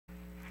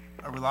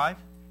Are we live?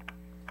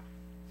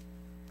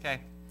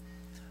 Okay.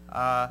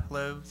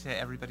 Hello to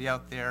everybody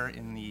out there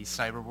in the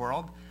cyber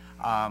world.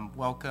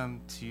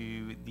 Welcome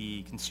to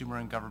the Consumer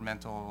and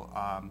Governmental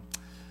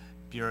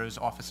Bureau's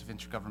Office of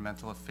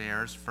Intergovernmental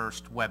Affairs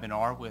first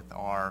webinar with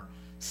our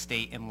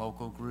state and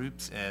local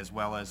groups as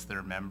well as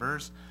their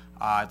members.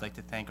 I'd like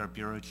to thank our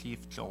Bureau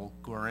Chief, Joel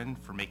Gurin,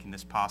 for making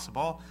this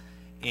possible.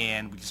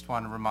 And we just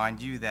want to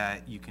remind you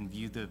that you can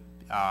view the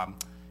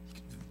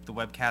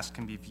webcast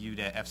can be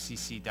viewed at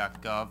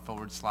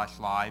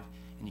fcc.gov/live,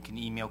 and you can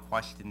email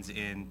questions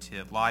in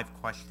to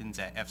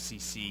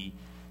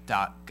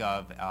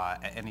livequestions@fcc.gov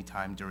at any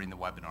time during the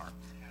webinar.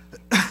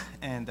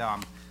 And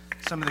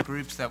some of the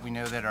groups that we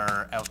know that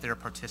are out there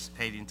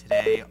participating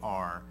today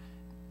are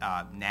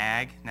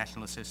NAG,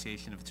 National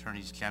Association of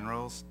Attorneys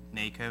Generals,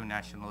 NACO,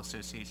 National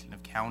Association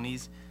of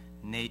Counties,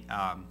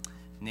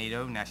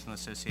 NATO, National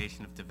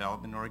Association of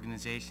Development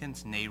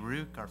Organizations,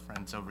 NARUC, our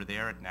friends over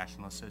there at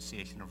National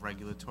Association of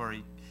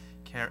Regulatory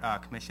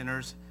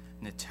Commissioners,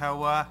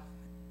 NATOA,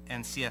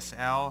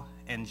 NCSL,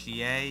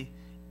 NGA,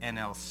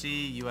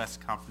 NLC, U.S.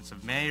 Conference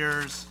of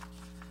Mayors,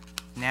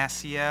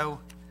 NACIO,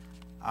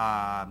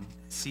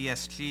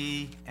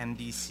 CSG,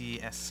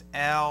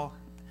 NDCSL,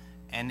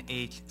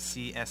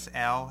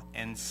 NHCSL,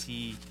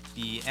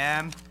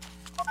 NCBM,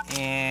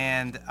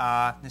 and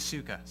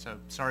NASUCA. So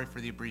sorry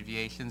for the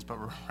abbreviations, but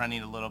we're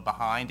running a little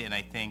behind, and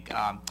I think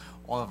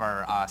all of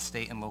our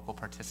state and local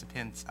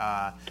participants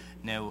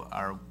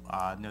know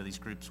these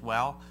groups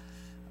well.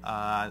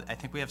 I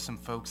think we have some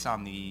folks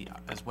on the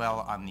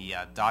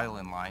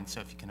dial-in line,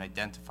 so if you can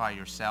identify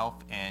yourself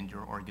and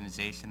your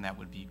organization, that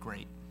would be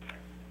great.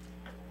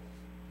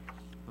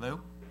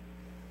 Hello?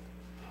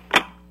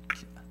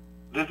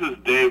 This is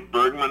Dave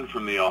Bergman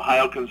from the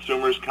Ohio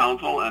Consumers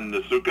Council and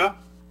NASUCA.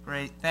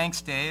 Great.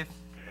 Thanks, Dave.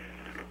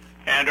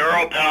 And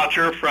Earl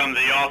Poucher from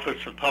the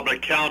Office of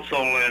Public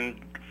Counsel in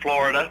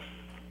Florida.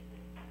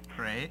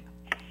 Great.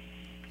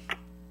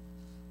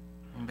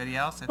 Anybody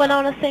else?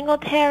 Winona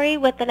Singletary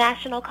with the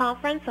National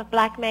Conference of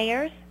Black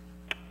Mayors.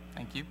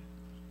 Thank you.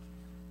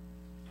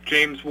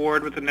 James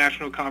Ward with the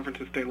National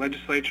Conference of State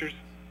Legislatures.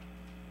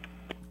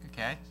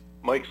 Okay.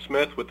 Mike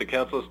Smith with the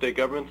Council of State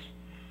Governments.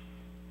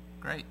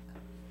 Great.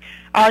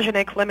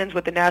 Ajane Clemens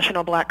with the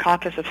National Black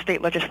Caucus of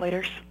State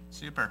Legislators.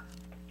 Super.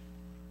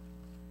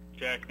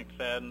 Jack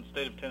McFadden,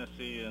 State of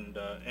Tennessee and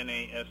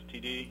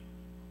NASTD.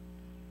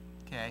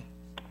 Okay.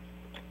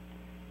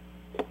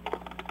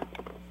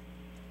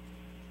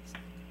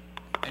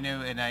 I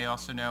know, and I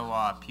also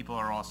know people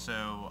are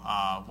also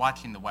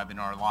watching the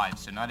webinar live,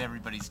 so not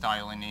everybody's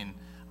dialing in,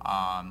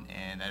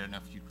 and I don't know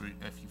if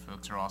you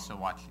folks are also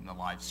watching the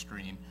live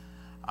stream.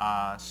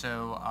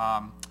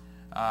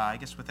 I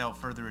guess without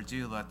further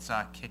ado, let's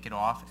kick it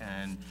off.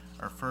 And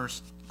our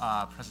first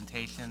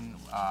presentation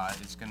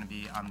is going to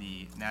be on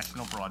the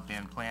National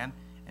Broadband Plan,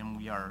 and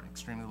we are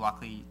extremely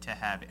lucky to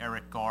have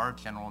Eric Garr,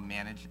 General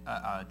Manager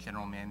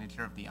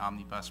of the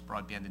Omnibus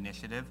Broadband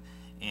Initiative,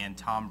 and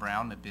Tom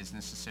Brown, the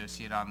Business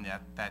Associate on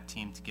that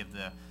team, to give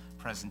the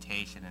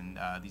presentation. And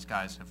these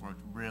guys have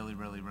worked really,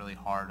 really, really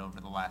hard over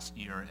the last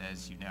year,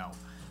 as you know.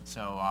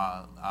 So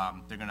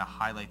they're going to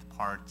highlight the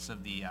parts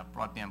of the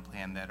broadband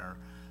plan that are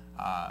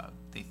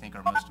they think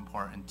are most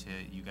important to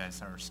you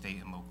guys, our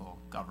state and local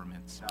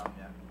governments. So,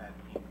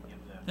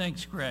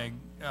 Thanks, Greg,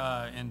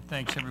 and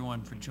thanks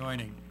everyone for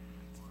joining.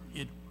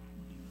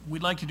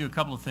 We'd like to do a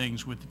couple of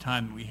things with the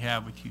time that we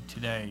have with you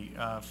today.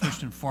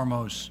 First and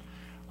foremost,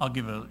 I'll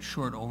give a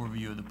short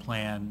overview of the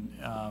plan,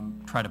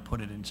 try to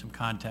put it in some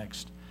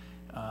context,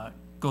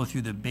 go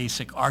through the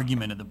basic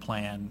argument of the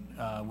plan,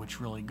 which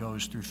really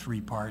goes through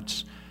three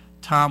parts.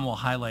 Tom will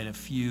highlight a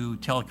few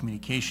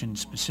telecommunication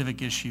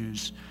specific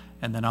issues,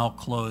 and then I'll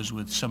close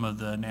with some of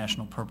the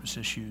national purpose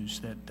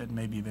issues that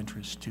may be of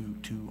interest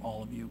to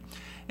all of you.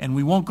 And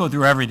we won't go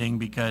through everything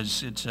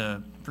because it's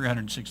a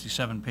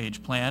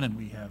 367-page plan and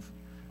we have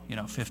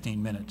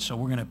 15 minutes. So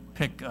we're going to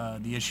pick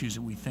the issues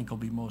that we think will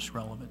be most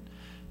relevant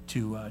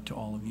to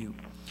all of you.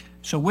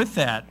 So with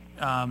that,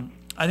 I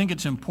think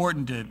it's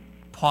important to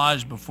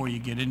pause before you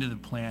get into the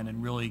plan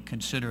and really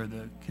consider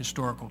the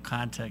historical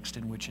context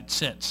in which it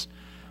sits.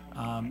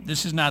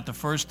 This is not the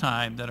first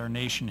time that our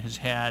nation has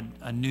had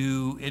a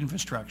new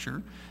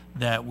infrastructure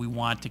that we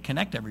want to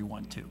connect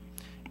everyone to.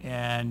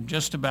 And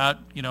just about,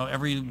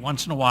 every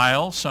once in a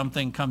while,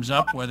 something comes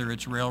up, whether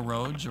it's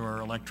railroads or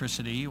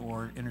electricity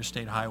or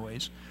interstate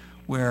highways,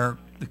 where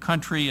the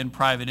country and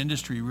private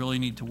industry really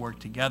need to work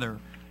together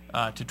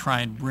to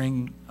try and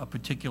bring a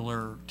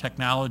particular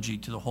technology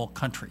to the whole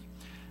country.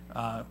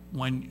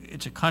 When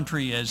it's a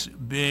country as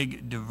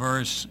big,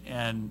 diverse,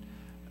 and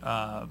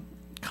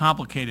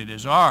complicated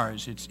as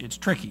ours, it's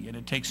tricky, and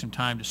it takes some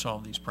time to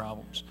solve these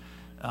problems.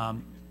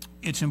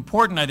 It's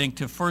important, I think,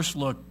 to first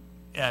look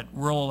at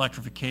rural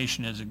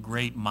electrification as a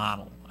great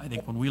model. I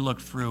think when we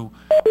looked through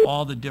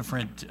all the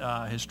different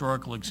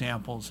historical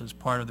examples as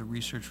part of the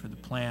research for the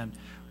plan,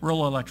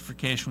 rural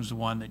electrification was the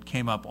one that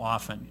came up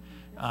often.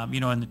 At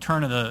the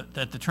turn of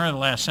the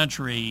last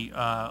century,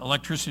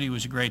 electricity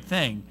was a great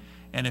thing,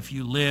 and if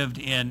you lived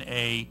in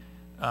a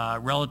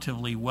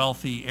relatively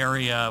wealthy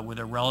area with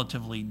a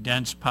relatively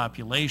dense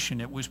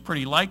population, it was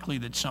pretty likely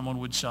that someone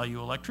would sell you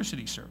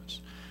electricity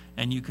service.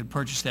 And you could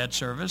purchase that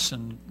service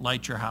and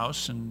light your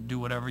house and do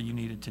whatever you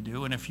needed to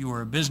do. And if you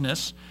were a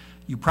business,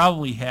 you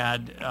probably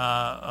had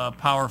a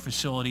power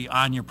facility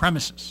on your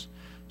premises.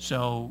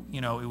 So,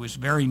 it was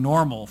very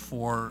normal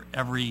for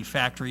every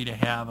factory to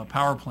have a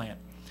power plant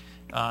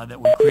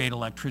that would create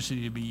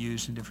electricity to be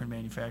used in different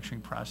manufacturing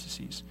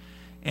processes.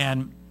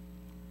 And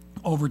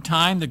over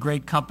time, the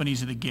great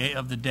companies of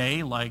the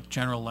day, like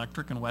General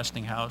Electric and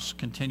Westinghouse,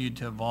 continued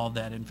to evolve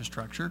that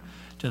infrastructure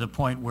to the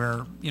point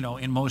where,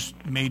 in most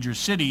major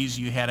cities,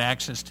 you had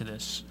access to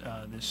this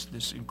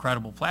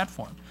incredible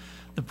platform.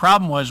 The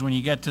problem was when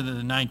you get to the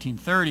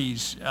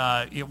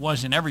 1930s, it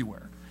wasn't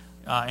everywhere.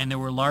 And there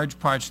were large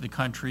parts of the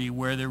country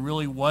where there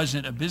really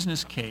wasn't a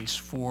business case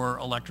for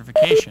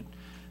electrification.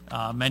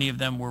 Many of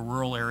them were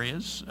rural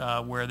areas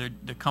where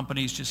the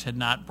companies just had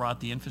not brought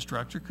the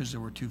infrastructure because there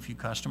were too few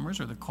customers,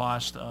 or the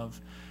cost of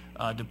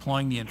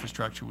deploying the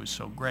infrastructure was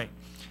so great.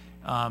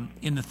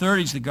 In the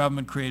 30s, the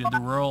government created the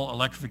Rural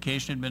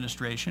Electrification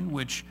Administration,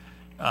 which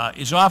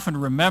is often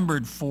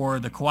remembered for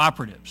the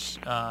cooperatives,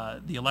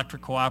 the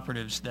electric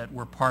cooperatives that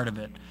were part of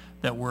it,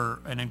 that were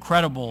an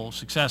incredible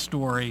success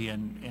story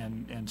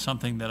and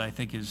something that I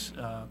think is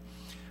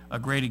a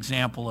great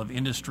example of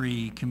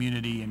industry,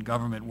 community, and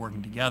government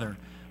working together.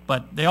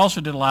 But they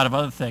also did a lot of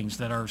other things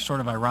that are sort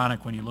of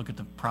ironic when you look at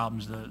the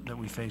problems that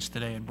we face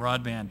today in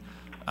broadband.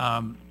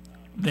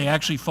 They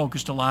actually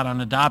focused a lot on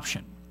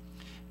adoption.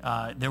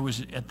 There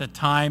was, at the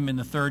time in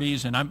the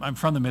 30s, and I'm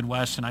from the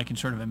Midwest, and I can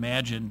sort of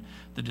imagine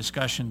the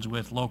discussions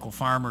with local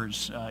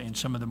farmers in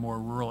some of the more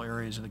rural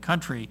areas of the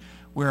country,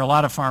 where a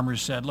lot of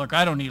farmers said, look,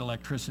 I don't need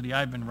electricity.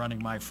 I've been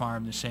running my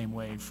farm the same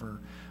way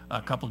for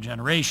a couple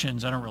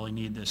generations. I don't really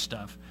need this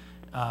stuff.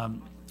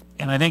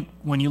 And I think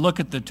when you look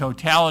at the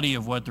totality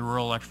of what the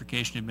Rural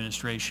Electrification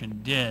Administration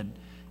did,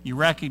 you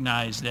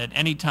recognize that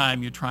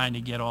anytime you're trying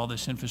to get all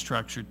this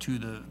infrastructure to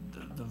the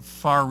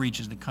far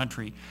reaches of the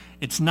country,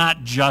 it's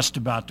not just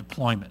about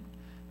deployment.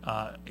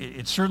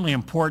 It's certainly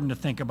important to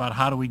think about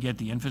how do we get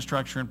the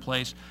infrastructure in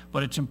place,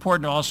 but it's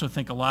important to also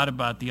think a lot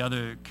about the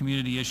other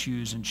community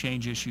issues and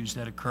change issues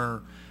that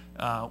occur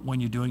when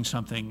you're doing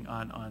something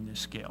on this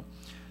scale.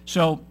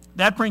 So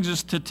that brings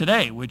us to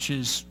today, which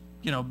is,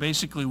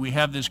 basically we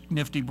have this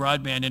nifty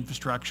broadband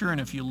infrastructure, and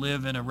if you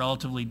live in a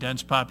relatively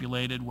dense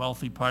populated,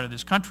 wealthy part of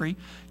this country,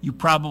 you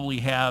probably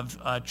have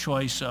a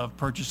choice of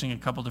purchasing a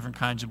couple different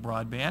kinds of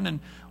broadband, and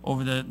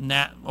over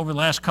the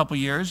last couple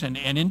years and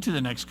into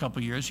the next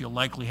couple years, you'll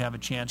likely have a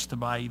chance to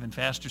buy even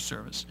faster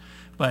service.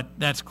 But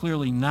that's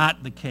clearly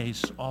not the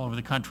case all over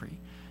the country.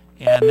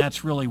 And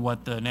that's really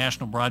what the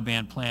National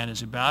Broadband Plan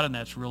is about, and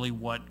that's really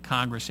what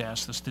Congress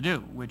asked us to do,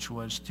 which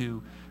was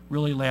to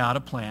really lay out a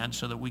plan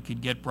so that we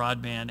could get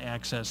broadband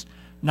access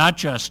not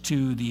just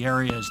to the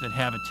areas that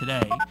have it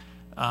today,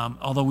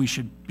 although we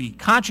should be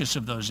conscious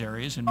of those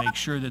areas and make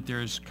sure that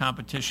there's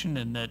competition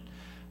and that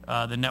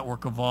the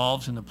network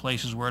evolves in the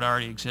places where it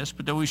already exists,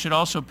 but that we should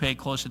also pay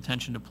close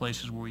attention to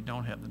places where we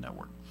don't have the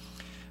network.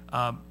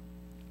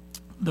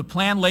 The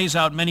plan lays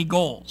out many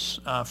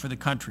goals for the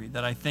country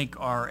that I think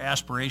are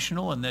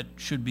aspirational and that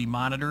should be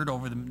monitored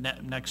over the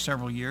next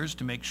several years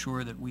to make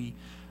sure that we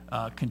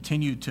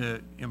continue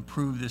to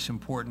improve this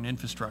important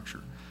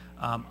infrastructure.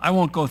 I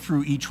won't go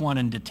through each one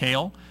in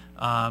detail.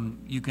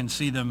 You can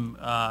see them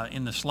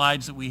in the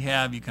slides that we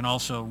have. You can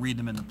also read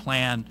them in the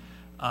plan.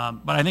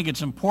 But I think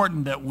it's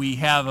important that we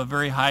have a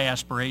very high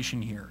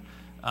aspiration here.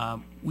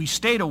 We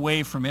stayed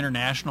away from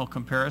international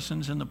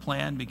comparisons in the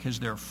plan because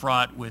they're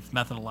fraught with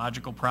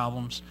methodological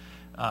problems.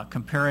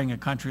 Comparing a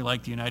country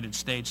like the United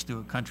States to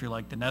a country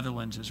like the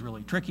Netherlands is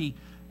really tricky.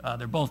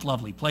 They're both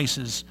lovely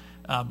places,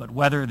 but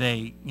whether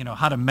they,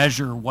 how to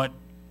measure what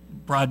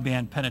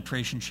broadband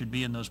penetration should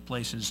be in those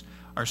places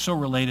are so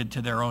related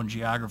to their own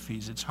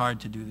geographies, it's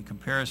hard to do the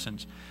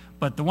comparisons.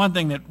 But the one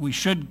thing that we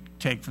should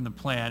take from the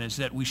plan is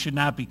that we should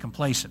not be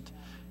complacent,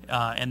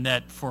 and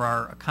that for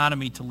our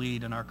economy to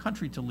lead and our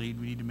country to lead,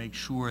 we need to make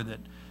sure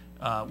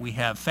that we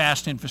have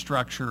fast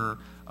infrastructure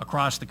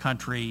across the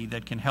country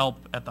that can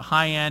help at the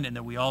high end, and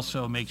that we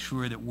also make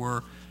sure that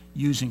we're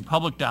using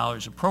public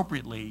dollars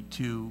appropriately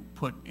to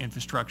put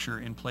infrastructure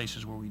in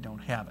places where we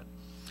don't have it.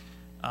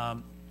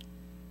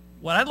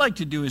 What I'd like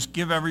to do is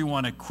give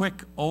everyone a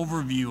quick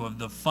overview of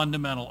the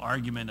fundamental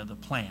argument of the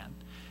plan.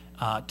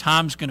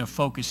 Tom's going to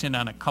focus in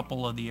on a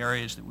couple of the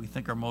areas that we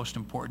think are most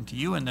important to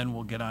you, and then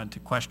we'll get on to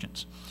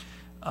questions.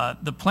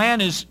 The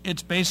plan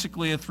it's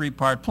basically a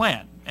three-part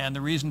plan, and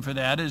the reason for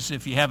that is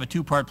if you have a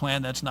two-part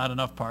plan, that's not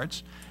enough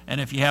parts, and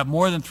if you have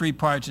more than 3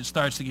 parts, it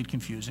starts to get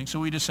confusing, so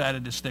we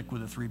decided to stick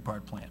with a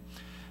three-part plan.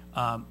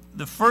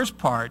 The first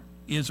part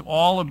is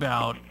all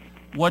about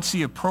what's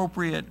the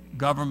appropriate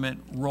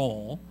government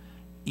role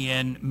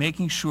in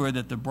making sure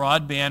that the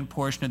broadband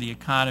portion of the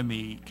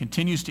economy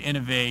continues to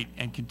innovate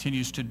and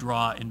continues to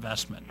draw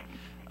investment.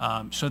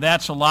 So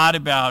that's a lot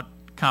about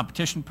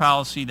competition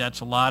policy, that's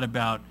a lot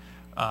about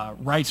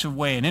rights of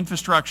way and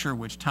infrastructure,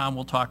 which Tom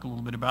will talk a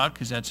little bit about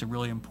because that's a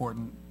really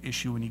important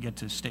issue when you get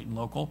to state and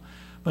local.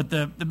 But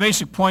the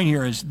basic point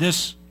here is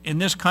this: in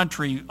this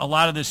country, a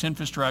lot of this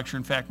infrastructure,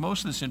 in fact,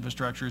 most of this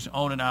infrastructure is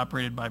owned and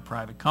operated by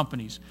private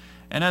companies.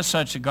 And as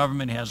such, the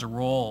government has a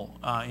role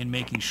in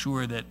making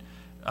sure that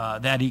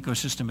that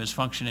ecosystem is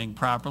functioning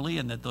properly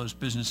and that those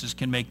businesses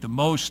can make the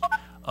most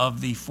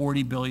of the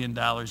 $40 billion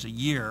a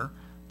year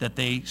that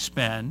they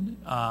spend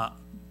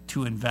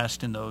to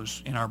invest in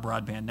our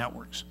broadband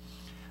networks.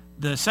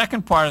 The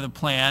second part of the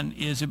plan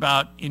is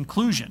about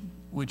inclusion,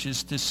 which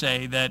is to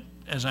say that,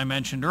 as I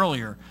mentioned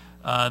earlier,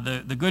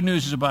 the good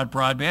news is about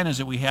broadband is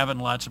that we have it in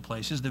lots of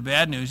places. The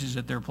bad news is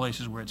that there are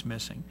places where it's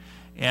missing.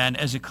 And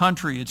as a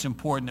country, it's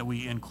important that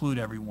we include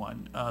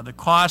everyone. The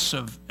costs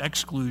of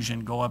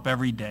exclusion go up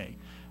every day.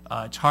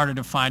 It's harder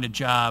to find a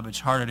job. It's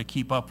harder to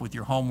keep up with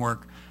your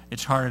homework.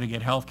 It's harder to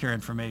get health care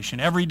information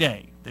every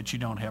day that you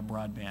don't have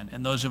broadband.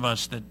 And those of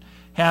us that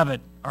have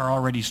it are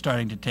already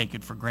starting to take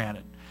it for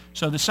granted.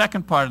 So the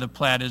second part of the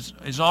plan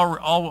is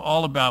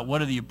all about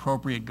what are the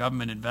appropriate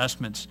government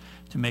investments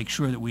to make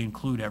sure that we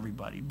include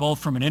everybody, both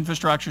from an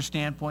infrastructure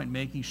standpoint,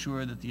 making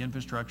sure that the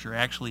infrastructure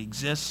actually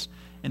exists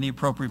in the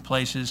appropriate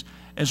places,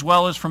 as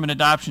well as from an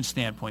adoption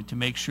standpoint to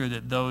make sure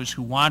that those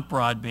who want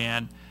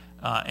broadband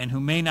and who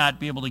may not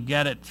be able to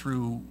get it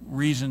through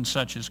reasons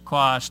such as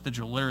cost,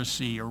 digital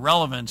literacy, or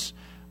relevance,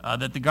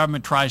 that the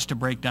government tries to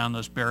break down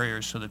those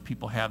barriers so that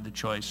people have the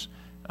choice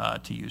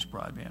to use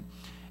broadband.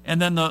 And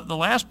then the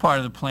last part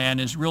of the plan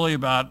is really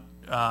about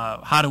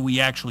how do we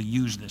actually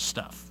use this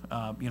stuff.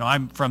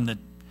 I'm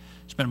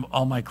spent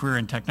all my career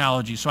in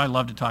technology, so I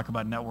love to talk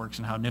about networks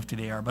and how nifty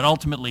they are, but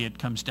ultimately it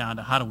comes down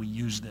to how do we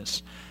use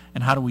this,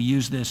 and how do we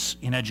use this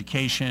in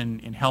education,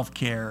 in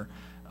healthcare,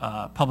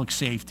 public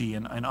safety,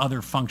 and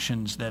other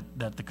functions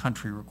that the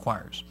country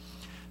requires.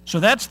 So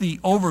that's the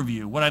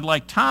overview. What I'd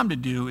like Tom to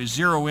do is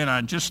zero in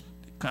on just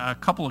a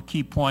couple of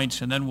key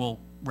points, and then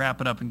we'll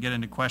wrap it up and get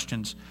into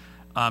questions.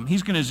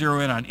 He's going to zero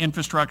in on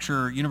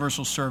infrastructure,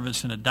 universal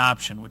service, and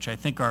adoption, which I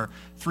think are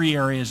three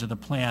areas of the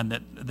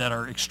plan that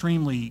are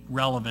extremely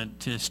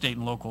relevant to state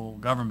and local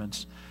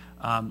governments.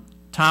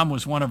 Tom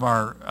was one of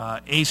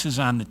our aces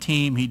on the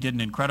team. He did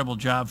an incredible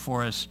job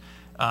for us.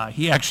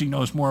 He actually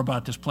knows more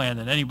about this plan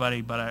than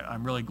anybody, but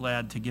I'm really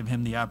glad to give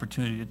him the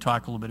opportunity to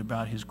talk a little bit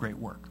about his great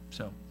work.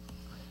 So,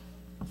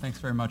 thanks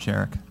very much,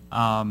 Eric.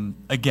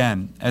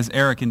 Again, as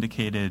Eric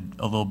indicated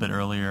a little bit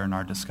earlier in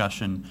our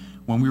discussion,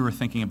 when we were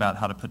thinking about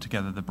how to put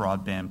together the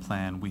broadband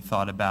plan, we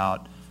thought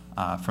about,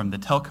 from the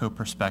telco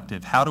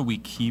perspective, how do we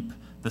keep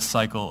the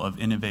cycle of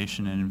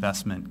innovation and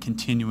investment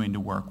continuing to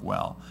work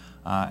well?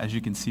 As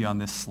you can see on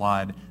this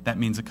slide, that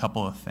means a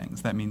couple of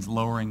things. That means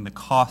lowering the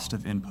cost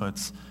of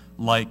inputs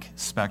like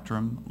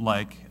spectrum,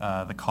 like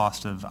the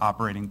cost of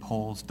operating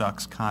poles,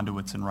 ducts,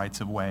 conduits, and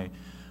rights-of-way,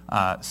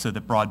 so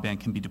that broadband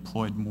can be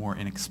deployed more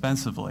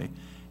inexpensively.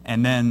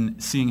 And then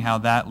seeing how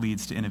that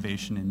leads to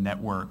innovation in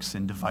networks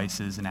and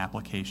devices and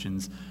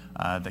applications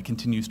that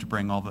continues to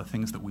bring all the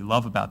things that we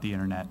love about the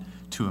internet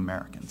to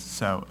Americans.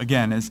 So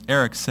again, as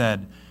Eric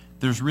said,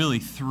 there's really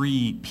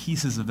three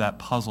pieces of that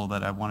puzzle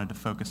that I wanted to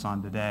focus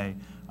on today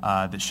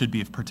that should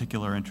be of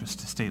particular interest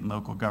to state and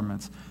local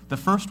governments. The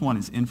first one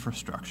is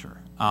infrastructure.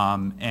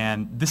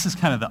 And this is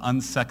kind of the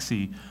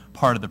unsexy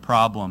part of the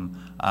problem,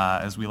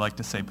 as we like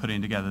to say,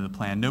 putting together the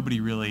plan.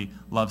 Nobody really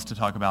loves to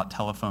talk about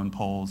telephone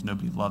poles.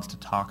 Nobody loves to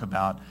talk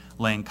about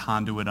laying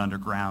conduit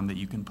underground that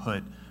you can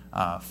put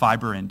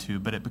fiber into,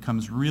 but it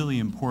becomes really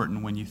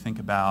important when you think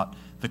about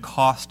the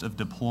cost of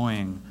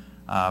deploying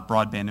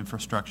broadband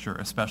infrastructure,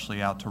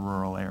 especially out to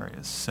rural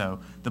areas. So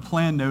the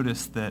plan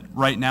noticed that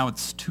right now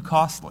it's too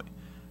costly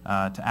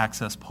to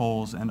access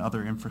poles and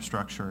other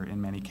infrastructure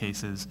in many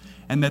cases,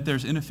 and that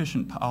there's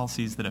inefficient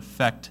policies that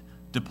affect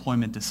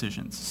deployment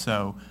decisions.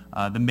 So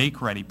the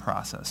make-ready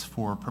process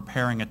for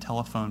preparing a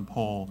telephone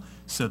pole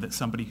so that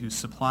somebody who's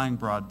supplying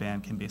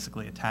broadband can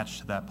basically attach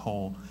to that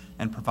pole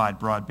and provide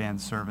broadband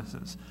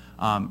services.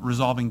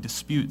 Resolving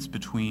disputes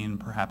between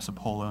perhaps a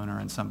pole owner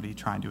and somebody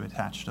trying to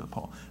attach to the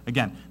pole.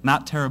 Again,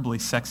 not terribly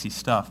sexy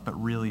stuff, but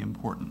really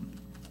important.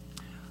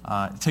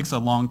 It takes a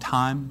long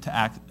time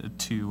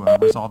to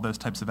resolve those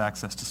types of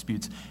access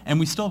disputes, and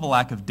we still have a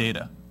lack of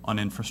data on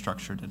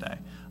infrastructure today.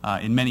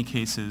 In many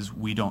cases,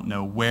 we don't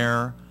know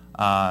where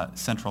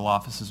central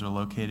offices are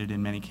located.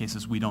 In many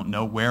cases, we don't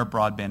know where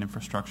broadband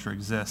infrastructure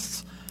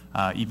exists,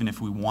 even if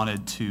we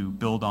wanted to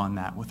build on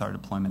that with our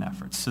deployment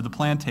efforts. So the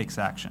plan takes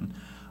action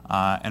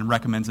and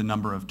recommends a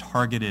number of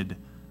targeted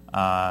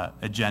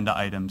agenda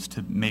items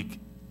to make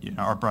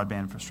our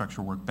broadband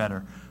infrastructure work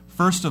better.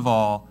 First of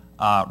all,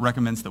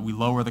 recommends that we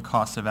lower the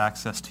cost of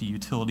access to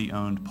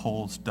utility-owned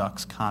poles,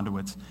 ducts,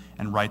 conduits,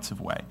 and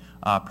rights-of-way,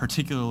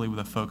 particularly with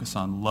a focus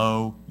on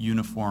low,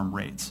 uniform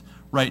rates.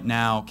 Right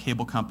now,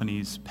 cable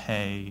companies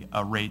pay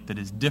a rate that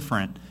is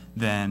different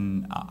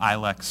than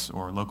ILECs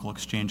or local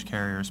exchange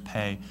carriers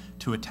pay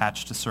to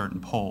attach to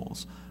certain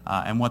poles.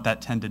 And what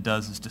that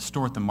does is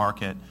distort the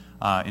market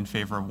in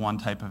favor of one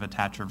type of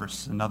attacher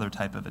versus another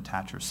type of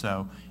attacher.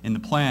 So in the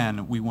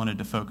plan, we wanted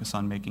to focus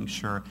on making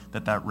sure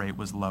that that rate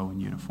was low and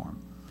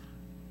uniform.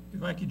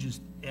 If I could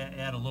just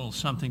add a little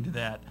something to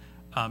that.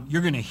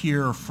 You're going to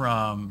hear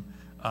from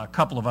a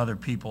couple of other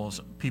people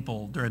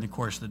during the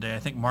course of the day. I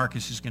think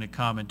Marcus is going to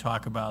come and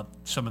talk about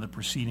some of the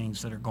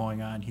proceedings that are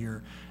going on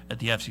here at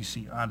the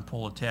FCC on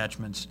pole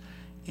attachments,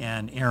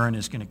 and Aaron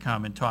is going to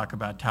come and talk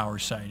about tower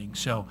siting.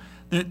 So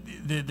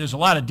there's a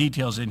lot of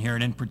details in here,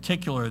 and in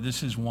particular,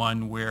 this is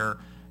one where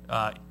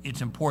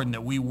it's important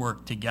that we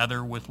work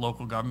together with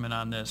local government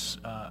on this.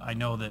 I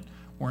know that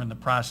we're in the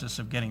process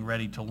of getting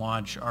ready to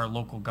launch our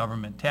local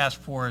government task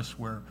force,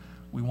 where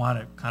we want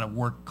to kind of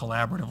work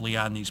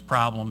collaboratively on these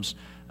problems.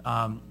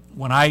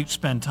 When I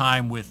spend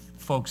time with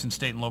folks in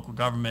state and local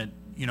government,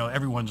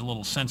 everyone's a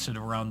little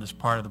sensitive around this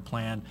part of the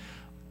plan.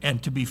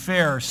 And to be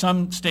fair,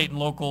 some state and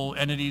local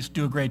entities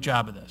do a great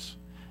job of this,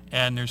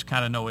 and there's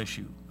kind of no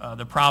issue.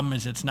 The problem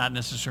is it's not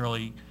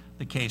necessarily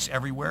the case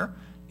everywhere,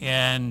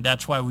 and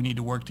that's why we need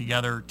to work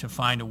together to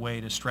find a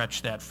way to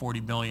stretch that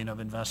 $40 billion of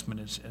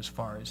investment as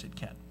far as it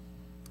can.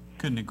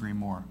 Couldn't agree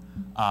more.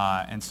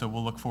 And so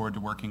we'll look forward to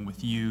working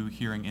with you,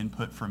 hearing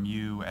input from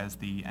you as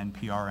the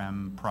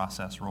NPRM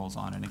process rolls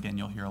on. And again,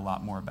 you'll hear a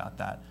lot more about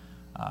that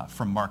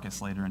from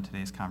Marcus later in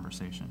today's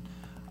conversation.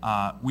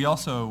 We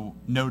also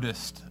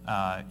noticed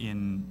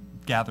in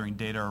gathering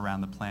data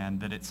around the plan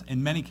that it's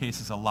in many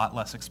cases a lot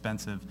less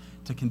expensive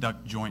to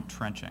conduct joint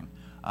trenching.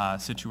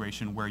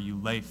 Situation where you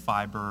lay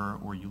fiber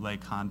or you lay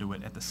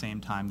conduit at the same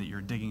time that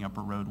you're digging up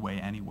a roadway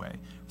anyway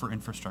for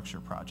infrastructure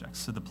projects.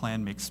 So the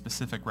plan makes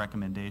specific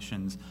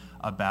recommendations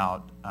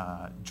about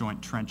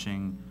joint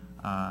trenching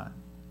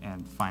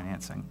and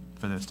financing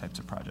for those types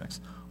of projects.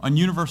 On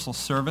universal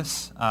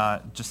service,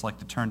 just like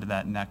to turn to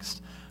that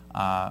next.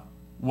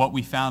 What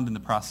we found in the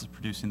process of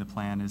producing the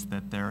plan is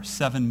that there are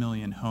 7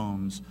 million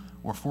homes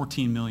or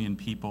 14 million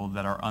people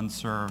that are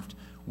unserved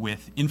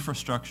with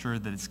infrastructure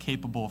that is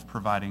capable of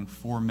providing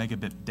 4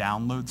 megabit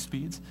download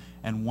speeds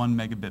and 1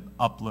 megabit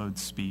upload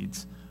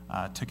speeds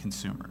to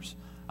consumers.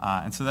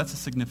 And so that's a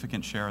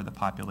significant share of the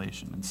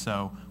population. And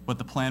so what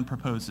the plan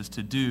proposes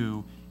to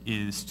do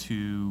is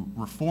to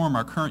reform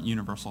our current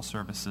universal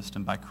service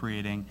system by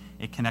creating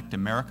a Connect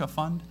America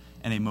Fund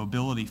and a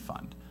mobility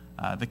fund.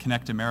 The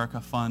Connect America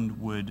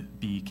Fund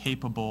would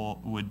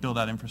build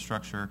out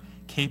infrastructure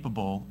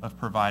capable of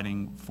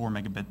providing 4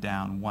 megabit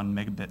down, 1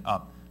 megabit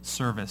up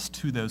service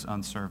to those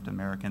unserved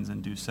Americans,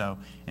 and do so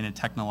in a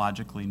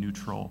technologically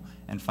neutral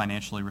and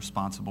financially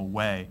responsible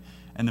way.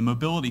 And the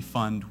Mobility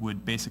Fund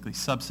would basically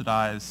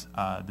subsidize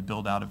the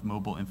build out of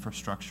mobile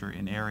infrastructure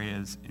in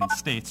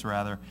states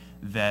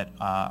that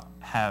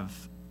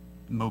have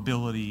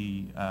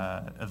mobility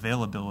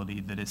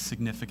availability that is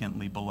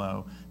significantly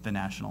below the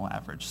national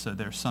average. So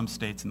there's some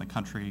states in the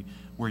country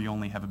where you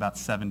only have about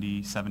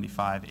 70,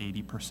 75,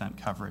 80%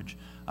 coverage,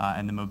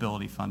 and the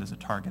Mobility Fund is a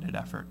targeted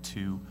effort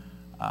to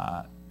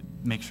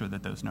make sure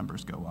that those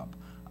numbers go up.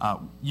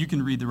 You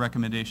can read the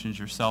recommendations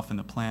yourself in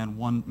the plan.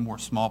 One more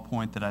small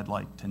point that I'd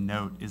like to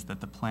note is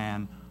that the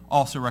plan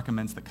also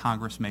recommends that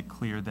Congress make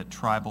clear that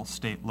tribal,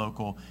 state,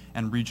 local,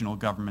 and regional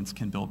governments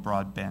can build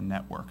broadband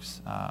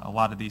networks. A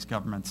lot of these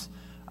governments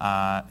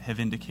have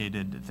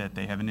indicated that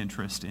they have an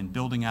interest in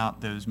building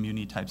out those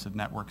muni types of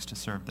networks to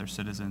serve their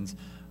citizens,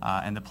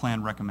 and the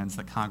plan recommends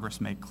that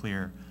Congress make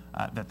clear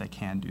that they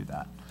can do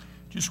that.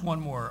 Just one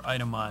more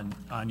item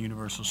on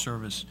universal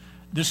service.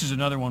 This is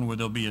another one where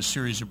there'll be a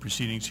series of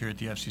proceedings here at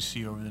the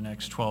FCC over the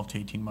next 12 to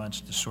 18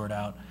 months to sort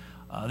out.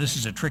 This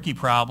is a tricky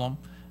problem,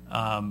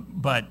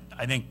 but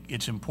I think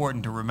it's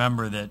important to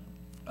remember that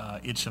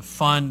it's a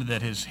fund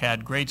that has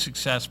had great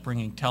success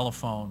bringing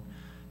telephone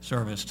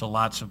service to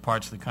lots of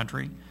parts of the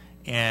country.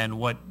 And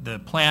what the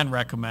plan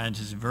recommends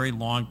is a very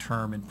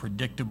long-term and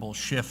predictable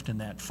shift in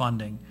that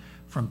funding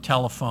from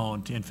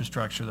telephone to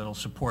infrastructure that will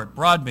support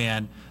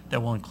broadband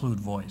that will include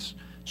voice.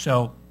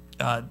 So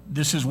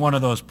this is one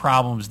of those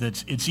problems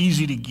that's it's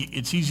easy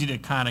to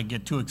kind of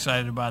get too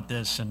excited about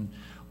this and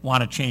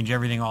want to change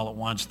everything all at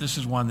once. This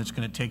is one that's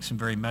going to take some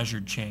very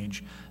measured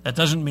change. That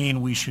doesn't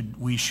mean we should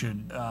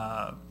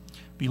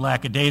be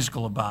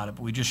lackadaisical about it,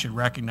 but we just should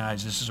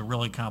recognize this is a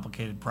really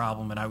complicated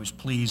problem, and I was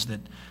pleased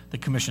that the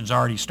Commission's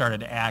already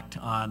started to act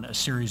on a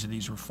series of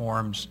these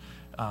reforms,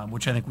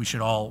 which I think we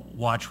should all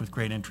watch with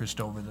great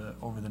interest over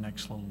the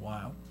next little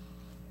while.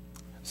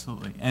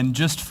 Absolutely. And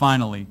just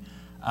finally,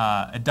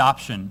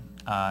 adoption,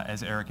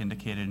 as Eric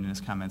indicated in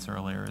his comments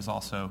earlier, is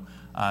also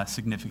a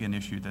significant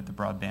issue that the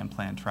broadband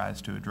plan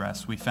tries to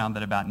address. We found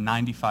that about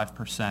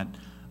 95%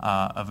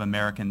 of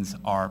Americans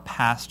are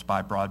passed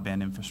by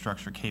broadband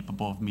infrastructure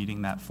capable of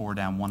meeting that 4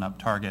 down, 1 up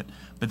target,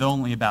 but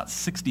only about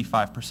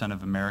 65%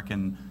 of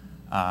American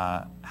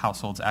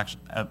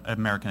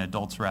American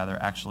adults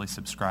actually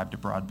subscribe to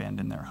broadband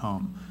in their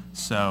home.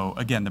 So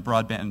again, the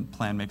broadband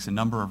plan makes a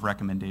number of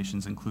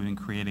recommendations, including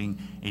creating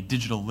a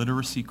digital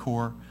literacy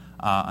corps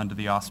under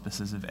the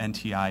auspices of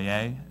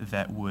NTIA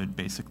that would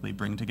basically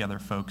bring together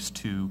folks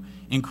to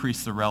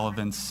increase the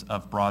relevance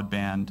of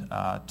broadband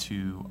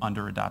to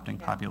under-adopting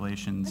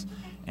populations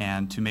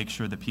and to make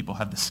sure that people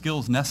have the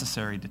skills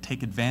necessary to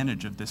take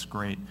advantage of this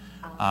great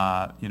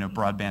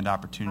broadband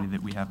opportunity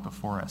that we have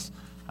before us.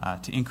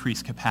 to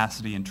increase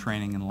capacity and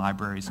training in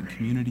libraries and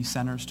community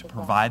centers to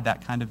provide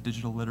that kind of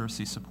digital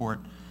literacy support,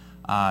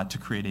 to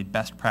create a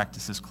best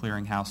practices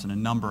clearinghouse, and a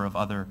number of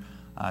other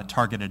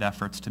targeted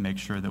efforts to make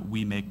sure that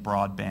we make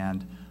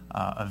broadband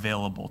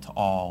available to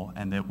all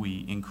and that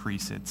we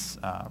increase its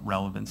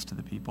relevance to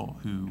the people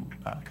who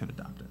could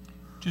adopt it.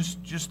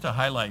 Just to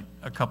highlight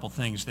a couple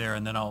things there,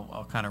 and then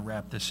I'll kind of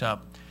wrap this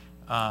up.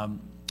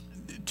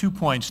 2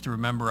 points to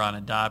remember on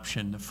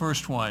adoption. The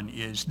first one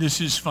is this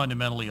is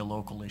fundamentally a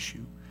local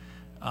issue.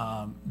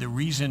 The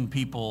reason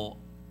people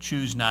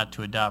choose not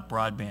to adopt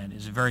broadband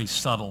is a very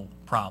subtle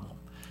problem.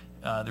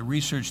 The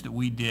research that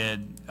we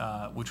did,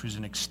 which was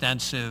an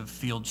extensive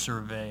field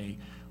survey,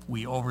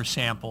 we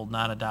oversampled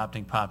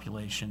non-adopting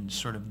populations,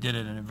 sort of did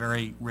it in a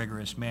very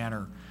rigorous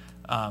manner,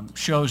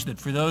 shows that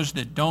for those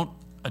that don't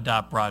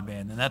adopt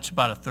broadband, and that's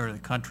about a third of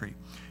the country,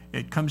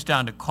 it comes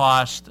down to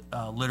cost,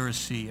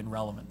 literacy, and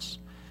relevance.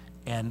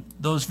 And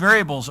those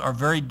variables are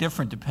very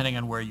different depending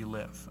on where you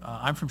live.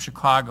 I'm from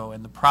Chicago,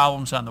 and the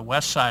problems on the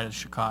west side of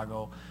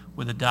Chicago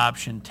with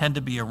adoption tend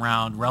to be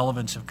around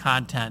relevance of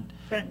content,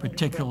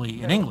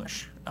 particularly in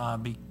English,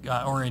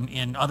 or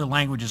in other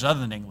languages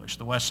other than English.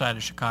 The west side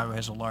of Chicago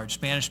has a large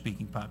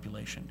Spanish-speaking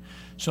population.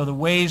 So the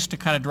ways to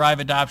kind of drive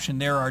adoption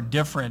there are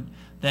different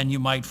than you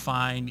might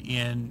find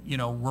in,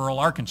 rural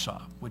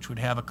Arkansas, which would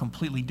have a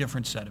completely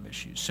different set of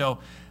issues. So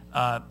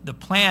the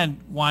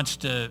plan wants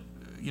to,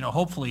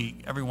 hopefully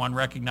everyone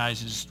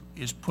recognizes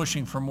is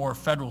pushing for more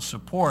federal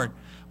support,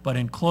 but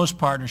in close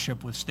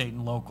partnership with state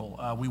and local.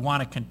 We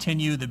want to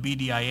continue the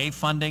BDIA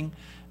funding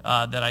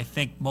that I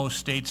think most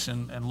states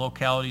and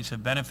localities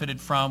have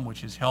benefited from, which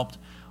has helped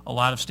a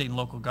lot of state and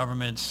local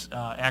governments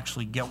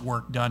actually get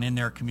work done in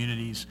their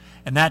communities.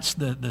 And that's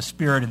the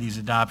spirit of these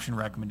adoption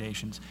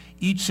recommendations.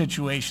 Each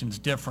situation's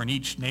different,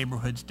 each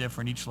neighborhood's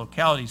different, each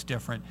locality's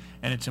different,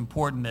 and it's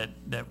important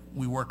that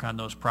we work on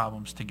those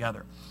problems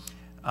together.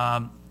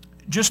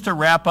 Just to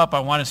wrap up, I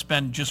want to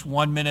spend just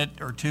 1 minute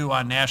or two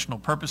on national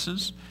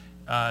purposes.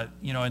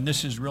 And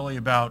this is really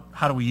about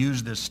how do we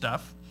use this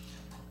stuff.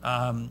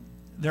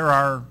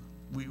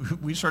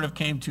 We sort of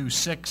came to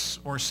 6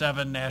 or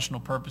 7 national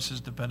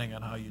purposes, depending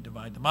on how you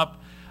divide them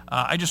up.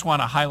 I just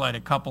want to highlight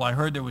a couple. I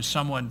heard there was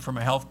someone from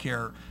a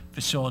healthcare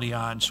facility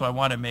on, so I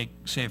want to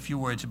say a few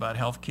words about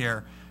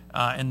healthcare.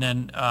 And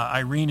then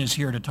Irene is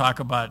here to talk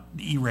about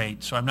the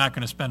E-rate, so I'm not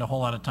going to spend a whole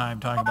lot of time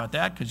talking about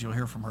that because you'll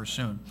hear from her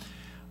soon.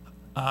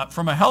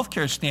 From a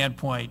healthcare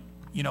standpoint,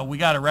 we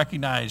got to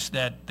recognize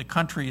that the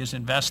country is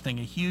investing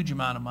a huge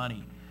amount of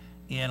money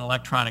in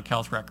electronic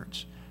health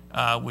records,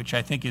 which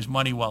I think is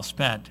money well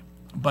spent.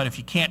 But if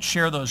you can't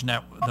share those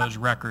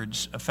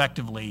records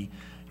effectively,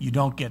 you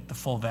don't get the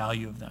full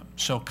value of them.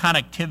 So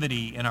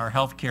connectivity in our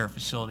healthcare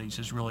facilities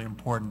is really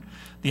important.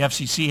 The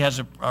FCC has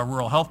a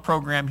rural health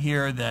program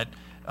here that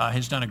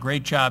has done a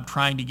great job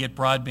trying to get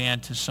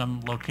broadband to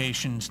some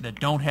locations that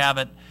don't have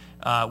it.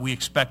 We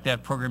expect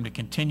that program to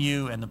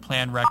continue, and the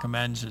plan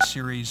recommends a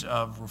series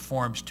of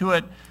reforms to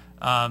it,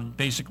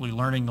 basically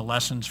learning the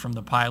lessons from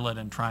the pilot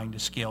and trying to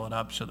scale it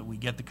up so that we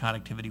get the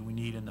connectivity we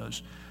need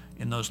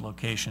in those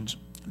locations.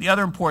 The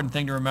other important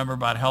thing to remember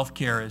about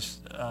healthcare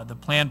is the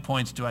plan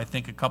points to, I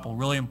think, a couple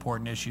really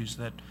important issues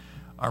that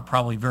are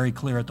probably very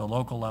clear at the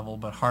local level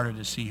but harder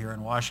to see here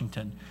in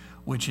Washington,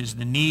 which is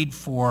the need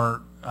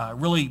for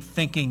really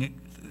thinking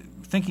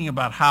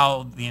about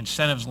how the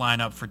incentives line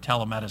up for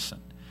telemedicine.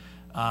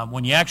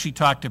 When you actually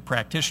talk to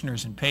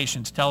practitioners and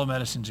patients,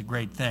 telemedicine is a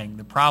great thing.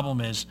 The problem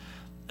is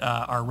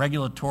our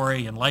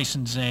regulatory and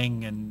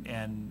licensing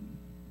and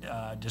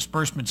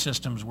disbursement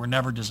systems were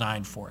never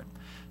designed for it.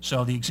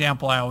 So the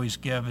example I always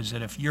give is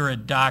that if you're a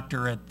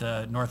doctor at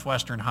the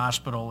Northwestern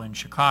Hospital in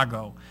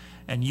Chicago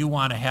and you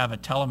want to have a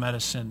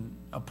telemedicine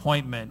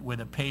appointment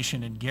with a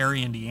patient in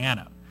Gary,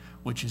 Indiana,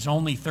 which is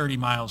only 30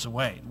 miles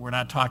away, we're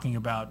not talking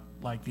about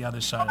like the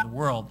other side of the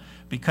world,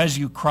 because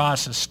you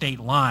cross a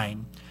state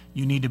line,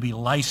 you need to be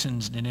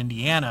licensed in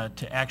Indiana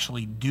to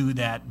actually do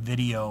that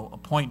video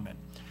appointment.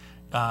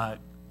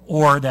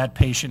 Or that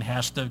patient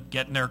has to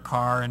get in their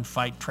car and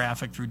fight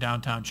traffic through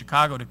downtown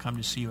Chicago to come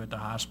to see you at the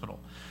hospital.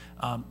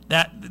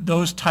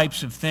 Those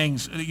types of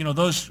things,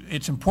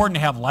 it's important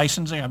to have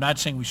licensing. I'm not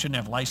saying we shouldn't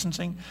have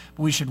licensing,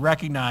 but we should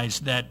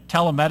recognize that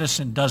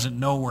telemedicine doesn't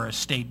know where a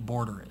state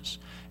border is.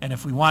 And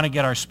if we want to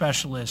get our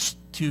specialists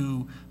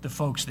to the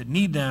folks that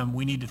need them,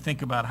 we need to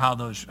think about how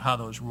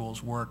those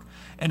rules work.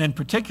 And in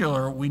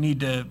particular, we need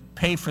to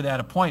pay for that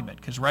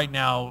appointment, because right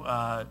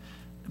now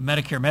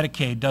Medicare,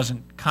 Medicaid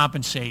doesn't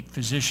compensate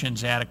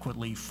physicians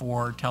adequately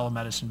for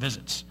telemedicine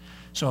visits.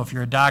 So if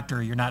you're a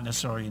doctor, you're not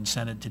necessarily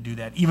incented to do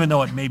that, even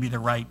though it may be the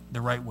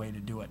right way to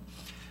do it.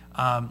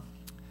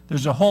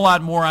 There's a whole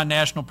lot more on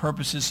national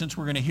purposes. Since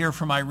we're going to hear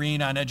from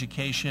Irene on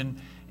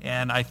education,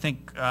 and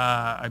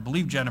I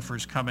believe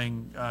Jennifer's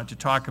coming to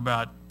talk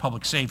about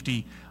public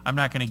safety, I'm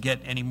not going to get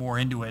any more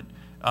into it,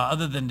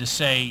 other than to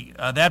say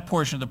that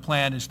portion of the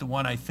plan is the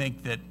one I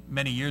think that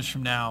many years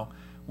from now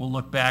we'll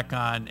look back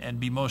on and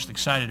be most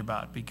excited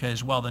about,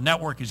 because while the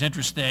network is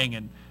interesting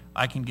and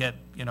I can get,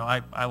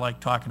 I like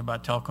talking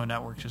about telco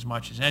networks as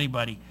much as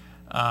anybody,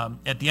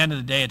 At the end of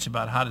the day, it's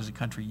about how does the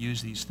country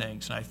use these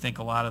things. And I think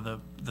a lot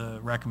of the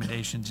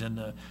recommendations in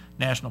the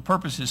national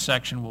purposes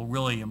section will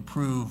really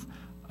improve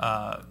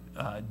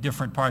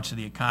different parts of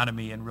the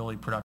economy and really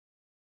productive.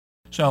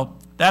 So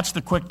that's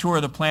the quick tour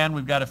of the plan.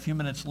 We've got a few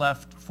minutes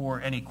left for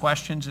any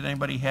questions that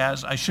anybody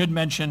has. I should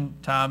mention,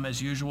 Tom,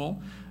 as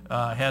usual,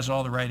 has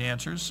all the right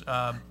answers.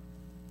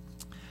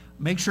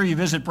 Make sure you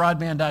visit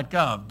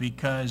broadband.gov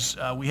because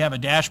we have a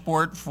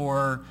dashboard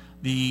for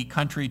the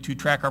country to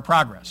track our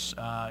progress.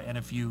 And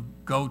if you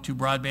go to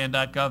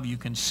broadband.gov, you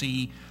can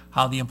see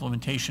how the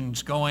implementation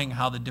is going,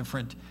 how the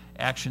different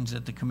actions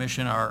that the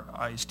Commission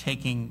is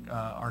taking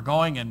are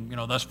going, and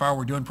thus far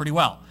we're doing pretty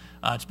well.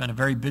 It's been a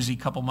very busy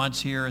couple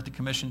months here at the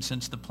Commission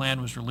since the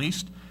plan was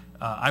released.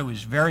 I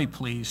was very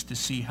pleased to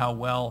see how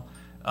well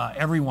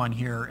everyone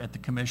here at the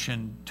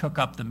Commission took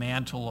up the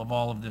mantle of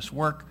all of this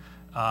work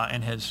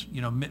and has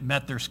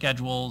met their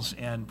schedules,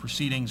 and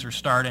proceedings are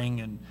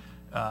starting, and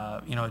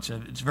it's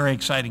a very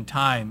exciting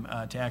time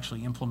to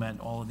actually implement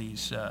all of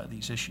these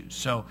issues.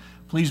 So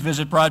please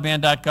visit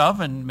broadband.gov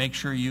and make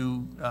sure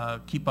you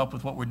keep up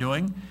with what we're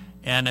doing.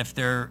 And if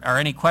there are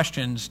any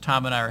questions,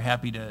 Tom and I are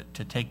happy to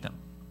take them.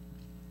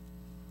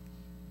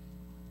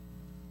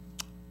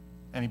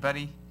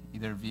 Anybody,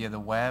 either via the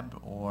web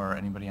or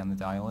anybody on the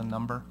dial-in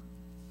number?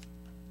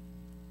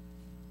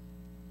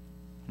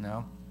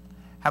 No?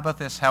 How about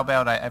this? How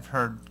about I've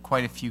heard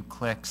quite a few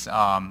clicks.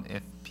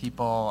 If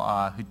people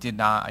who did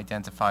not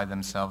identify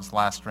themselves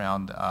last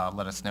round,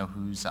 let us know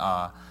who's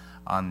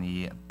on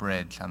the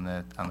bridge, on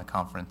the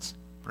conference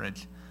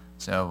bridge.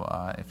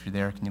 So if you're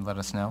there, can you let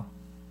us know?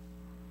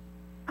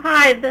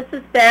 Hi, this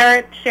is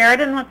Barrett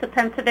Sheridan with the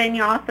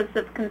Pennsylvania Office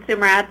of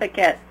Consumer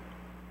Advocate.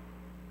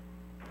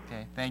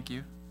 Okay, thank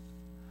you.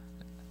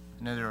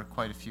 I know there are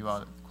quite a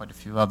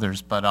few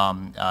others, but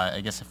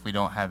I guess if we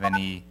don't have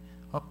any.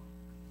 Oh.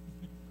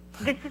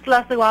 This is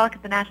Leslie Wallach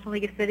at the National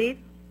League of Cities.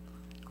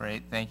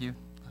 Great, thank you.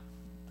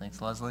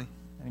 Thanks, Leslie.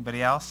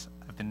 Anybody else?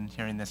 I've been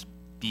hearing this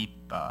beep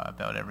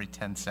about every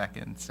 10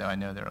 seconds, so I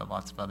know there are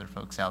lots of other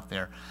folks out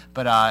there.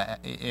 But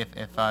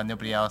if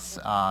nobody else,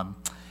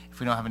 if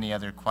we don't have any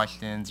other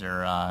questions,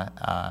 or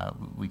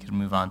we could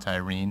move on to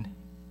Irene.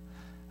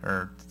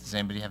 Or does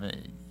anybody have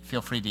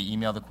feel free to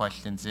email the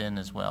questions in,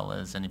 as well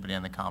as anybody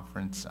on the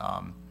conference.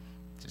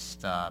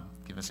 Just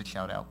give us a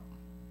shout out.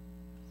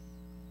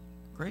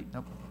 Great.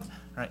 Nope. All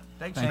right.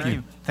 Thanks. Thank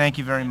you. Thank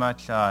you very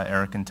much,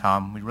 Eric and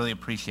Tom. We really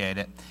appreciate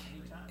it.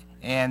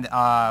 And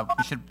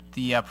we should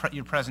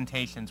your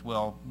presentations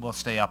will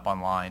stay up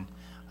online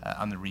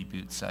on the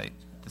Reboot site,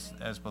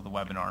 as will the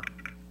webinar.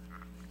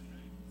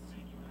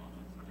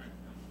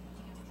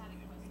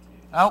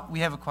 Oh, we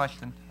have a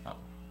question.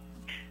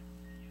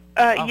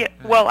 Yeah,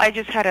 well, I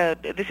just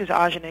had this is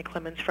Ajane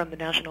Clemens from the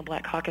National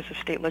Black Caucus of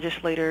State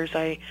Legislators.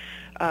 I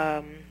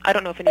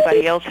don't know if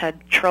anybody else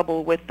had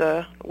trouble with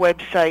the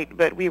website,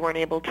 but we weren't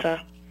able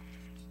to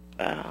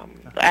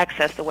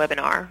access the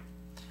webinar.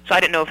 So I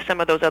didn't know if some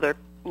of those other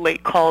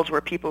late calls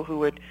were people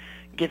who had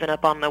given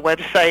up on the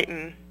website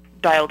and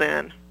dialed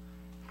in.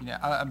 Yeah,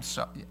 I'm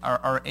sorry.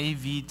 Our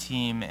AV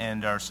team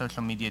and our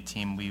social media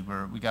team, we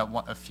got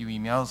a few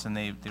emails, and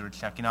they were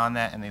checking on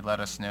that, and they let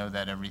us know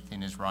that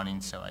everything is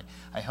running. So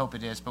I hope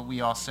it is. But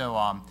we also,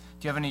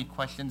 do you have any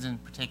questions in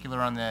particular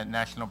on the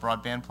National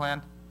Broadband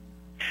Plan?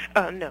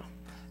 No,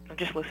 I'm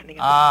just listening.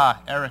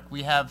 Eric,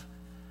 we have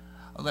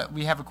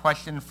a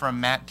question from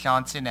Matt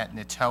Johnson at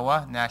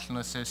NATOA,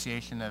 National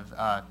Association of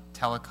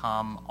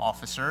Telecom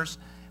Officers.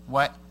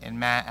 And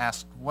Matt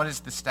asked, what is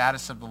the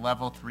status of the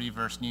Level 3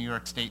 versus New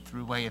York State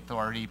Thruway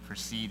Authority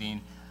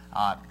proceeding?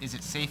 Is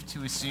it safe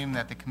to assume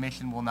that the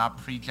Commission will not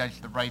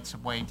prejudge the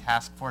rights-of-way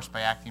task force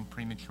by acting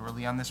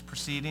prematurely on this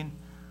proceeding?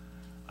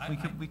 I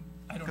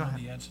don't know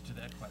the answer to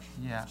that question.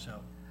 Yeah. So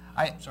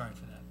I'm sorry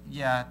for that.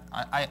 Yeah,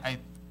 I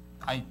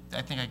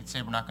think I could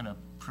say we're not going to.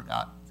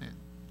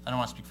 I don't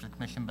want to speak for the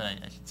Commission, but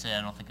I should say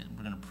I don't think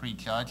we're going to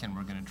prejudge, and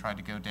we're going to try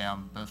to go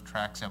down both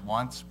tracks at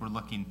once. We're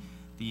looking.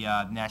 The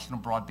National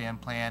Broadband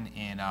Plan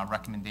in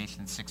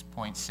Recommendation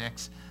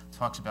 6.6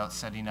 talks about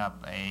setting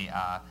up a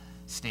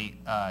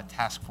state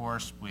task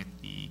force with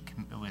the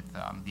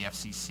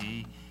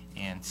FCC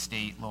and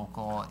state,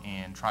 local,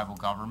 and tribal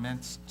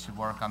governments to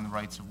work on the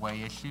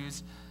rights-of-way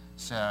issues.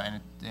 So,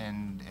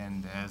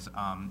 and as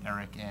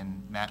Eric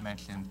and Matt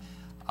mentioned,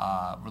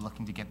 we're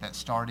looking to get that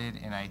started,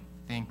 and I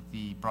think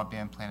the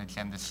Broadband Plan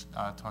agenda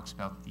talks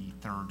about the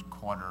third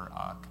quarter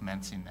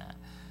commencing that.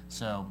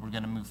 So we're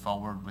going to move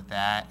forward with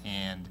that,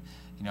 and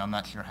I'm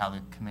not sure how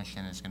the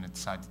Commission is going to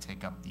decide to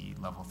take up the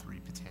Level 3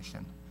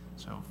 petition.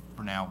 So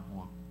for now,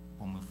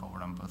 we'll move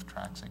forward on both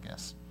tracks, I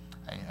guess.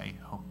 I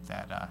hope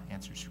that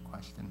answers your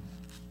question.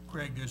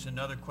 Greg, there's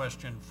another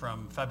question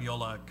from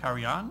Fabiola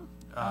Carrion,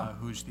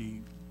 who's the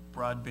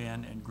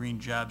Broadband and Green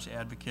Jobs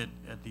Advocate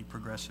at the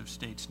Progressive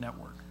States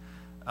Network.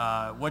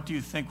 What do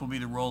you think will be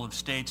the role of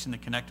states in the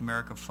Connect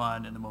America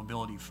Fund and the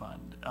Mobility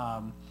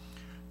Fund?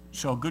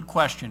 So good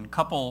question.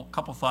 Couple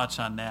thoughts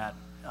on that.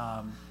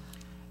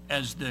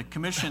 as the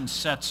commission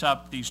sets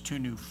up these two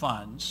new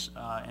funds,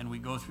 and we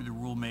go through the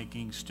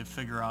rulemakings to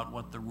figure out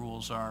what the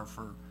rules are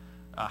for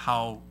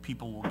how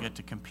people will get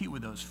to compete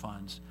with those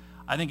funds,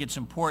 I think it's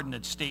important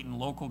that state and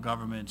local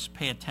governments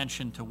pay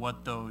attention to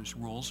what those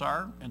rules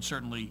are, and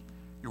certainly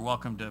you're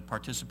welcome to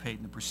participate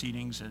in the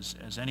proceedings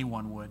as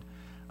anyone would.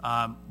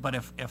 But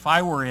if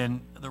I were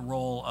in the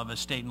role of a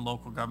state and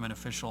local government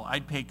official,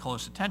 I'd pay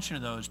close attention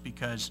to those,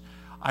 because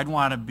I'd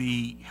want to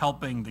be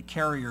helping the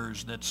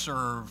carriers that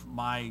serve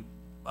my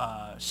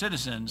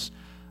citizens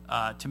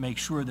to make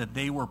sure that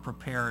they were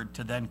prepared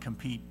to then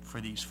compete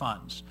for these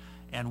funds.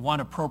 And one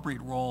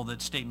appropriate role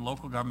that state and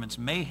local governments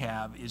may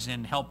have is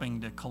in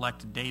helping to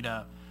collect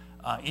data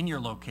in your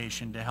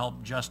location to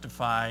help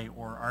justify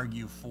or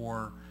argue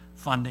for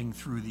funding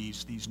through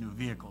these new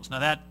vehicles. Now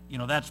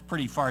that's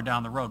pretty far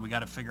down the road. We got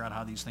to figure out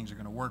how these things are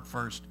going to work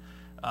first.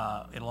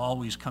 It'll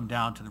always come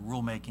down to the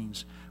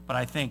rulemakings. But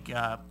I think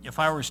if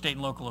I were a state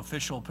and local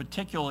official,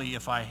 particularly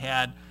if I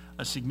had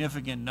a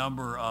significant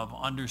number of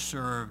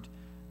unserved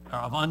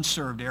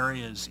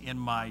areas in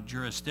my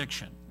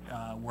jurisdiction,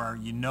 where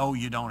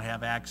you don't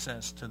have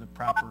access to the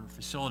proper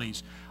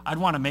facilities, I'd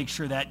want to make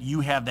sure that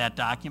you have that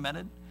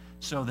documented,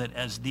 so that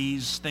as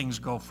these things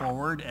go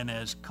forward and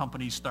as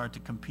companies start to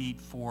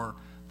compete for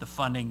the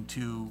funding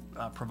to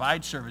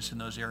provide service in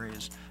those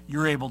areas,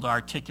 you're able to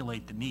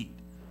articulate the need.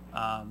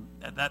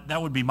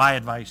 That would be my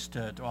advice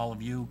to all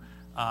of you.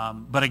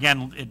 But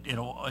again, it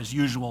as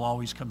usual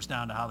always comes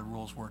down to how the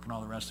rules work and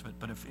all the rest of it.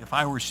 But if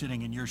I were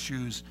sitting in your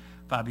shoes,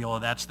 Fabiola,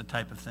 that's the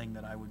type of thing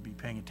that I would be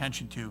paying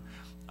attention to.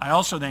 I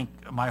also think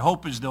my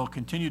hope is there'll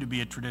continue to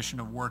be a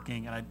tradition of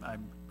working, and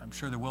I'm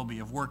sure there will be,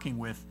 of working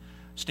with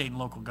state and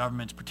local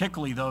governments,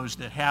 particularly those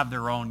that have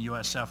their own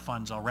USF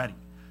funds already.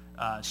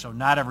 So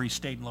not every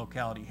state and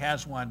locality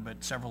has one,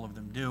 but several of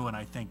them do, and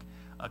I think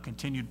a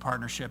continued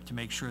partnership to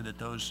make sure that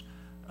those,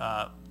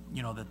 that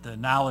the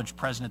knowledge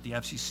present at the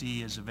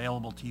FCC is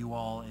available to you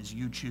all as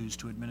you choose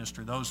to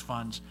administer those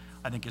funds,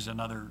 I think is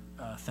another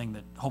thing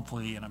that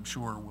hopefully, and I'm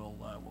sure,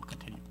 will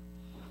continue.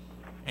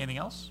 Anything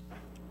else?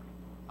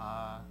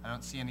 I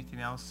don't see anything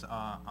else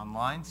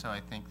online, so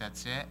I think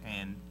that's it.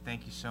 And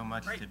thank you so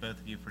much to both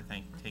of you for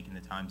taking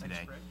the time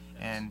today.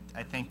 And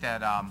I think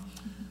that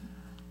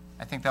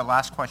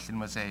last question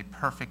was a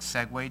perfect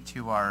segue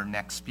to our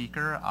next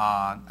speaker,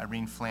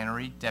 Irene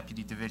Flannery,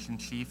 Deputy Division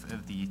Chief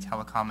of the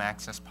Telecom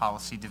Access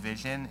Policy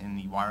Division in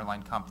the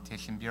Wireline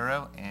Competition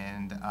Bureau.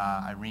 And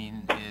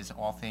Irene is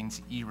all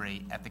things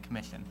E-rate at the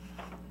Commission,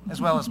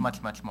 as well as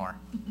much, much more.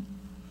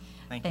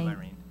 Thank you,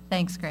 Irene.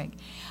 Thanks, Greg.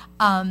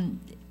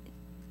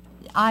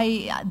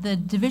 The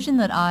division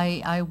that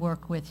I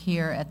work with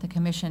here at the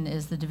Commission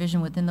is the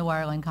division within the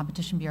Wireline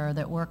Competition Bureau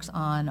that works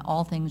on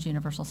all things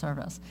universal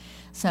service.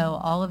 So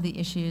all of the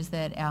issues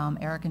that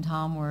Eric and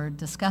Tom were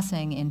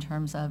discussing in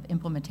terms of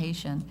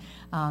implementation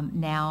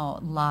now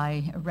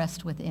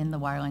rest within the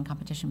Wireline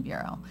Competition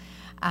Bureau.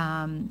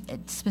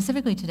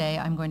 Specifically today,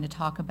 I'm going to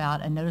talk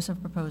about a notice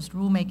of proposed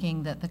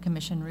rulemaking that the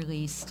Commission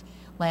released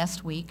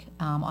last week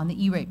on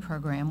the E-rate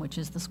program, which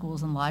is the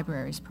schools and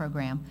libraries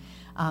program.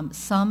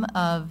 Some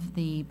of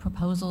the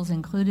proposals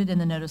included in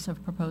the notice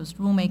of proposed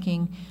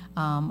rulemaking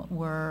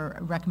were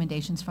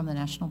recommendations from the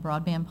National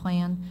Broadband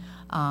Plan,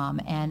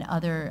 and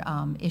other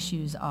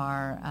issues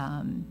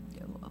are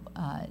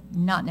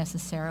not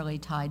necessarily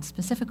tied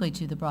specifically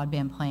to the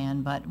broadband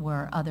plan, but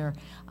were other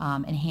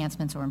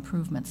enhancements or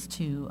improvements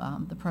to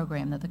the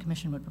program that the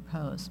Commission would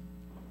propose.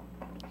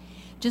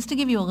 Just to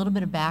give you a little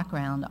bit of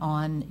background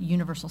on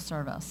universal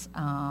service,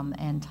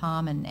 and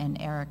Tom and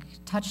Eric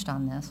touched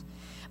on this,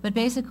 but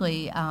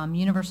basically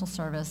universal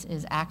service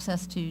is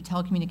access to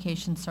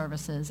telecommunications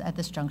services at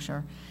this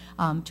juncture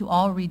to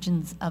all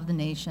regions of the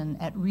nation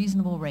at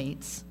reasonable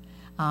rates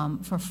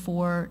for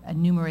 4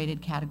 enumerated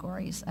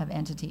categories of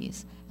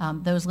entities.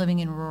 Those living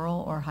in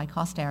rural or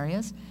high-cost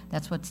areas,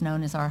 that's what's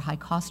known as our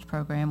high-cost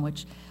program,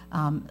 which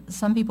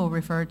some people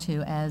refer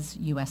to as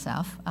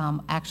USF.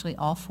 Actually,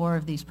 all 4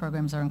 of these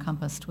programs are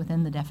encompassed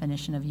within the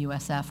definition of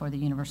USF, or the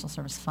Universal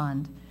Service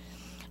Fund.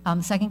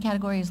 The second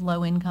category is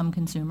low-income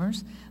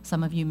consumers.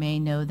 Some of you may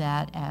know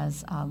that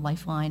as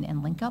Lifeline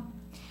and LinkUp.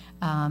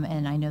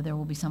 And I know there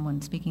will be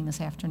someone speaking this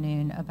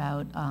afternoon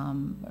about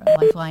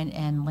Lifeline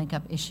and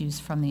LinkUp issues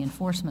from the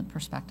enforcement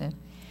perspective.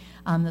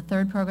 The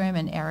third program,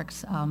 and Eric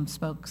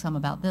spoke some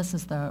about this,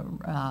 is the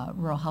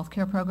Rural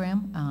Healthcare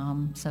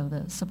Program. So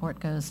the support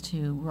goes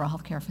to rural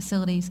healthcare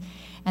facilities.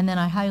 And then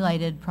I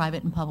highlighted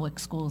private and public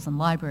schools and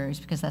libraries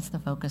because that's the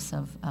focus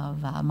of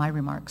my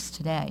remarks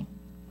today.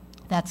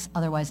 That's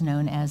otherwise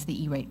known as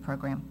the E-rate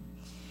program.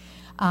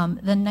 The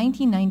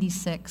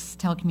 1996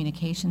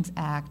 Telecommunications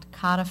Act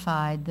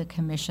codified the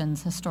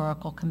Commission's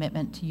historical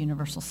commitment to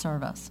universal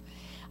service.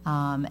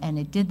 And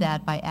it did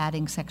that by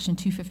adding Section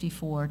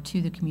 254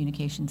 to the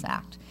Communications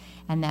Act.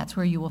 And that's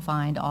where you will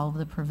find all of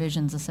the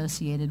provisions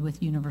associated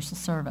with universal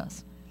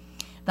service.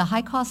 The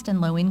high-cost and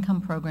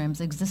low-income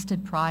programs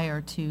existed prior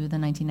to the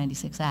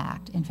 1996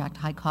 Act. In fact,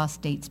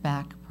 high-cost dates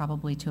back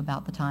probably to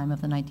about the time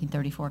of the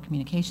 1934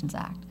 Communications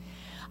Act.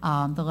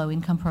 The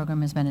low-income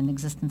program has been in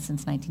existence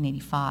since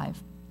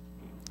 1985.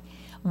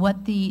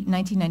 What the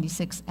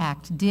 1996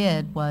 Act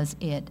did was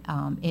it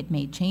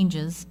made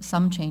changes,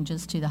 some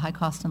changes to the high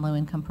cost and low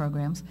income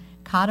programs,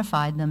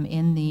 codified them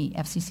in the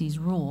FCC's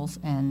rules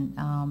and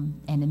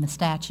in the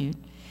statute,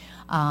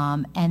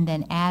 and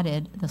then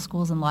added the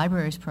Schools and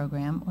Libraries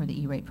program, or the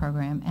E-rate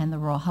program, and the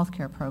Rural Health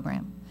Care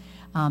program.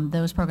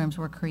 Those programs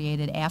were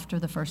created after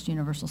the first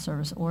Universal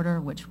Service Order,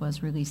 which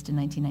was released in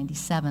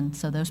 1997,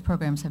 so those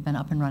programs have been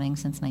up and running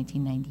since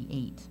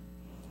 1998.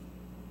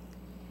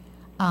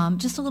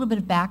 Just a little bit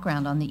of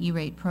background on the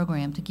E-rate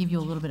program to give you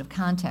a little bit of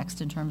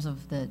context in terms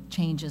of the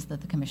changes that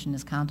the Commission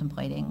is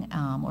contemplating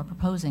or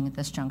proposing at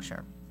this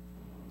juncture.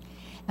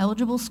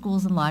 Eligible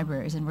schools and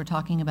libraries, and we're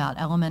talking about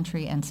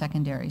elementary and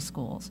secondary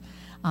schools,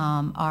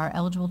 are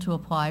eligible to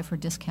apply for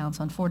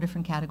discounts on 4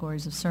 different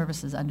categories of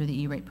services under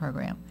the E-rate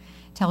program: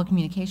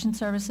 telecommunication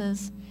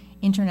services,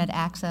 internet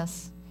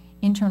access,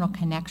 internal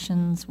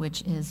connections,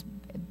 which is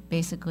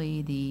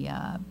basically the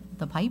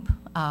pipe,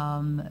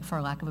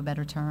 for lack of a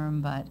better term,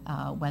 but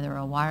whether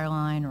a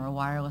wireline or a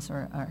wireless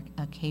or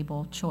a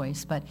cable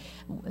choice, but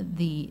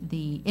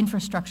the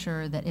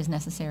infrastructure that is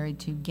necessary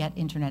to get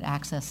internet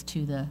access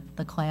to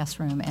the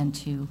classroom and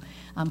to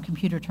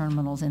computer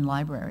terminals in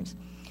libraries.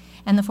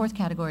 And the 4th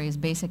category is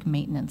basic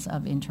maintenance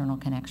of internal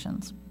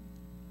connections.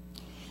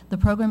 The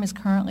program is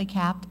currently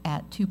capped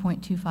at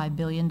 $2.25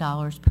 billion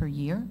per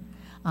year.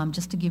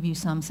 Just to give you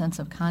some sense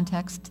of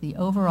context, the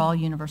overall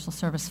Universal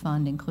Service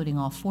Fund, including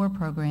all 4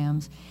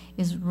 programs,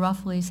 is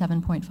roughly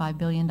 $7.5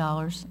 billion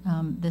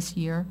this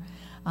year.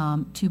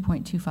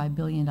 $2.25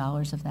 billion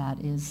of that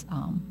is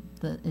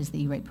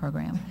the E-rate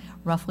program.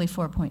 Roughly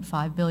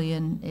 $4.5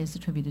 billion is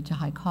attributed to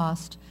high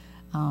cost,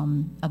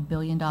 $1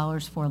 billion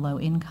for low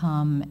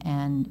income,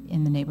 and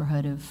in the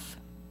neighborhood of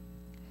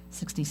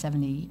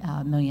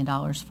 $60–70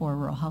 million for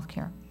rural health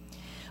care.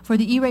 For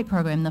the E-rate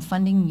program, the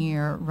funding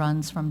year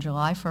runs from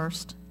July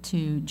 1st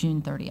to June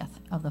 30th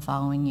of the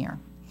following year.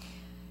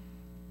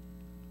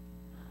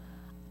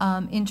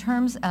 In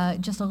terms,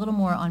 just a little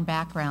more on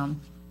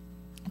background,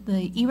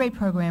 the E-rate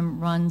program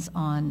runs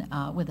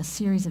on with a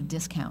series of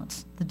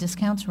discounts. The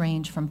discounts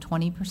range from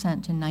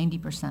 20% to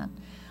 90%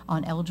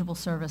 on eligible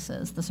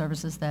services, the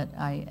services that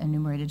I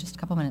enumerated just a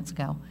couple minutes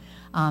ago,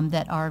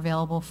 that are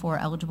available for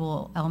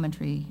eligible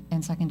elementary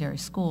and secondary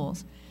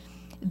schools.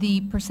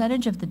 The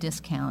percentage of the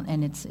discount,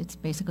 and it's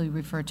basically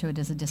referred to it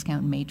as a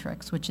discount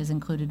matrix, which is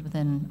included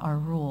within our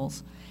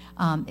rules,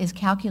 is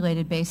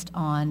calculated based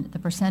on the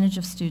percentage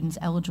of students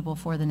eligible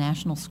for the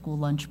National School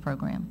Lunch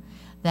Program.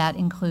 That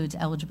includes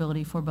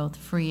eligibility for both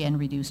free and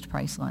reduced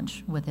price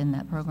lunch within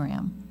that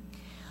program.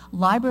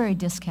 Library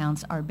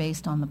discounts are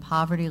based on the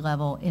poverty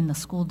level in the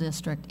school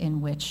district in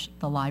which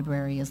the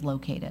library is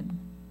located.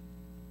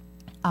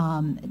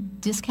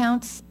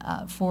 Discounts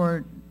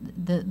for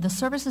the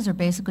services are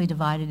basically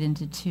divided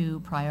into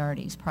 2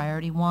 priorities,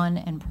 Priority 1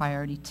 and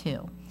Priority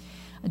 2.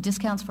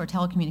 Discounts for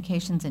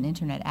telecommunications and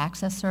internet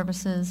access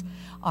services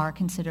are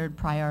considered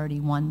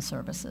Priority 1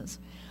 services.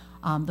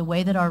 The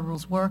way that our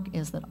rules work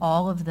is that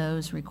all of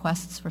those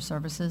requests for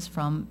services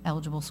from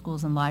eligible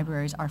schools and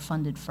libraries are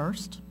funded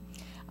first.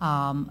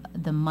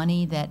 The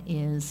money that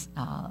is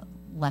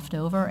left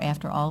over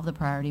after all of the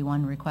Priority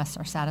 1 requests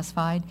are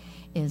satisfied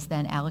is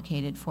then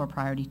allocated for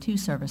Priority 2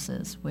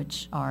 services,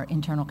 which are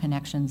internal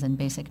connections and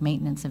basic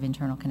maintenance of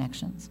internal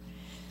connections.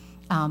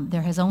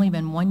 There has only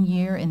been 1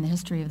 year in the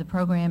history of the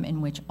program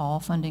in which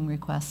all funding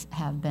requests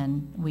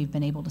we've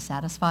been able to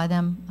satisfy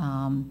them,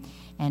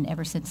 and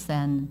ever since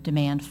then,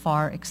 demand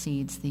far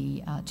exceeds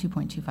the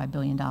 $2.25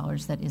 billion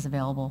that is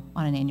available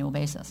on an annual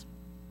basis.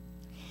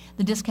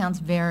 The discounts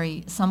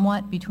vary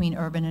somewhat between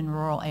urban and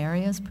rural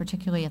areas,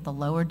 particularly at the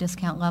lower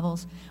discount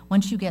levels.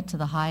 Once you get to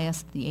the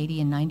highest, the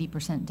 80 and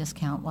 90%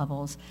 discount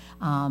levels,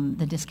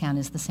 the discount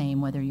is the same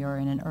whether you're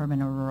in an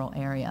urban or rural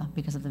area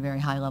because of the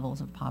very high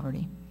levels of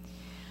poverty.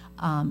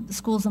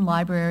 Schools and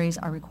libraries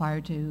are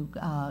required to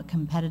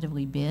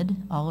competitively bid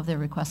all of their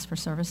requests for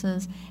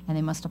services, and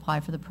they must apply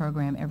for the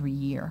program every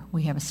year.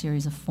 We have a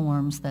series of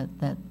forms that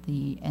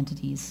the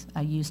entities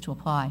use to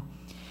apply.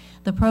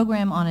 The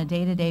program on a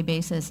day-to-day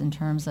basis in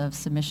terms of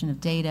submission of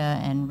data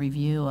and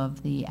review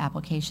of the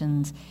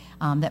applications,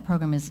 the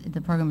program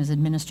is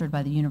administered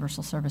by the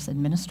Universal Service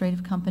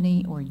Administrative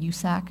Company, or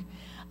USAC.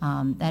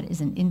 That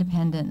is an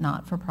independent,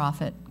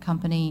 not-for-profit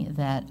company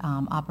that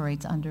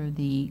operates under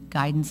the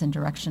guidance and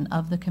direction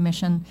of the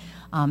Commission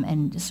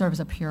and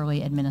serves a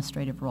purely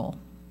administrative role.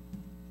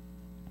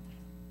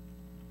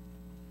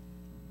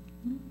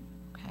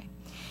 Okay.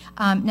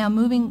 Now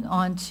moving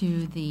on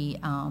to the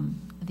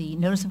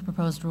Notice of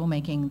Proposed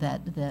Rulemaking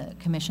that the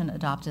Commission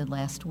adopted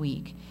last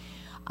week.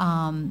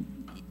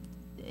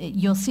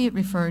 You'll see it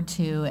referred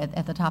to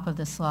at the top of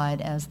this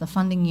slide as the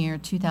funding year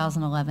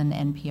 2011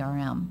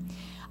 NPRM.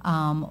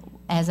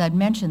 As I'd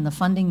mentioned, the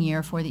funding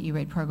year for the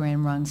E-rate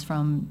program runs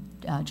from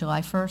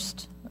July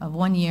 1st of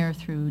 1 year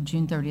through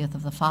June 30th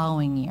of the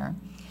following year.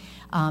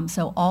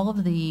 So all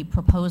of the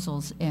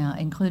proposals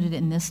included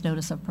in this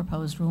notice of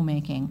proposed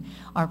rulemaking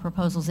are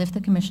proposals, if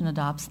the Commission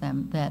adopts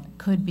them, that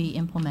could be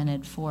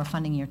implemented for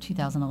funding year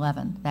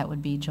 2011. That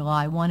would be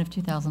July 1 of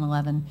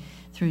 2011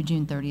 through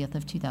June 30th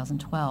of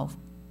 2012.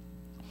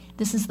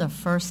 This is the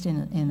first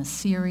in a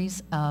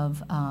series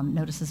of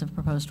notices of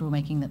proposed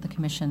rulemaking that the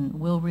Commission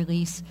will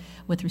release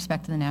with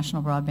respect to the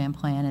National Broadband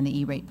Plan and the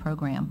E-rate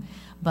program.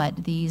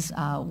 But these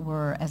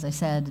were, as I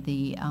said,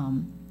 the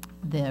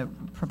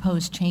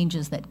proposed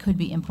changes that could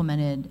be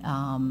implemented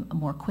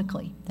more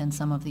quickly than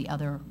some of the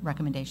other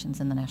recommendations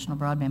in the National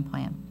Broadband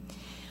Plan.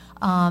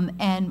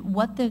 And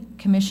what the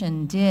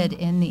Commission did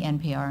in the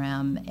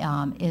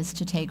NPRM is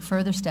to take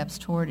further steps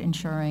toward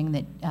ensuring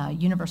that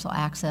universal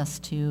access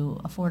to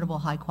affordable,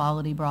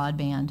 high-quality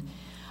broadband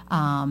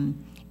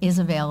is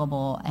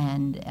available,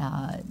 and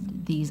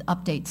these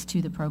updates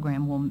to the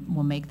program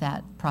will make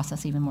that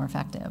process even more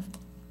effective.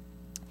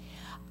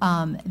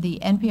 The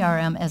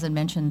NPRM, as I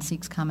mentioned,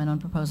 seeks comment on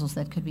proposals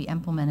that could be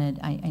implemented.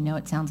 I know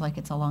it sounds like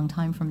it's a long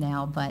time from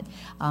now, but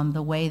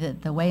the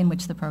way in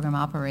which the program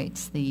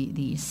operates,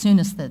 the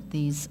soonest that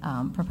these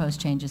proposed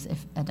changes,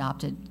 if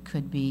adopted,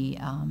 could be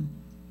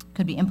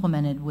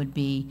implemented would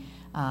be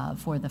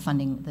for the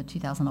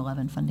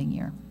 2011 funding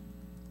year.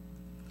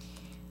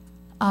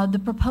 The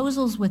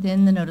proposals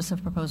within the notice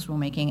of proposed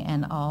rulemaking,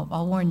 and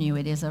I'll warn you,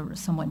 it is a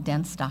somewhat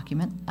dense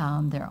document.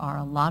 There are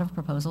a lot of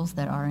proposals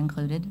that are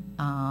included,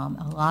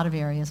 a lot of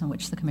areas in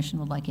which the Commission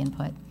would like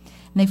input. And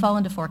they fall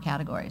into 4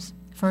 categories.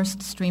 First,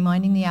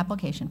 streamlining the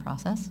application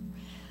process.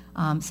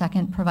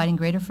 Second, providing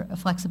greater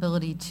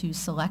flexibility to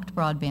select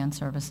broadband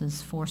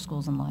services for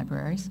schools and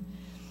libraries.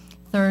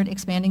 Third,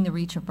 expanding the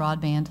reach of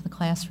broadband to the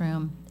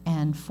classroom.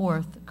 And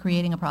fourth,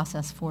 creating a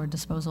process for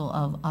disposal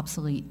of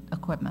obsolete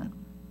equipment.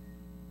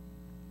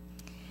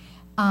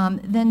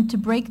 Then to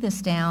break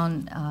this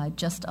down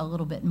just a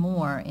little bit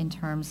more in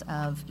terms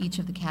of each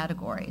of the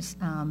categories,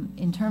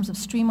 in terms of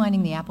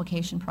streamlining the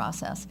application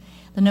process,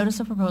 the Notice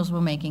of Proposed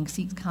Rulemaking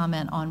seeks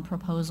comment on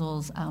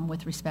proposals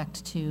with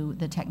respect to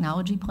the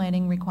technology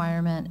planning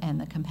requirement and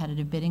the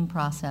competitive bidding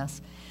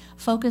process,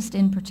 focused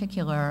in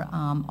particular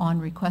on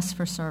requests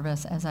for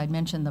service, as I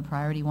mentioned, the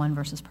Priority 1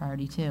 versus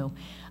Priority 2.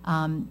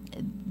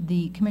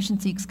 The Commission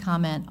seeks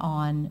comment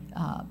on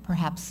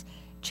perhaps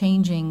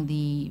changing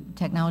the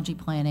technology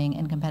planning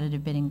and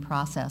competitive bidding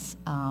process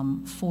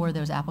for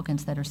those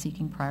applicants that are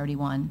seeking Priority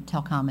 1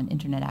 telecom and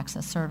internet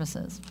access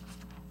services.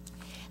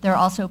 There are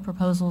also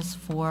proposals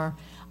for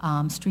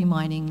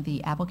streamlining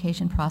the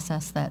application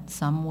process that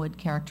some would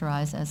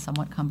characterize as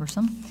somewhat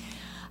cumbersome.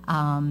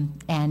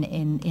 And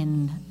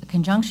in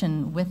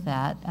conjunction with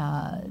that,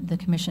 the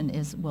Commission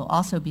will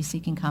also be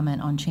seeking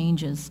comment on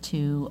changes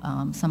to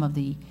some of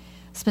the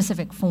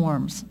specific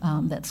forms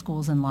that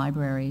schools and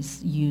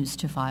libraries use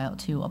to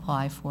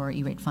apply for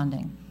E-rate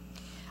funding.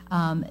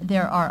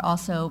 There are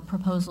also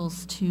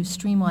proposals to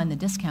streamline the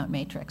discount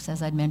matrix.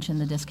 As I'd mentioned,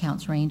 the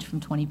discounts range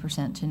from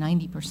 20% to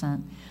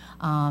 90%,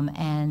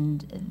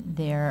 and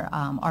there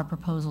are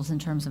proposals in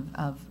terms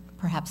of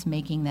perhaps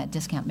making that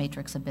discount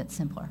matrix a bit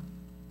simpler.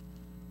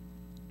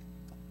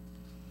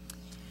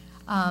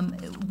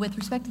 With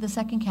respect to the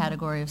second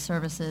category of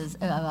services,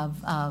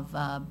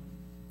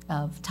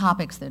 of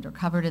topics that are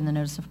covered in the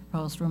Notice of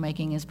Proposed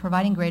Rulemaking, is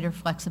providing greater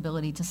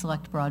flexibility to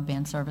select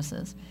broadband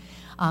services.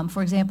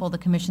 For example, the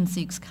Commission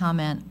seeks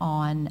comment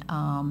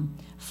on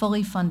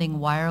fully funding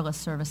wireless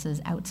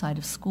services outside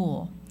of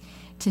school.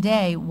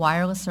 Today,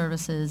 wireless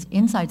services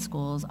inside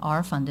schools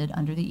are funded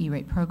under the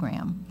E-rate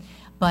program.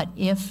 But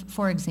if,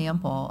 for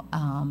example,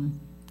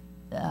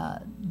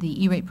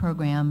 the E-rate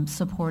program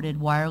supported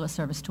wireless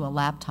service to a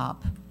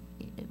laptop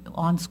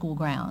on school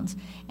grounds,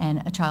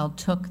 and a child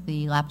took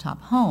the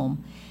laptop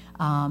home,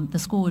 the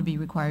school would be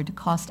required to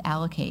cost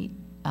allocate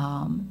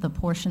the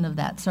portion of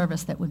that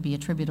service that would be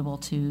attributable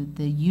to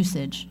the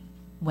usage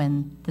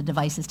when the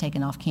device is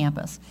taken off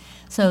campus.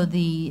 So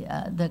the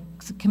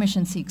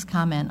Commission seeks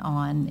comment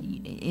on,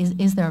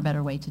 is there a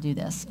better way to do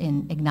this,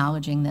 in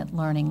acknowledging that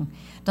learning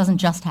doesn't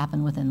just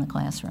happen within the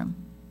classroom.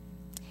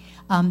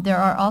 There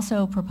are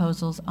also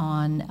proposals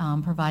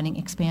on providing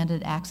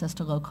expanded access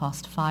to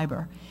low-cost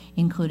fiber,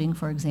 including,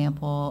 for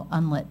example,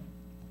 unlit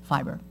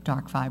fiber,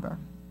 dark fiber.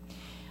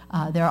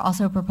 There are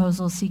also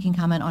proposals seeking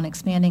comment on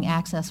expanding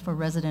access for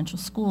residential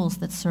schools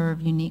that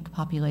serve unique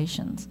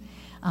populations.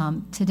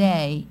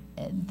 Today,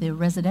 the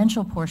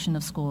residential portion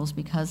of schools,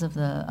 because of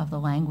the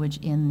language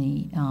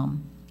in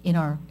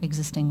our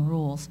existing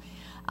rules,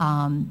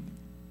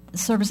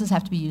 services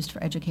have to be used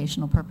for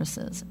educational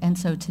purposes. And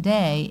so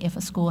today, if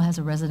a school has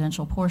a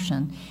residential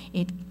portion,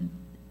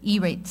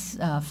 E-rate's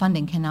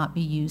funding cannot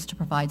be used to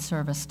provide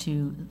service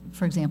to,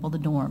 for example, the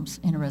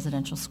dorms in a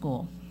residential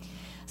school.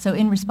 So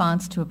in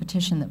response to a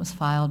petition that was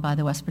filed by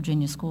the West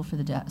Virginia Schools for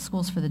the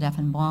Deaf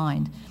and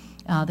Blind,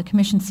 the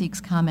Commission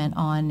seeks comment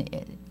on,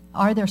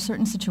 are there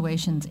certain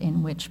situations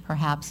in which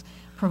perhaps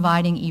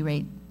providing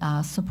E-rate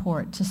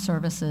support to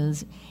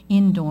services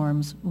in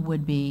dorms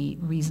would be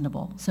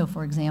reasonable? So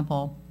for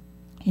example,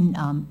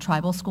 In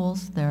tribal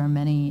schools, there are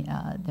many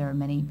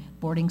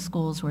boarding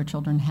schools where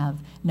children have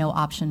no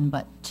option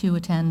but to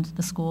attend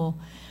the school.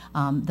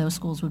 Those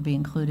schools would be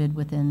included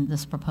within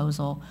this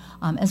proposal,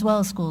 as well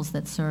as schools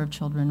that serve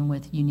children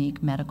with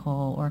unique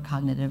medical or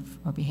cognitive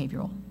or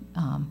behavioral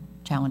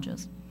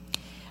challenges.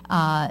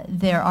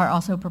 There are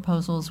also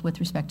proposals with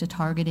respect to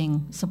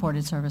targeting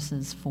supported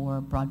services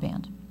for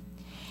broadband.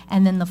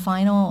 And then the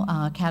final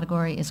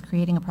category is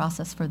creating a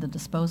process for the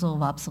disposal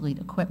of obsolete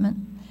equipment.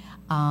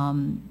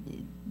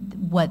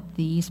 What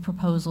these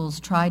proposals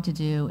try to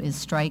do is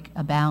strike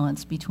a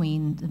balance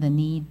between the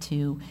need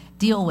to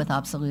deal with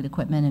obsolete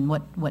equipment and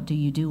what do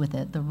you do with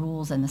it. The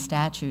rules and the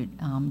statute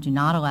do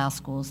not allow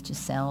schools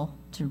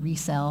to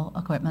resell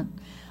equipment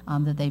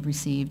that they've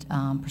received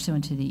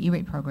pursuant to the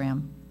E-rate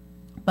program.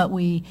 But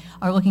we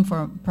are looking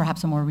for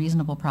perhaps a more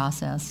reasonable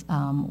process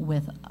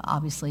with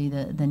obviously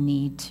the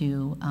need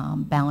to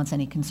balance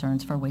any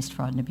concerns for waste,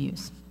 fraud, and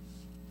abuse.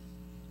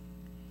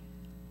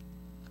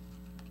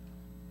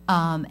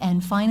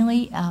 And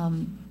finally,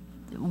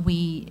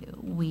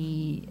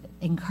 we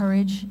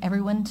encourage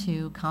everyone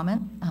to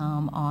comment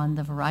on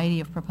the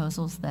variety of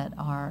proposals that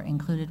are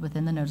included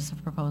within the Notice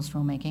of Proposed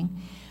Rulemaking.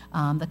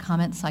 The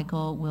comment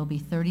cycle will be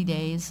 30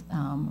 days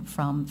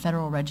from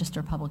Federal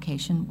Register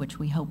publication, which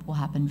we hope will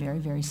happen very,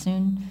 very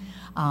soon.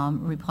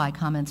 Reply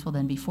comments will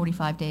then be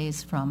 45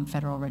 days from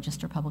Federal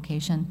Register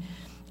publication.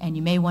 And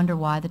you may wonder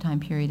why the time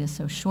period is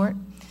so short.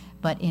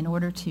 But in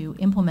order to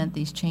implement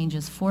these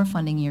changes for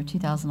funding year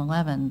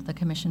 2011, the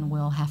Commission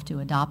will have to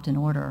adopt an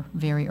order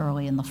very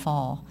early in the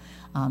fall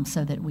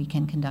so that we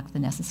can conduct the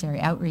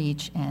necessary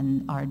outreach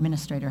and our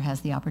administrator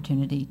has the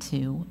opportunity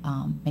to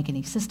make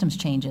any systems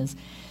changes.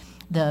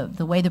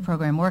 The way the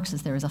program works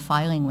is there is a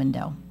filing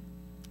window.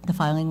 The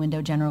filing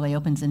window generally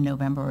opens in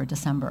November or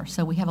December.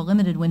 So we have a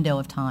limited window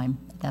of time.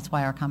 That's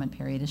why our comment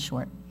period is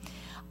short.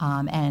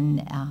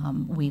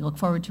 We look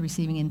forward to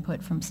receiving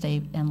input from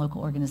state and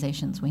local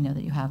organizations. We know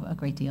that you have a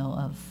great deal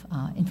of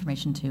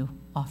information to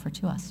offer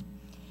to us.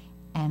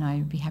 And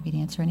I'd be happy to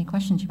answer any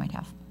questions you might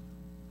have.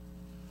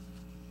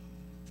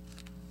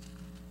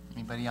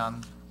 Anybody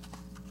on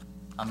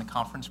the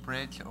conference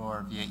bridge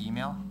or via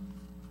email?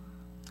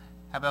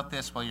 How about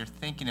this? While you're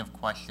thinking of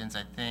questions,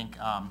 I think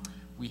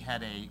we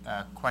had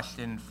a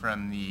question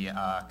from the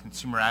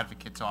Consumer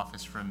Advocate's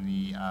Office from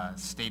the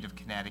state of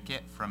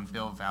Connecticut, from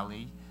Bill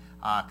Valley,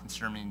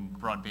 concerning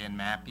broadband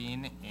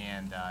mapping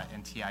and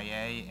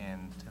NTIA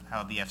and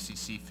how the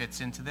FCC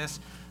fits into this.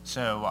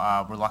 So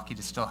we're lucky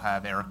to still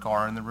have Eric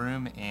Garr in the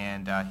room,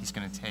 and he's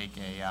going to take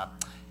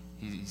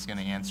he's going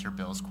to answer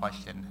Bill's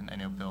question. And I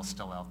know Bill's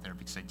still out there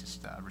because I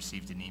just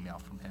received an email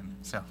from him.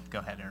 So go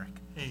ahead, Eric.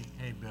 Hey,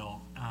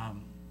 Bill.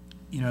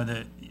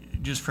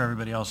 Just for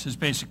everybody else, his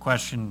basic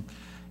question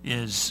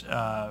is,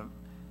 will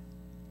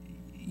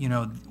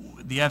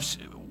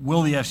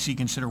the FCC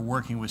consider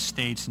working with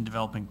states in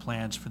developing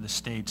plans for the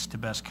states to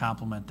best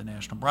complement the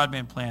National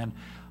Broadband Plan?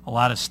 A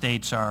lot of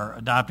states are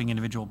adopting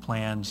individual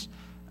plans,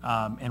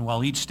 and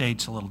while each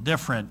state's a little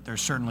different,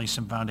 there's certainly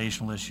some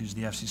foundational issues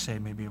the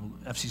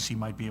FCC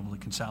might be able to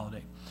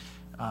consolidate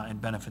and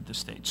benefit the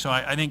states. So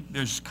I think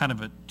there's kind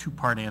of a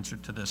two-part answer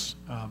to this.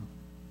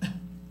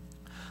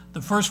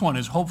 The first one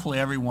is hopefully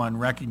everyone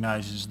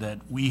recognizes that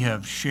we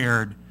have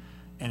shared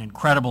an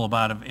incredible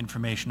amount of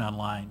information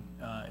online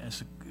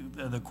as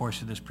the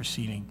course of this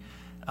proceeding,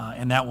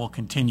 and that will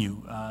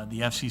continue.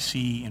 The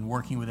FCC, in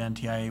working with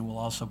NTIA, will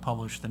also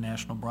publish the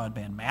National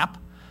Broadband Map,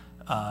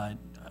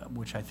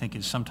 which I think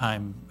is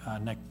sometime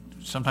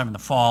in the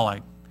fall.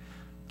 I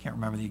can't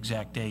remember the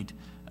exact date.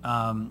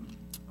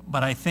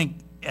 But I think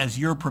as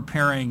you're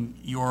preparing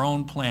your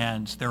own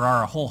plans, there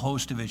are a whole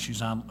host of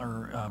issues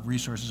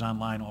resources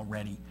online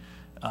already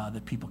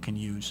that people can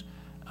use.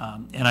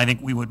 And I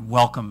think we would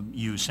welcome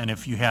use. And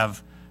if you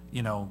have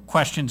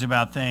questions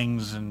about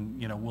things,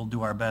 and we'll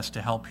do our best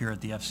to help here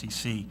at the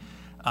FCC.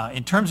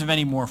 In terms of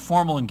any more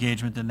formal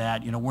engagement than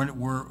that,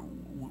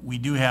 we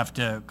do have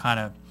to kind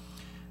of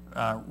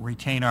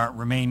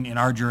remain in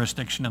our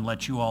jurisdiction and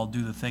let you all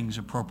do the things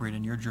appropriate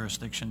in your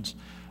jurisdictions.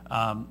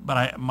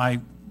 But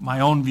my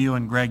own view,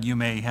 and Greg, you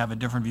may have a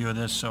different view of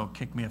this, so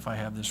kick me if I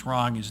have this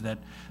wrong, is that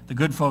the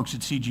good folks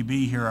at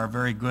CGB here are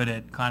very good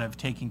at kind of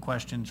taking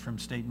questions from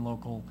state and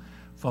local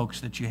folks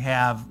that you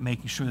have,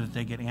 making sure that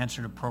they get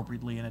answered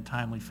appropriately in a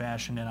timely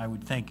fashion. And I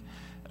would think,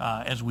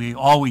 as we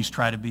always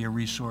try to be a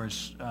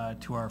resource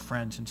to our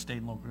friends in state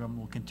and local government,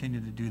 we'll continue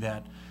to do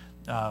that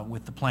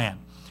with the plan.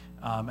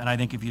 And I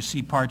think if you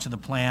see parts of the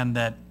plan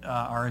that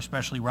are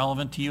especially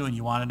relevant to you and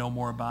you want to know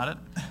more about it,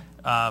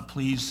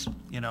 please,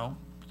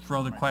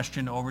 throw the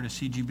question over to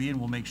CGB, and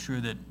we'll make sure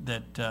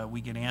that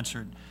we get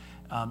answered.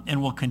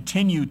 And we'll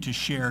continue to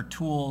share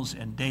tools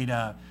and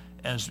data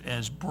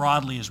as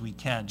broadly as we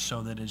can,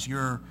 so that as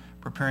you're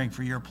preparing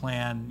for your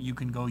plan, you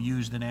can go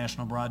use the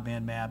National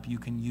Broadband Map, you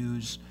can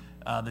use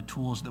the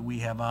tools that we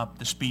have up,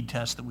 the speed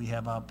test that we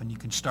have up, and you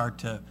can start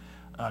to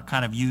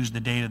kind of use the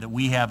data that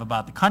we have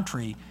about the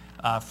country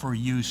for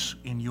use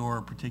in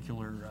your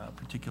particular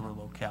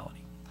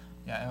locality.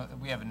 Yeah,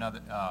 we have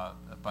a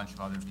bunch of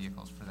other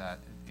vehicles for that,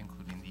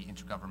 including approving the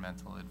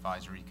Intergovernmental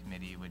Advisory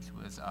Committee, which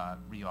was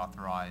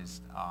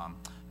reauthorized a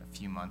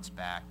few months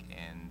back,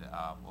 and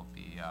will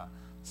be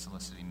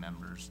soliciting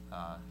members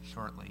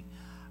shortly.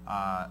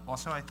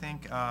 Also, I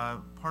think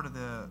part of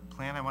the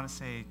plan, I want to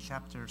say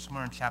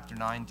somewhere in Chapter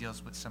 9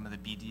 deals with some of the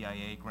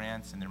BDIA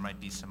grants, and there might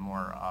be some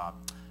more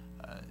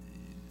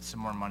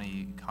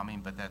money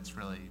coming, but that's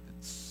really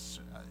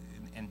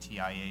in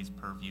NTIA's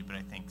purview. But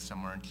I think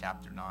somewhere in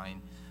Chapter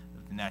 9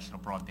 of the National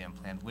Broadband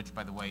Plan, which,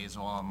 by the way, is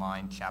all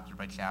online, chapter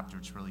by chapter.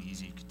 It's really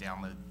easy. You could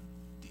download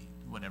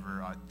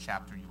whatever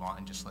chapter you want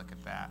and just look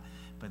at that.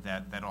 But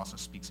that also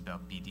speaks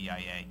about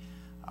BDIA,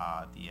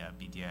 the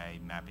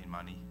BDIA mapping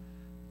money.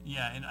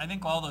 Yeah, and I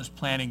think all those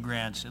planning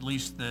grants, at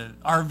least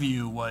our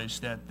view was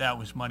that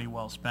was money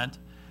well spent.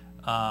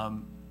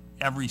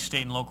 Every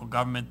state and local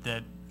government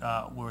that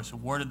was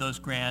awarded those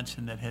grants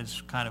and that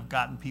has kind of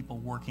gotten people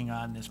working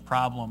on this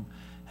problem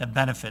have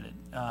benefited.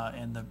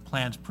 And the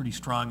plan's pretty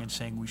strong in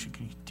saying we should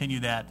continue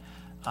that.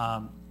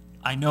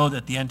 I know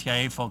that the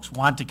NTIA folks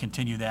want to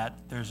continue that.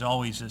 There's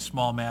always a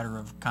small matter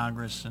of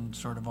Congress and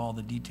sort of all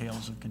the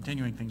details of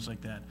continuing things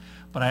like that.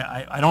 But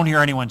I don't hear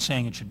anyone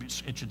saying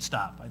it should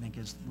stop. I think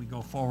as we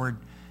go forward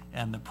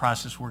and the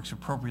process works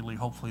appropriately,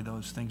 hopefully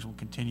those things will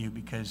continue,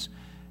 because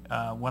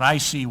what I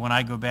see when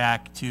I go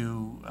back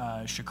to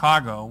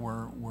Chicago,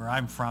 where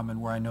I'm from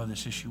and where I know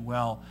this issue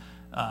well,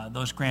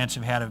 those grants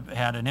have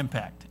had an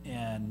impact,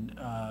 and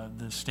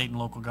the state and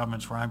local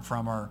governments where I'm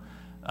from are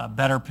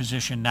better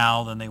positioned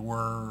now than they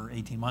were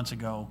 18 months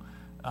ago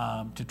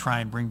to try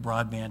and bring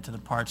broadband to the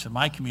parts of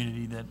my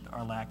community that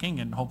are lacking,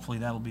 and hopefully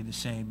that'll be the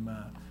same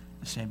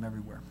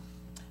everywhere.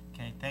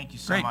 Okay, thank you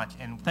so Great. much.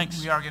 And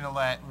Thanks. we are going to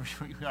let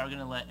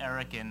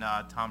Eric and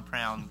Tom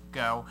Brown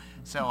go.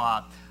 So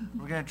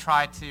we're going to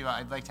try to.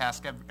 I'd like to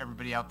ask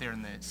everybody out there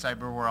in the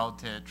cyber world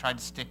to try to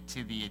stick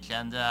to the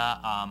agenda.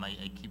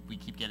 We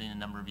keep getting a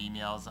number of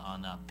emails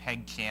on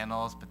PEG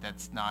channels, but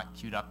that's not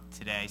queued up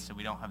today, so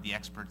we don't have the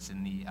experts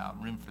in the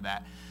room for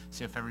that.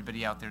 So if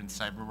everybody out there in the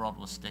cyber world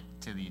will stick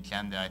to the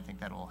agenda, I think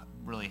that'll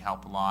really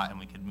help a lot, and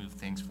we could move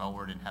things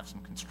forward and have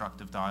some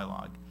constructive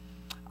dialogue.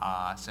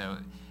 So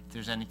if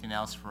there's anything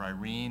else for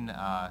Irene,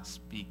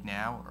 speak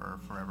now or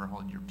forever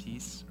hold your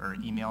peace, or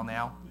email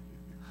now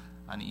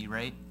on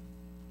E-rate.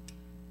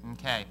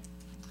 Okay.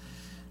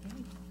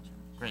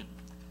 Great.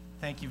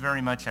 Thank you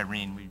very much,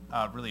 Irene. We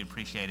really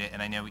appreciate it,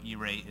 and I know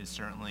E-rate is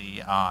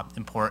certainly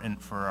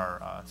important for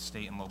our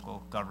state and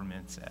local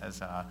governments, as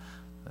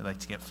they like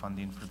to get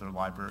funding for their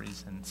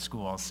libraries and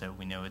schools, so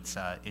we know it's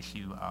an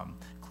issue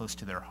close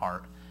to their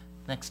heart.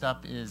 Next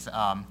up is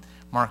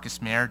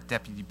Marcus Mayer,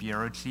 Deputy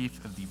Bureau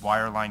Chief of the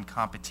Wireline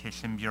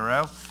Competition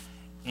Bureau.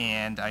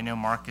 And I know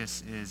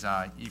Marcus is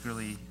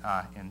eagerly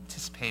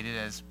anticipated,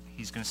 as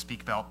he's going to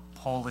speak about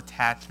pole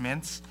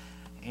attachments.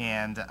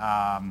 And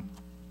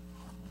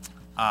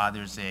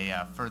there's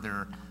a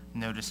further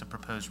notice of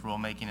proposed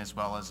rulemaking as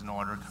well as an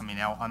order coming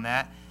out on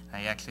that.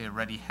 I actually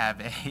already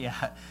have a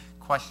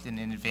question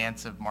in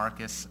advance of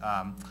Marcus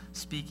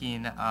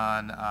speaking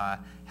on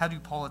how do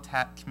pole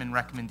attachment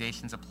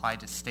recommendations apply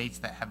to states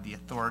that have the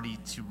authority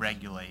to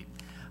regulate,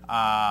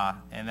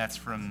 and that's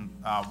from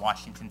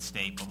Washington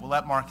State. But we'll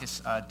let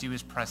Marcus do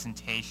his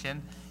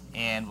presentation,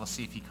 and we'll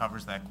see if he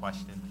covers that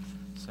question.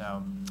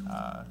 So,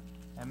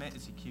 Emmett,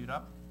 is he queued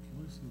up?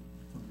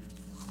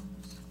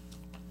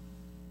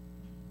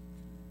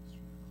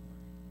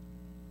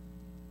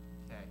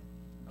 Okay.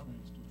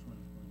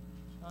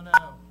 Oh no.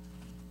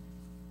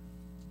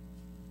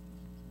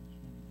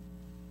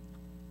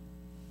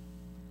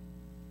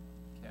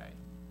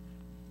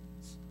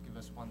 Give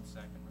us 1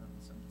 second. We're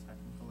having some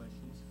technical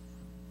issues.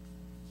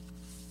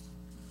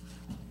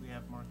 We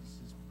have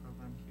Marcus's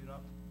program queued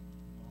up.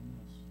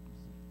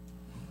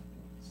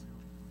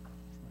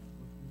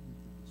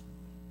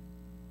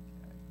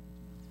 Okay.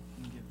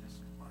 Can you give this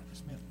to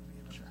Marcus?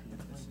 Sure.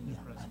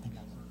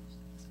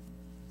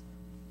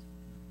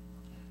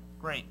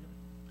 Great.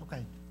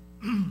 Okay.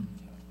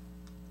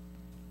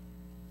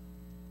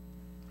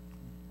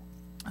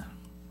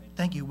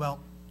 Thank you. Well,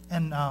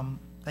 and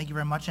thank you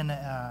very much. And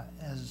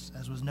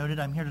as was noted,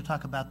 I'm here to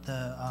talk about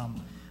the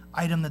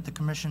item that the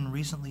Commission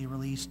recently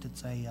released.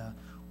 It's a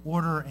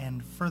order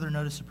and further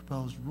notice of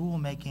proposed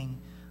rulemaking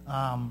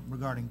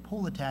regarding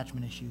pole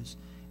attachment issues.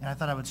 And I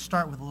thought I would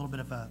start with a little bit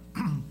of a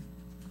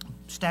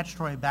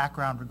statutory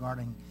background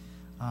regarding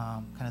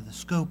kind of the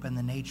scope and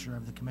the nature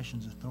of the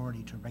Commission's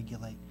authority to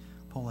regulate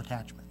pole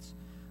attachments.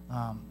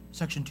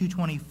 Section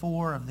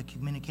 224 of the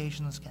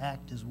Communications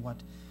Act is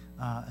what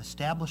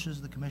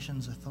establishes the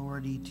Commission's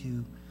authority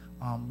to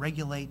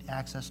regulate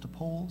access to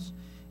poles,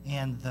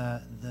 and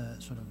the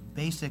sort of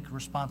basic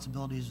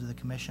responsibilities of the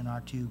Commission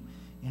are to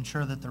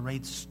ensure that the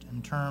rates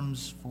and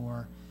terms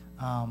for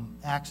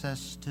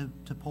access to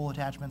pole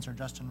attachments are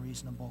just and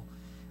reasonable,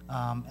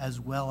 as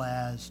well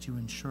as to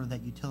ensure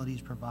that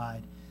utilities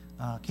provide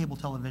cable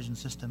television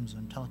systems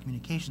and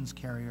telecommunications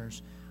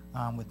carriers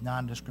with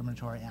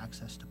non-discriminatory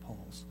access to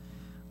poles.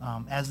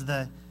 As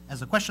the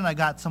question I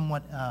got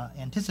somewhat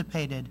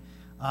anticipated,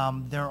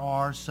 there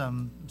are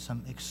some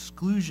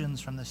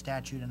exclusions from the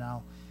statute, and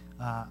I'll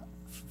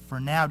for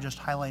now just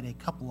highlight a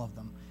couple of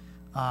them.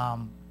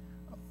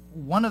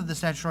 One of the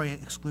statutory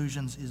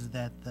exclusions is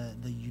that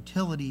the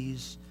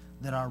utilities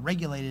that are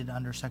regulated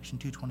under Section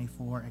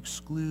 224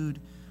 exclude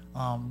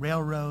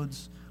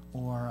railroads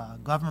or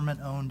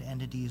government-owned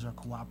entities or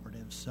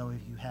cooperatives. So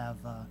if you have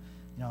a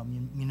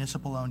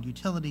municipal-owned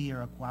utility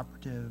or a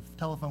cooperative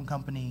telephone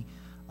company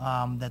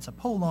that's a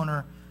pole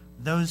owner,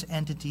 those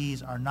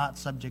entities are not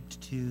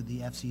subject to the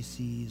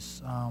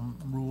FCC's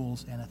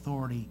rules and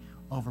authority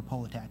over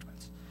pole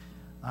attachments.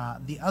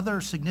 The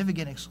other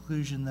significant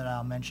exclusion that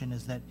I'll mention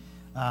is that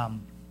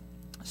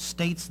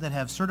states that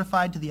have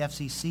certified to the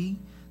FCC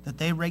that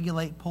they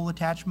regulate pole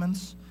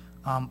attachments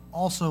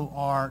also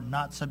are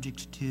not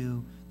subject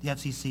to the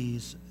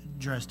FCC's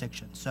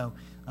jurisdiction. So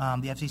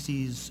the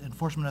FCC's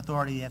enforcement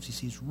authority, the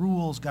FCC's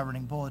rules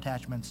governing pole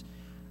attachments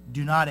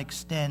do not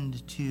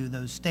extend to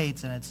those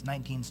states, and it's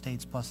 19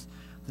 states plus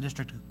the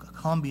District of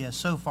Columbia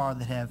so far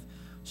that have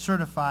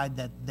certified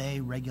that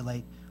they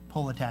regulate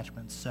pole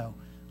attachments. So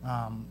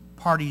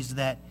parties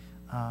that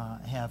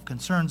have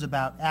concerns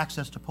about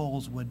access to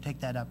poles would take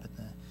that up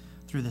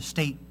through the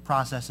state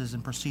processes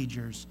and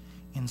procedures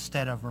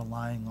instead of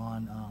relying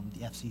on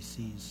the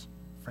FCC's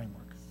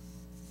framework.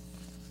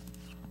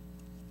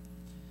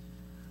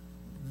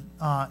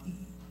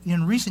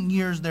 In recent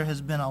years, there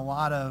has been a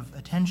lot of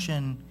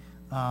attention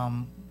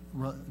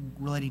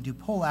relating to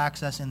pole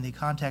access in the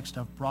context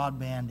of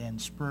broadband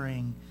and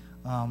spurring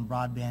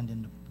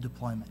broadband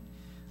deployment.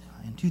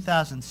 In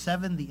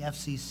 2007, the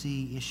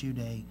FCC issued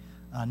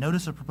a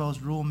notice of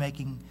proposed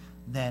rulemaking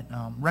that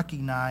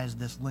recognized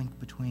this link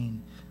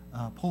between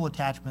pole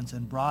attachments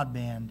and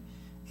broadband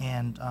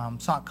and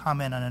sought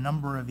comment on a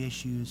number of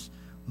issues,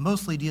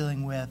 mostly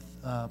dealing with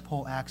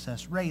pole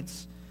access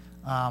rates,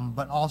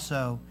 but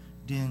also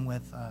dealing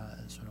with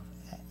sort of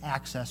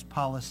access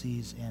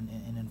policies and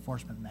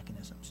enforcement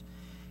mechanisms.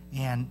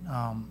 And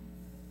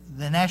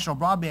the National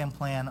Broadband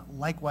Plan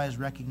likewise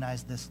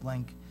recognized this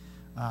link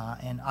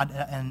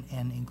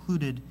and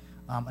included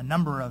a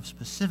number of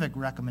specific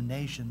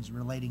recommendations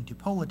relating to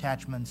pole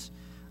attachments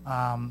in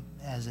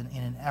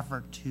an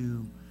effort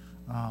to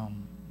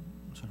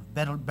sort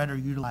of better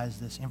utilize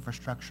this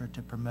infrastructure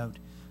to promote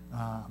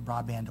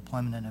broadband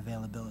deployment and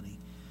availability.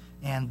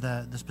 And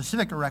the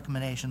specific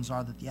recommendations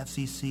are that the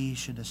FCC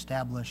should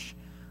establish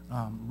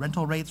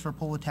rental rates for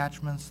pole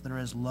attachments that are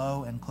as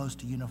low and close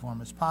to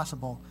uniform as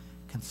possible,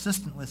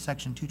 consistent with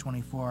Section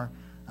 224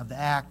 of the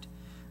Act,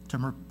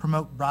 to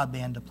promote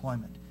broadband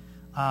deployment.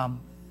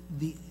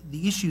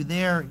 The issue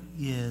there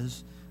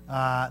is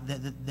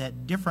that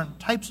different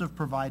types of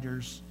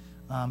providers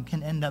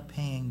can end up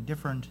paying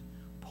different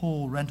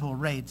pole rental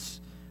rates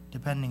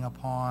depending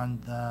upon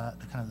the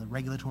kind of the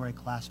regulatory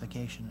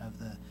classification of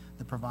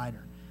the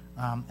provider.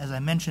 As I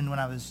mentioned when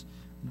I was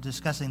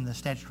discussing the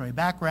statutory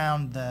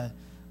background, the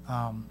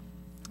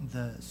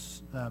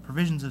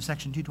provisions of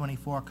Section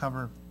 224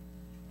 cover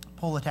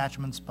pole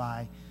attachments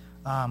by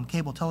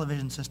cable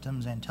television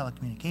systems and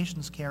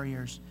telecommunications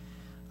carriers.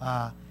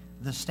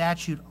 The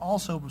statute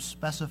also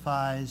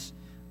specifies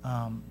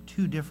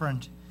two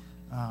different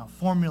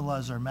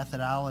formulas or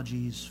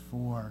methodologies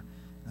for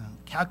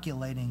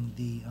calculating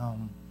the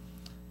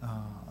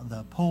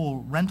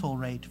pole rental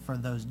rate for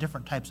those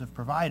different types of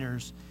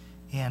providers.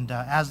 And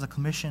as the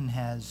Commission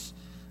has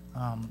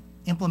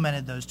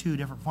implemented those two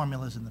different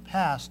formulas in the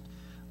past,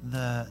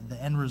 the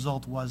end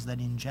result was that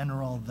in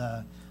general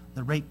the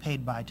rate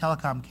paid by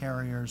telecom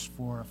carriers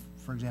for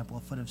example, a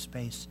foot of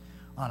space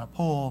on a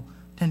pole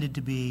tended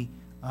to be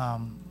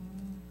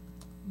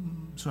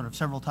sort of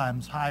several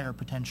times higher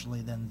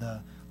potentially than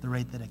the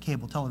rate that a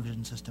cable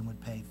television system would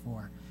pay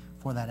for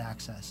that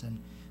access. And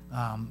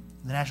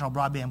the National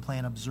Broadband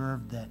Plan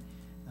observed that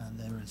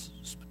there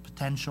is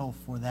potential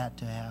for that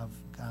to have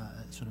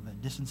sort of a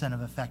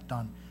disincentive effect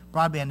on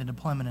broadband and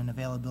deployment and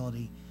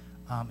availability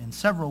in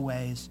several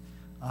ways.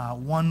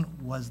 One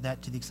was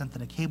that to the extent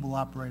that a cable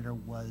operator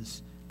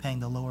was paying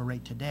the lower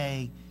rate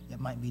today, it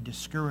might be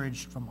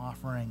discouraged from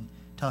offering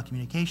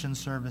telecommunications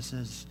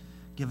services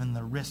given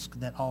the risk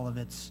that all of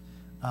its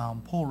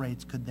pole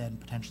rates could then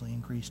potentially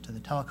increase to the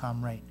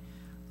telecom rate.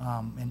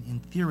 And in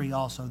theory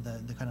also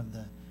the kind of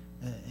the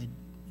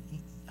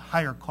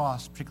higher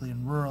costs, particularly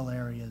in rural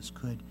areas,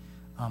 could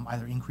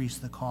either increase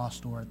the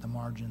cost or at the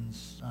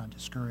margins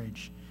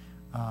discourage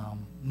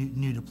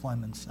new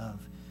deployments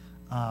of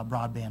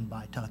broadband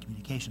by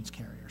telecommunications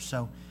carriers.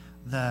 So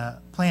the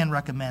plan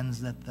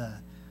recommends that the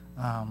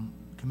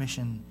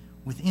Commission,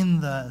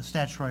 within the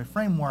statutory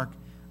framework,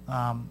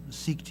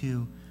 seek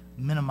to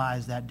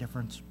minimize that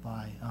difference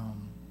by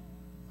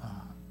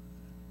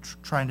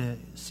trying to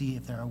see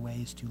if there are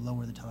ways to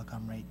lower the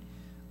telecom rate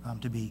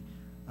to be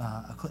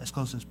as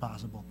close as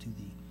possible to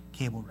the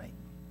cable rate.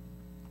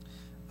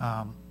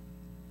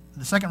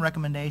 The second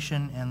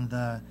recommendation and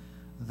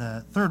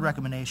the third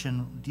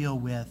recommendation deal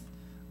with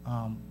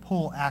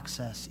pole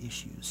access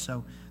issues.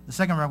 So the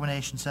second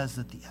recommendation says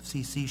that the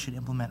FCC should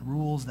implement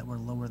rules that will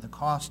lower the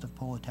cost of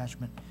pole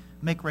attachment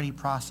make-ready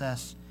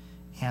process,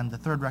 and the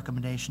third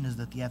recommendation is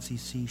that the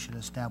FCC should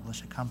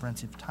establish a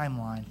comprehensive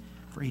timeline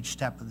for each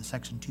step of the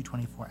Section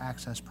 224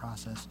 access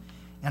process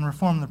and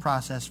reform the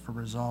process for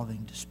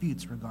resolving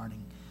disputes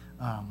regarding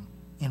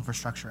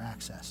infrastructure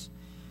access.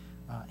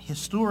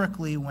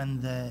 Historically,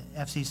 when the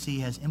FCC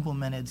has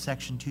implemented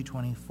Section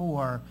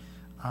 224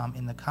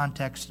 in the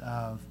context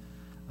of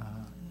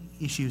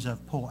issues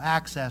of pole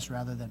access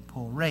rather than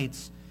pole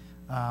rates,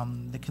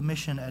 the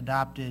Commission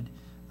adopted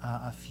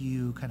a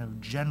few kind of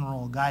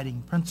general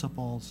guiding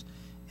principles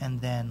and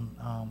then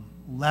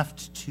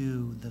left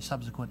to the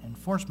subsequent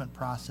enforcement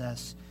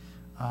process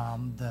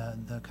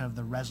the kind of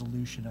the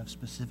resolution of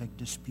specific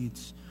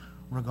disputes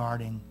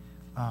regarding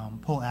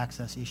pole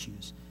access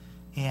issues.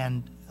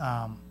 And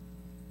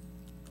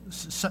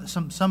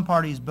some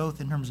parties, both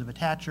in terms of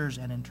attachers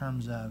and in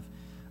terms of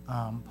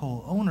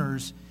pole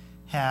owners,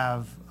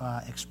 have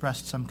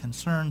expressed some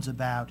concerns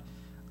about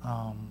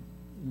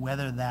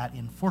whether that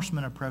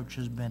enforcement approach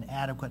has been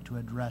adequate to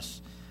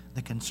address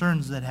the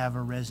concerns that have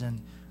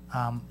arisen.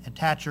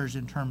 Attachers,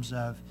 in terms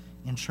of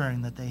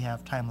ensuring that they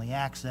have timely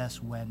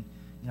access when,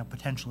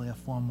 potentially a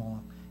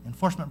formal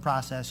enforcement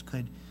process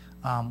could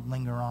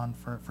linger on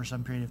for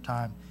some period of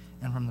time.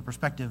 And from the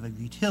perspective of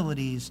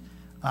utilities,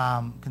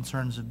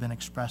 concerns have been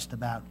expressed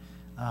about,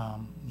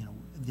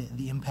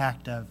 the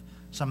impact of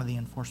some of the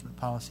enforcement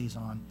policies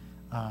on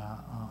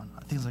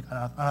things like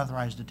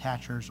unauthorized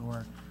attachers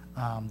or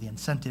the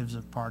incentives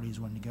of parties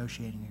when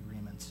negotiating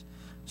agreements.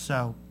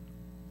 So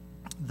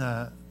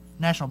the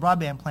National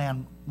Broadband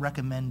Plan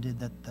recommended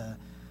that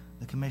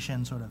the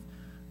Commission sort of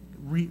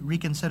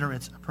reconsider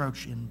its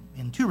approach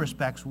in two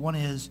respects. One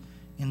is,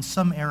 in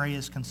some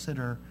areas,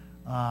 consider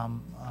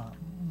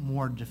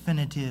more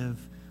definitive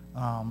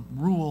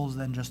rules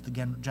than just the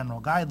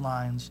general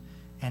guidelines,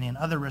 and in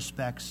other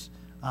respects,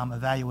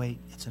 evaluate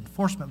its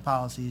enforcement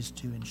policies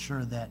to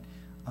ensure that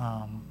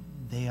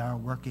they are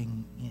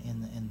working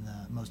in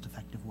the most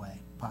effective way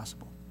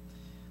possible.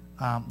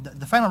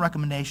 The final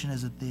recommendation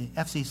is that the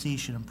FCC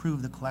should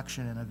improve the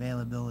collection and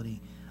availability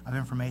of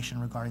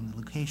information regarding the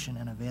location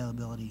and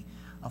availability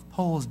of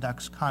poles,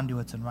 ducts,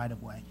 conduits, and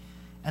right-of-way.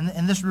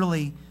 And this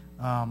really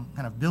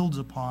kind of builds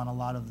upon a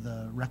lot of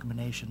the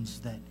recommendations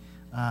that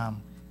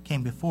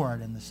came before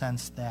it, in the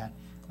sense that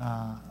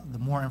the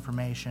more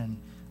information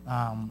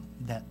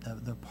that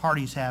the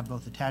parties have,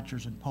 both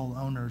attachers and pole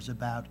owners,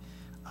 about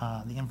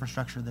the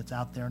infrastructure that's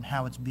out there and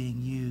how it's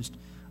being used,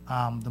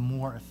 the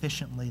more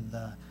efficiently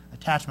the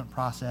attachment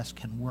process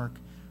can work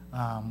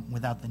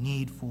without the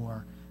need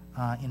for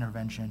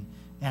intervention,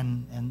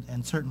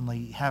 and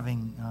certainly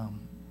having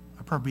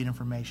appropriate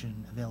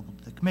information available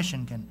to the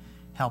Commission can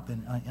help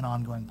in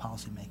ongoing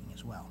policy making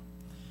as well.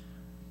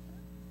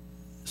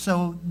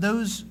 So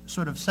those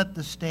sort of set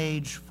the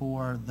stage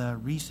for the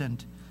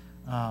recent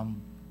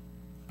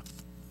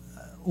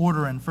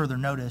order and further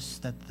notice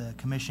that the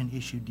Commission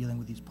issued dealing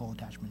with these pole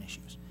attachment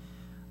issues.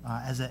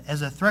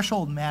 As a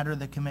threshold matter,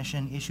 the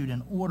Commission issued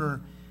an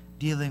order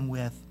dealing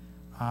with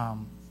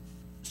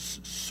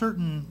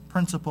certain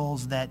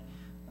principles that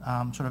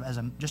sort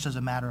of just as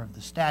a matter of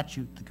the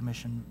statute, the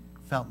Commission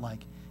felt like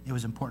it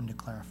was important to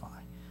clarify.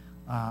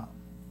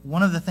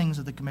 One of the things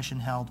that the Commission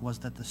held was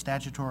that the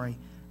statutory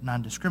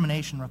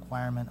non-discrimination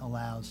requirement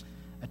allows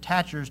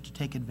attachers to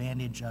take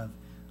advantage of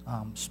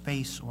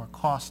space or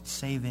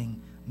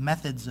cost-saving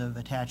methods of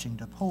attaching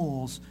to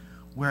poles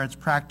where it's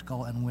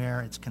practical and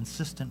where it's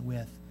consistent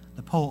with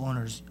the pole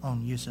owner's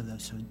own use of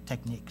those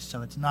techniques.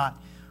 So it's not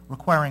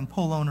requiring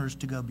pole owners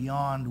to go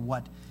beyond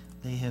what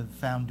they have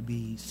found to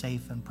be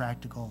safe and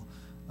practical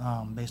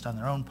based on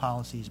their own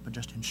policies, but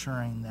just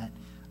ensuring that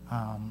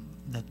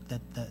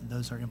that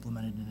those are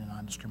implemented in a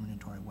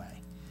non-discriminatory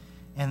way.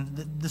 And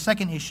the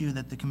second issue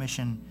that the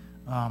Commission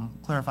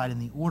clarified in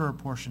the order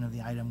portion of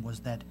the item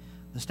was that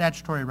the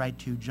statutory right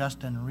to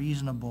just and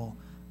reasonable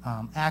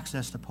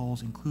access to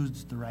poles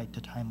includes the right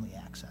to timely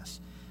access.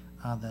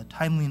 The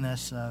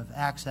timeliness of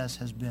access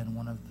has been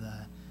one of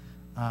the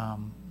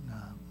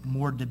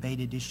more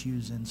debated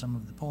issues in some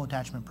of the pole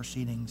attachment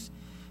proceedings,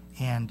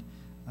 and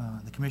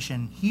the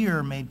Commission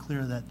here made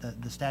clear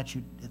that the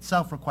statute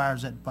itself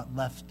requires it, but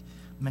left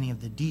many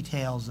of the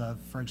details of,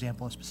 for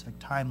example, a specific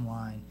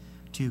timeline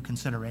to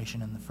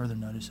consideration in the further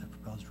notice of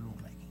proposed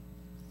rulemaking.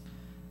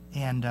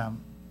 And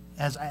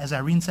as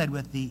Irene said,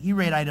 with the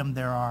E-rate item,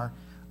 there are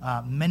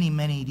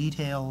many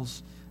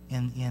details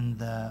in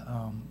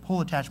the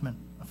pole attachment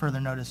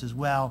further notice as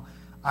well.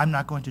 I'm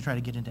not going to try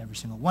to get into every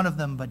single one of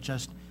them, but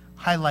just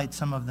highlight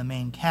some of the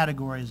main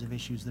categories of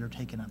issues that are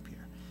taken up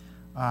here.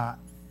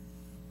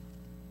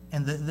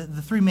 And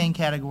the three main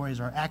categories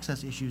are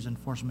access issues,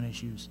 enforcement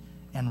issues,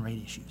 and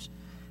rate issues.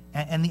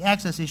 And the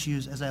access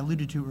issues, as I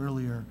alluded to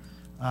earlier,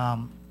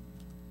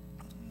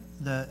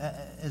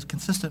 is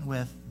consistent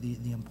with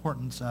the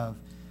importance of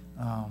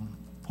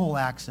pole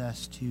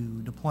access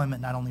to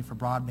deployment, not only for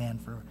broadband,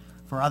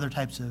 for other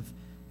types of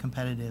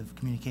competitive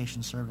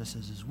communication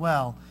services as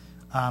well.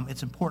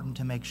 It's important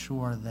to make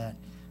sure that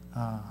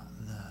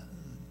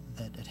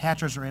that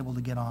attachers are able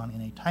to get on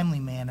in a timely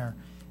manner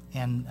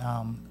and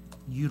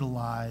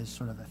utilize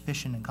sort of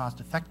efficient and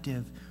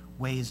cost-effective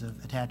ways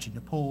of attaching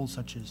to poles,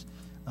 such as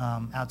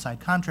outside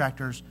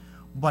contractors,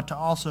 but to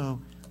also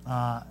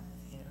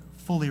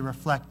fully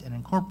reflect and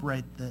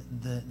incorporate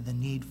the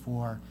need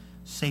for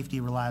safety,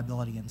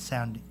 reliability, and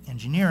sound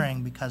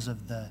engineering because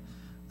of the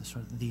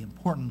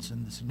importance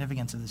and the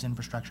significance of this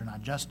infrastructure,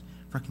 not just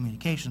for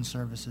communication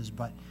services,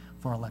 but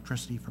for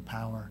electricity, for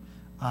power,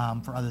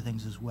 for other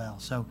things as well.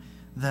 So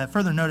the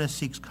further notice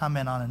seeks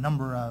comment on a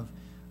number of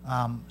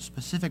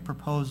specific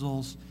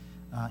proposals.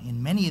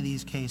 In many of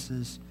these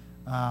cases,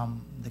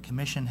 the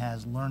Commission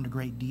has learned a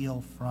great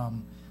deal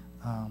from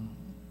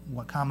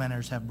what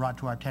commenters have brought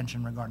to our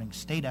attention regarding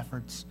state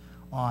efforts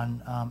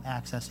on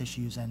access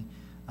issues, and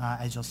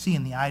as you'll see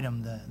in the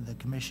item, the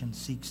Commission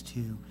seeks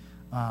to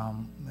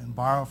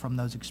borrow from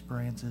those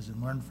experiences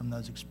and learn from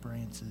those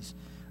experiences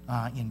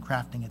in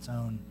crafting its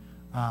own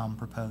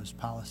proposed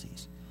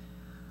policies.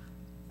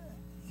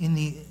 In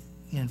the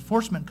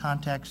enforcement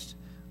context,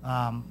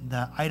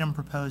 the item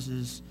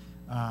proposes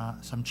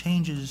some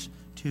changes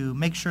to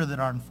make sure that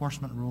our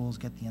enforcement rules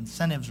get the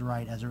incentives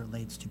right as it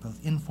relates to both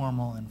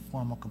informal and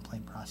formal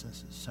complaint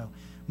processes. So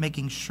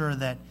making sure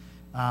that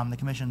the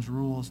Commission's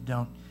rules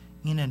don't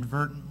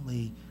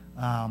inadvertently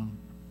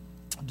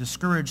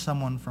discourage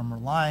someone from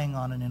relying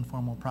on an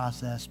informal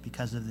process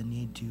because of the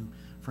need to,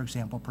 for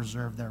example,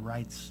 preserve their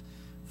rights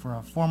for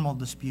a formal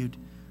dispute.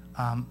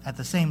 At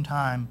the same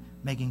time,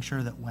 making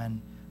sure that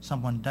when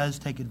someone does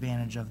take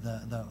advantage of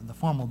the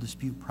formal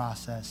dispute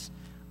process,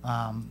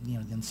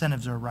 the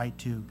incentives are right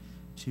to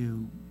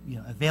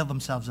avail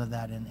themselves of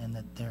that, and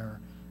that there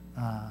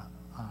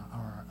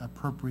are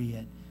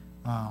appropriate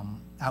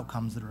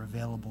outcomes that are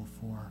available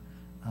for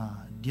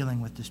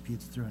dealing with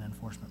disputes through an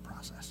enforcement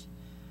process.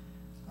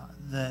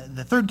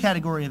 The third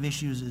category of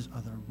issues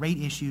are the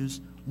rate issues.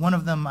 One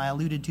of them I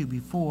alluded to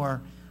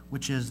before,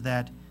 which is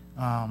that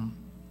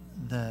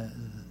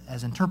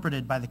as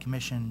interpreted by the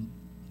Commission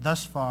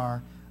thus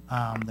far,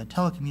 the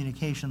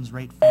telecommunications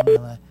rate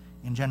formula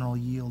in general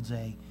yields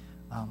a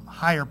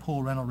higher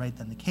pole rental rate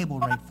than the cable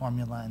rate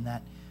formula, and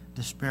that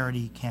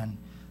disparity can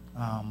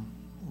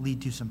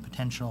lead to some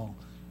potential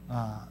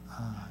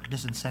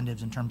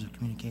disincentives in terms of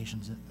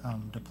communications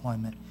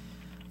deployment.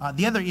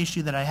 The other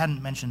issue that I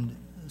hadn't mentioned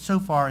so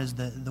far is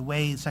the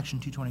way Section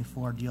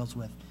 224 deals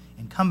with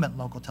incumbent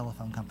local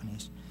telephone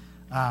companies.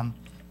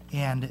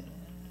 And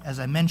as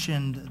I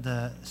mentioned,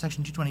 the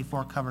Section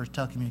 224 covers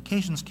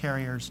telecommunications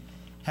carriers.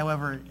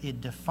 However,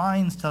 it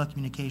defines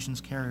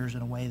telecommunications carriers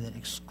in a way that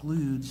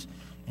excludes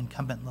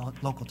incumbent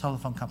local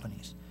telephone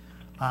companies.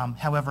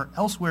 However,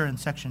 elsewhere in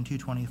Section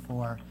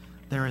 224,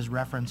 there is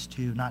reference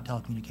to not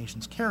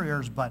telecommunications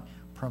carriers, but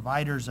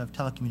providers of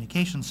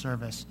telecommunications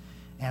service,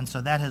 and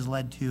so that has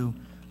led to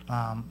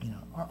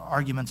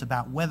arguments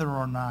about whether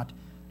or not,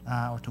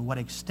 or to what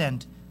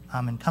extent,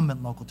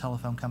 incumbent local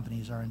telephone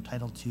companies are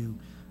entitled to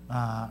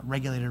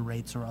regulated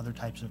rates or other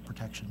types of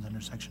protections under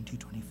Section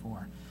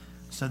 224.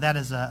 So that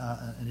is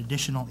an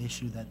additional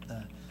issue that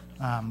the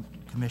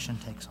Commission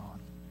takes on.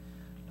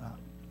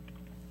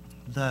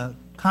 The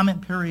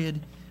comment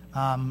period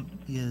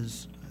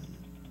is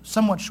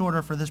somewhat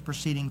shorter for this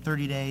proceeding,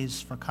 30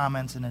 days for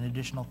comments and an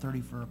additional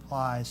 30 for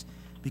replies,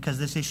 because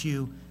this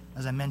issue,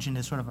 as I mentioned,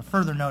 is sort of a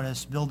further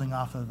notice building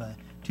off of a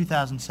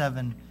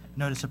 2007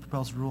 notice of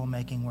proposed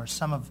rulemaking where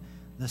some of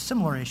the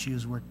similar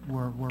issues were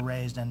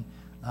raised, and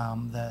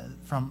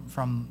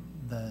from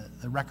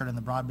the record in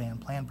the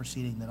broadband plan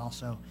proceeding that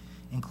also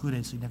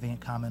included significant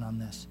comment on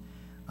this.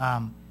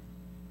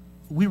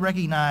 We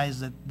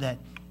recognize that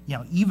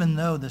even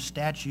though the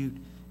statute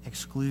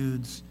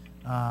excludes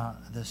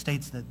the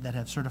states that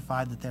have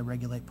certified that they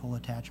regulate pole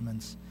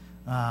attachments,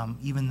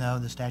 even though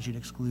the statute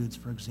excludes,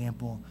 for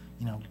example,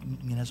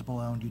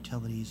 municipal-owned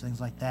utilities,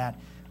 things like that,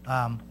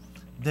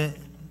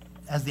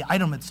 as the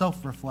item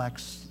itself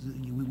reflects,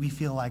 we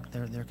feel like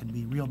there can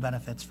be real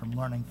benefits from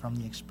learning from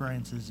the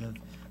experiences of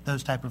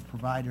those type of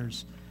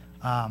providers.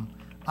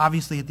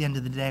 Obviously, at the end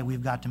of the day,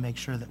 we've got to make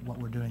sure that what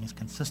we're doing is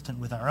consistent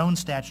with our own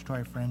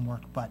statutory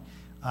framework, but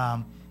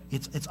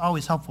it's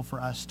always helpful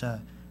for us to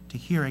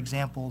hear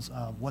examples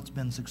of what's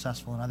been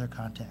successful in other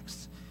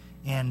contexts.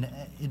 And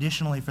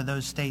additionally, for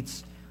those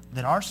states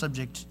that are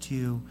subject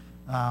to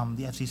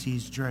the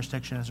FCC's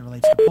jurisdiction as it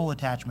relates to pole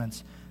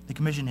attachments, the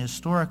Commission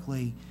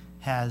historically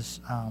has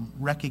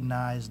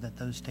recognized that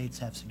those states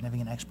have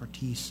significant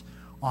expertise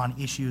on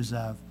issues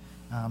of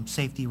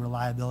safety,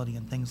 reliability,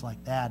 and things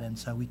like that, and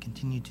so we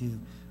continue to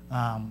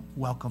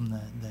welcome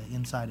the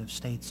insight of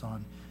states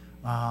on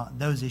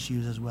those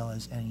issues, as well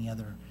as any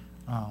other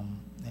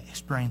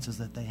experiences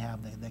that they have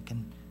that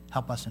can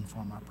help us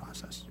inform our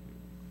process.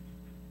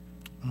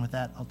 And with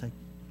that, I'll take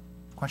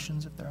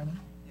questions if there are any.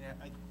 Yeah,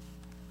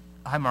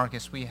 hi,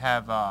 Marcus. We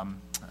have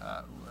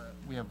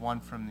one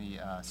from the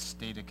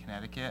state of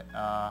Connecticut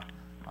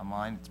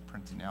online. It's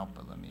printed out,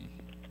 but let me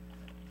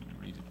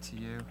read it to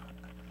you.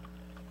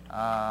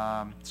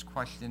 This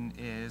question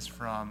is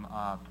from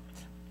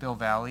Bill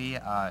Valley,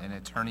 an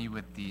attorney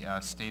with the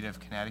State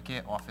of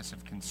Connecticut Office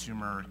of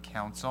Consumer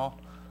Counsel.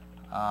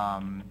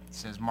 It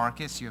says,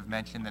 Marcus, you have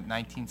mentioned that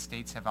 19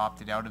 states have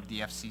opted out of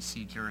the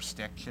FCC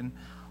jurisdiction,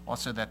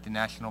 also that the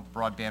National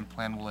Broadband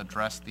Plan will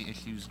address the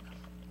issues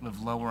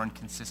of lower and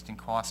consistent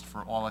cost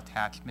for all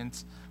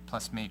attachments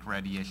plus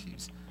make-ready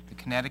issues. The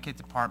Connecticut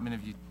Department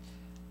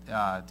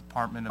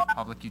of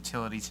Public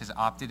Utilities has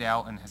opted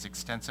out and has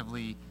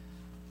extensively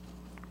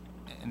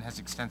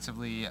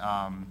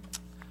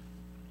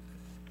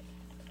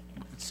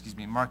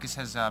Marcus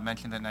has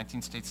mentioned that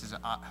 19 states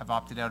have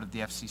opted out of the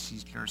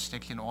FCC's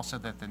jurisdiction. Also,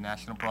 that the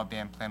National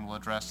Broadband Plan will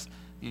address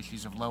the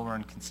issues of lower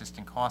and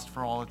consistent cost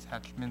for all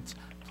attachments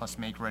plus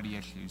make-ready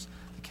issues.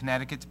 The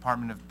Connecticut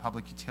Department of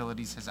Public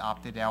Utilities has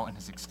opted out and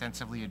has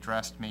extensively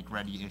addressed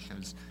make-ready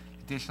issues.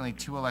 Additionally,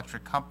 2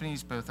 electric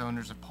companies, both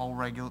owners of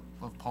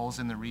poles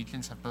in the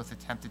regions, have both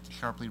attempted to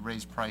sharply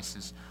raise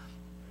prices.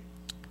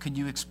 Can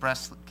you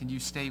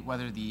state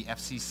whether the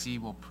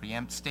FCC will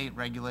preempt state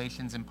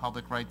regulations in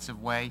public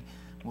rights-of-way?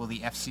 Will the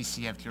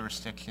FCC have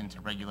jurisdiction to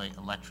regulate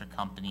electric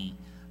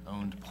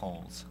company-owned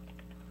poles?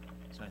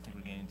 So I think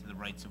we're getting into the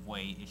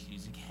rights-of-way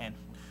issues again.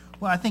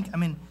 Well, I think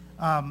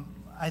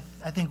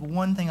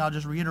one thing I'll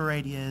just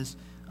reiterate is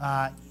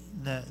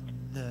the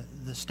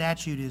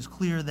statute is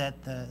clear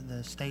that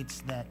the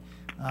states that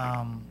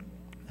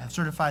have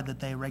certified that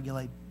they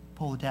regulate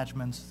pole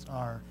attachments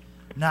are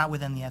not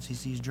within the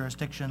FCC's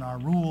jurisdiction. Our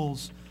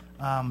rules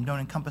don't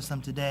encompass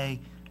them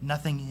today.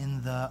 Nothing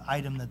in the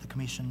item that the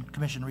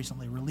commission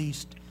recently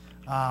released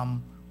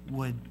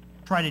would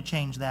try to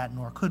change that,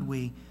 nor could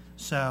we.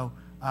 So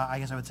I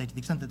guess I would say to the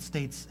extent that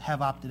states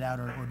have opted out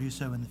or do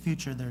so in the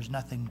future, there's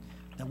nothing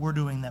that we're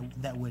doing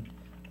that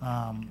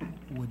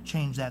would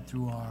change that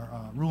through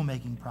our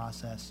rulemaking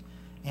process.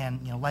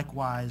 And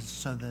likewise,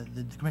 so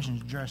the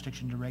commission's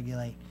jurisdiction to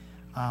regulate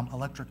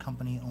electric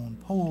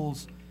company-owned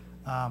poles,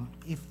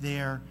 if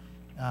they're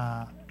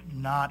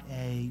not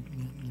a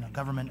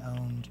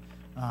government-owned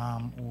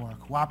or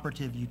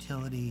cooperative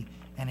utility,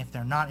 and if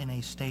they're not in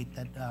a state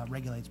that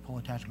regulates pole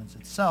attachments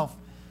itself,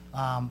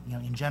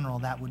 in general,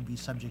 that would be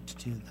subject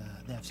to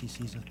the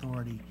FCC's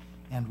authority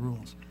and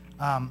rules.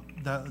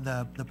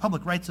 The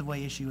public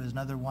rights-of-way issue is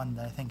another one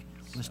that I think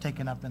was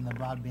taken up in the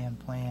broadband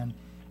plan,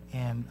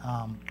 and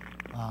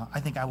I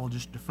think I will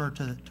just defer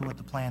to what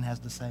the plan has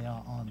to say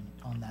on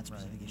that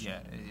specific issue. Yeah,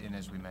 and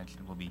as we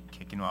mentioned, we'll be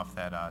kicking off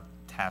that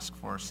task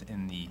force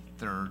in the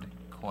third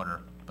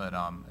quarter, but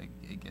I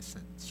guess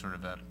it's sort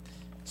of a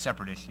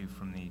separate issue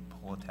from the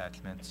pole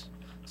attachments,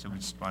 so we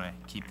just want to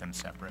keep them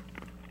separate.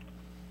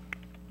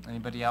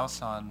 Anybody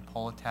else on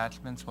pole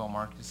attachments while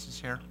Marcus is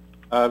here?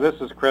 This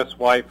is Chris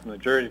White from the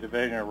Jersey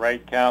Division of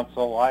Rate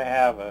Counsel. I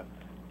have a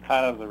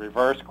kind of the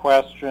reverse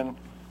question.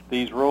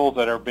 These rules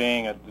that are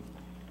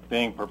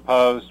being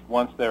proposed,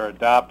 once they're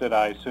adopted,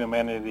 I assume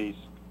any of these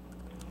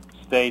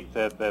states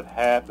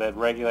that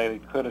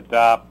regulated could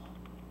adopt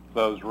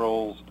those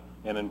rules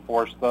and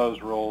enforce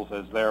those rules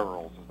as their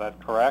rules. Is that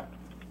correct?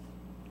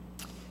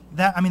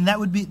 That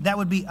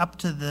would be up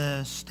to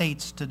the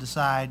states to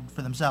decide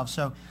for themselves.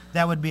 So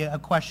that would be a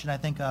question, I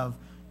think, of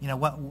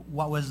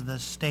what was the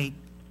state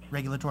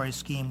regulatory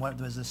scheme, what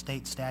does the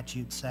state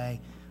statute say?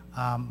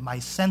 My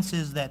sense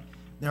is that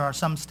there are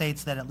some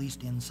states that, at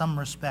least in some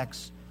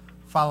respects,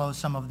 follow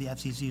some of the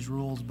FCC's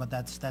rules, but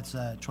that's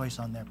a choice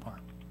on their part.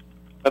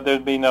 But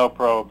there'd be no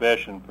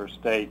prohibition for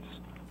states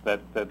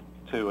that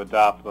to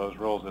adopt those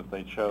rules if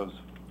they chose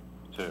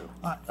to.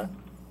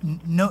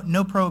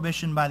 No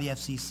prohibition by the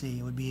FCC.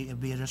 It would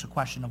be just a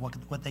question of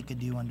what they could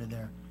do under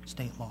their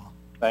state law.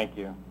 Thank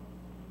you.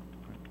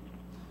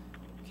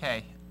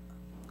 Okay.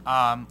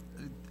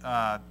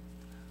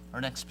 Our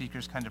next speaker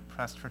is kind of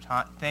pressed for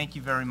time. Thank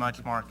you very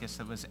much, Marcus.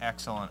 That was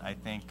excellent. I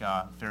think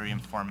very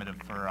informative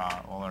for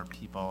all our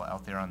people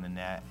out there on the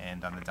net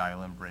and on the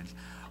dial-in bridge.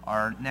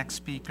 Our next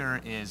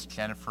speaker is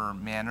Jennifer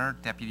Manner,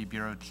 Deputy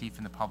Bureau Chief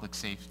in the Public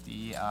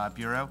Safety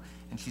Bureau,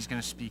 and she's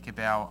going to speak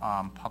about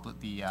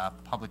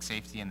public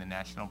safety and the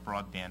National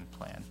Broadband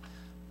Plan.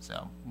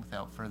 So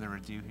without further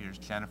ado, here's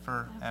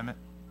Jennifer. Emmett,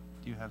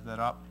 do you have that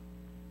up?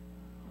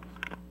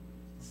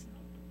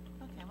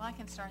 Okay, well, I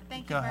can start.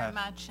 Thank you very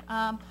much.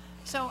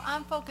 So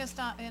I'm focused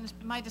on, and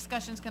my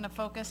discussion is going to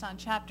focus on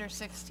Chapter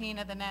 16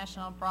 of the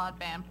National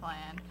Broadband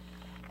Plan.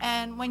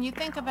 And when you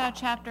think about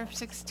Chapter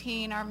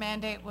 16, our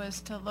mandate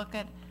was to look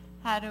at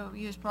how to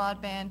use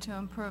broadband to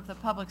improve the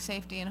public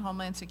safety and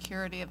homeland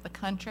security of the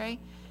country.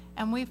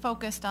 And we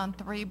focused on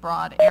 3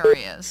 broad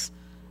areas.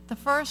 The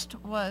first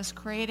was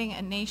creating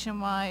a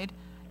nationwide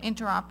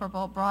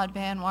interoperable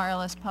broadband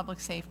wireless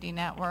public safety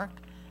network.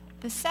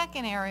 The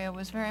second area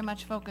was very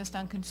much focused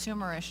on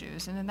consumer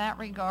issues, and in that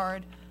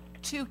regard,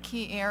 2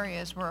 key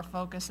areas were a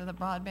focus of the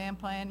broadband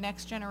plan: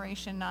 next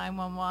generation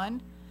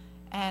 911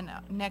 and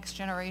next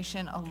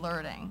generation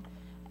alerting.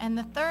 And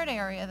the third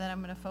area that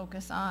I'm going to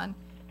focus on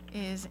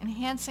is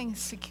enhancing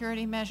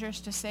security measures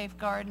to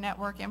safeguard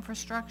network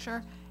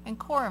infrastructure and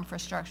core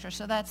infrastructure.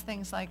 So that's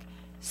things like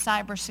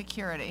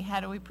cybersecurity. How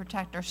do we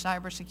protect our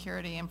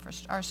cybersecurity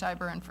our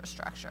cyber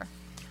infrastructure?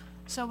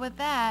 So with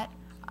that,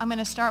 I'm going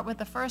to start with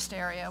the first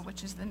area,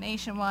 which is the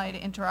nationwide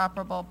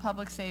interoperable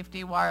public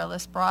safety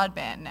wireless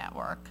broadband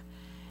network.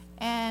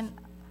 And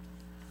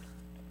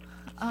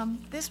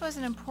this was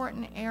an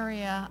important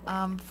area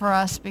for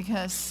us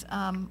because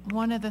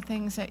one of the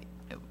things that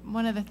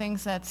one of the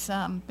things that's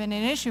been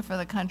an issue for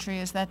the country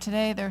is that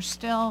today there's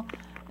still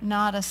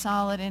not a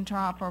solid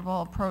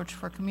interoperable approach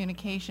for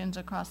communications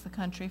across the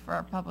country for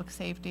our public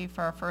safety,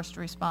 for our first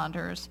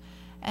responders.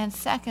 And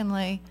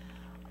secondly,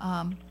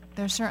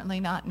 there's certainly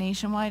not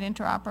nationwide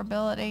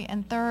interoperability.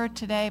 And third,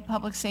 today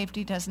public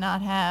safety does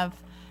not have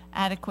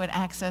adequate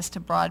access to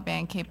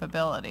broadband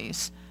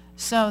capabilities.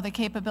 So the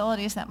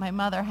capabilities that my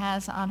mother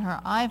has on her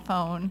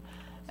iPhone,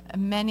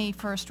 many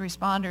first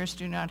responders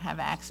do not have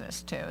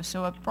access to.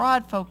 So a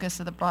broad focus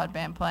of the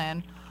broadband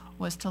plan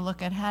was to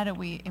look at how do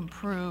we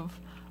improve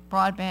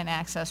broadband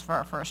access for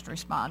our first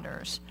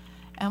responders.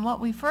 And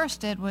what we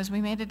first did was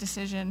we made a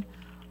decision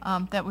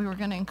that we were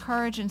going to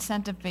encourage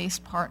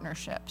incentive-based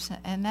partnerships.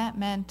 And that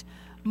meant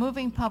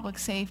moving public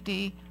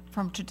safety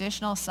from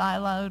traditional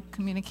siloed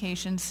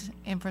communications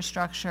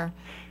infrastructure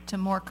to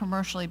more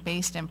commercially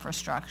based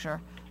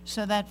infrastructure,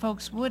 so that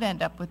folks would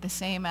end up with the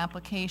same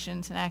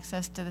applications and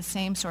access to the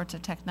same sorts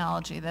of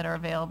technology that are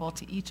available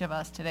to each of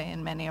us today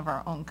in many of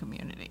our own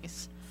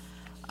communities.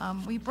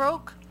 We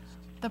broke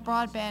the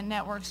broadband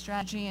network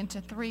strategy into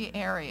 3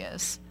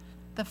 areas.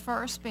 The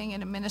first being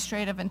an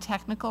administrative and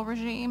technical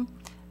regime,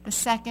 the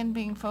second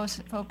being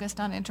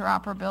focused on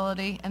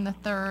interoperability, and the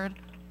third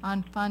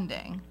on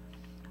funding.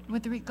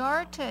 With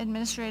regard to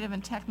administrative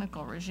and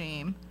technical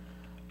regime,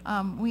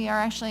 we are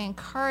actually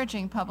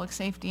encouraging public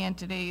safety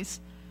entities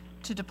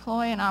to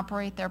deploy and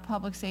operate their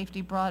public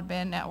safety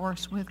broadband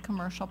networks with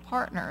commercial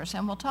partners.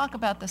 And we'll talk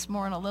about this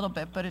more in a little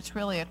bit, but it's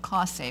really a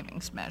cost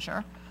savings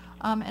measure.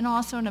 And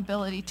also an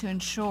ability to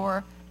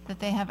ensure that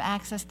they have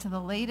access to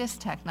the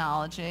latest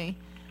technology,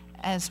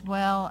 as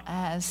well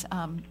as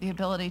the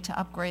ability to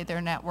upgrade their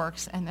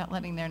networks and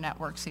letting their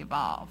networks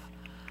evolve.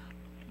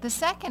 The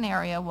second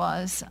area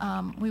was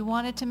we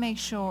wanted to make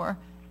sure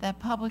that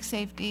public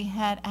safety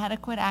had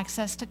adequate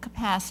access to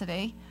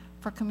capacity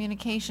for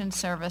communication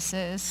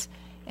services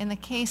in the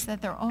case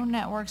that their own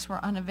networks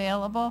were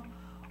unavailable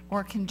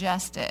or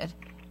congested.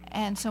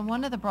 And so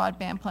one of the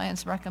broadband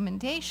plan's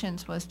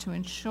recommendations was to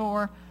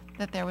ensure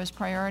that there was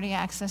priority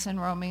access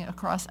and roaming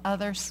across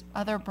other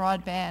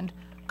broadband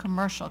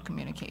commercial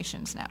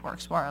communications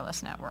networks,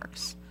 wireless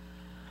networks.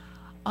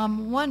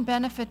 One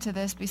benefit to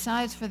this,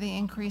 besides for the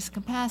increased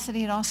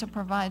capacity, it also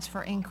provides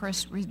for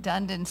increased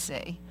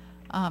redundancy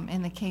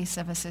in the case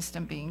of a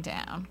system being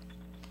down.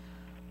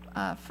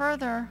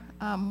 Further,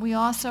 we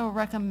also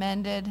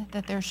recommended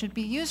that there should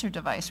be user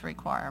device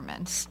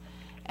requirements.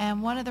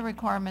 And one of the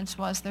requirements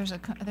was there's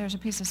a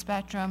piece of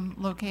spectrum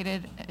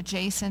located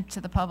adjacent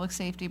to the public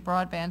safety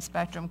broadband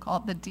spectrum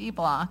called the D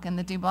block, and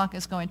the D block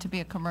is going to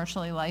be a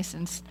commercially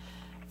licensed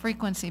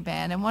frequency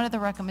band. And one of the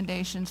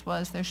recommendations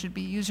was there should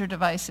be user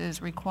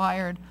devices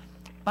required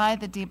by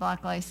the D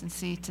block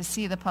licensee to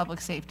see the public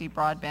safety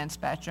broadband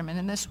spectrum. And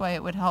in this way,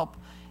 it would help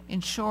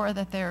ensure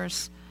that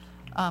there's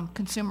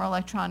consumer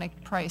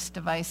electronic price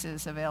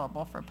devices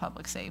available for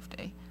public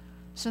safety.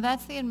 So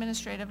that's the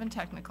administrative and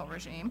technical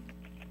regime.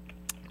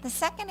 The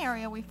second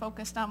area we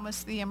focused on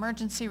was the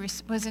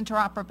was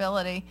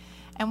interoperability,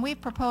 and we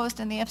proposed,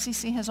 and the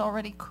FCC has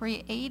already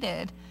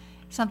created,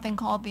 something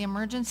called the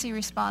Emergency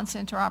Response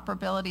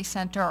Interoperability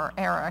Center, or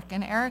ERIC.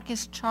 And ERIC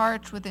is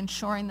charged with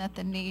ensuring that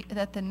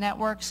the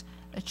networks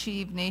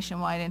achieve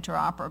nationwide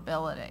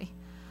interoperability.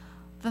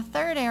 The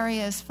third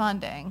area is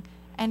funding.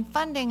 And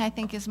funding, I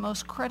think, is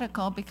most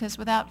critical because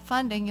without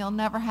funding, you'll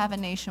never have a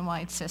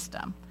nationwide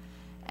system.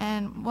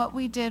 And what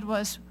we did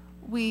was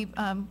we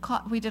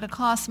did a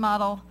cost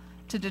model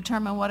to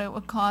determine what it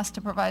would cost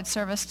to provide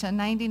service to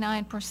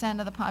 99%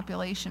 of the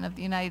population of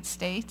the United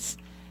States.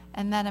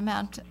 And that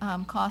amount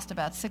cost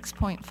about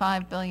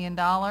 $6.5 billion.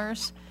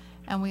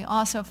 And we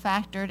also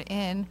factored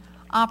in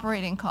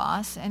operating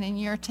costs. And in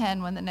year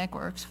 10, when the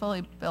network's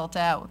fully built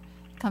out,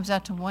 it comes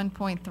out to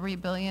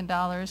 $1.3 billion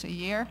a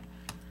year.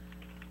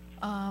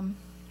 That's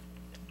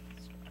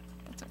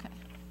okay.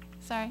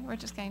 Sorry, we're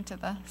just getting to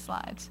the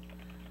slides.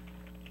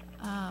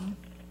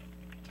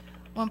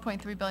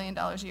 $1.3 billion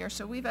a year.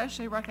 So we've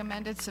actually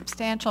recommended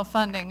substantial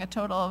funding, a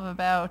total of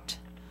about,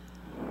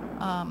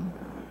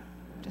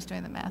 just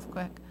doing the math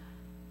quick,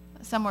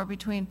 somewhere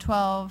between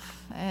 $12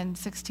 and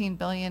 $16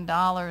 billion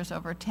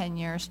over 10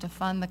 years to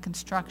fund the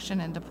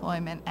construction and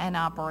deployment and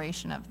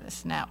operation of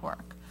this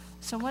network.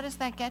 So what does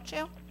that get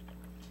you?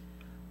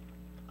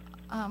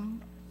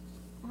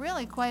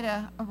 Really quite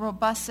a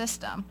robust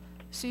system.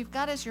 So you've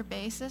got as your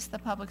basis the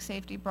public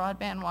safety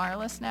broadband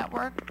wireless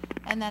network,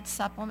 and that's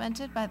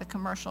supplemented by the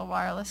commercial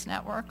wireless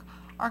network.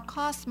 Our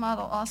cost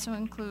model also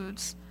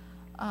includes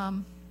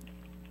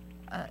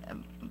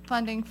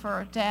funding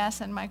for DAS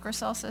and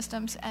microcell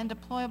systems and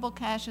deployable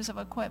caches of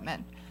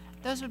equipment.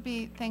 Those would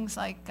be things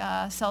like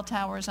cell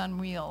towers on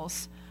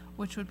wheels,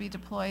 which would be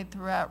deployed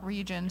throughout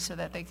regions so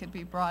that they could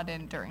be brought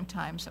in during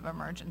times of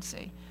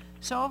emergency.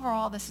 So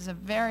overall, this is a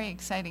very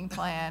exciting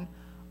plan,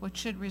 which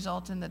should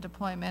result in the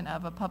deployment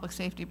of a public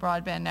safety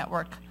broadband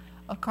network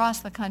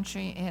across the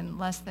country in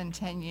less than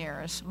 10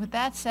 years. With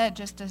that said,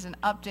 just as an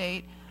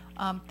update,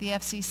 the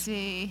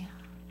FCC,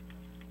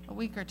 a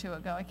week or two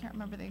ago, I can't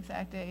remember the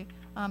exact date,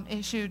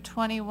 issued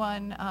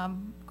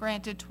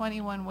granted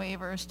 21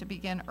 waivers to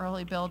begin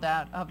early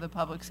build-out of the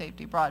public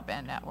safety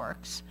broadband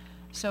networks.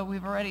 So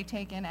we've already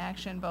taken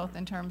action both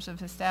in terms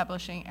of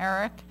establishing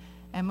ERIC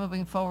and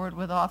moving forward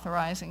with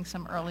authorizing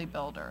some early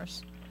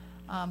builders.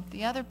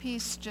 The other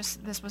piece,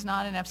 this was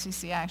not an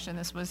FCC action,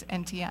 this was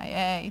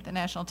NTIA, the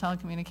National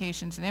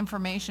Telecommunications and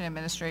Information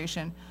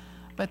Administration,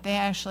 but they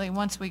actually,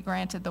 once we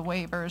granted the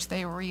waivers,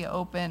 they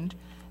reopened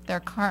their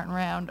current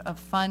round of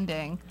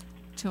funding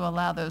to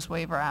allow those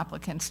waiver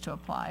applicants to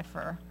apply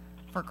for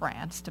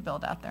grants to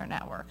build out their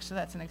network. So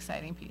that's an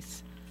exciting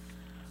piece.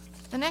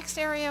 The next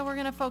area we're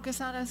going to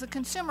focus on is the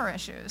consumer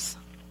issues.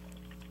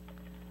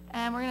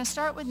 And we're going to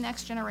start with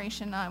Next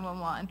Generation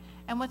 911.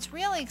 And what's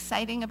really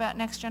exciting about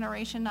Next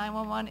Generation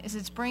 911 is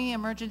it's bringing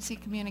emergency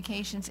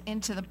communications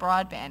into the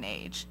broadband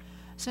age.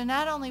 So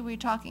not only are we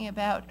talking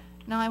about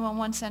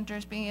 911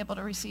 centers being able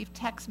to receive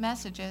text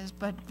messages,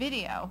 but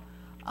video,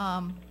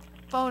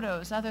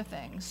 photos, other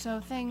things. So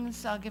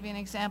things, I'll give you an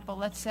example.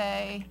 Let's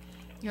say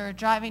you're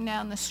driving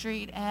down the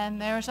street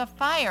and there's a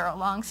fire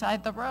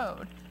alongside the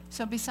road.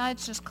 So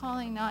besides just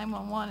calling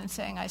 911 and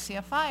saying, I see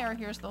a fire,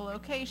 here's the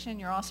location,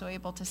 you're also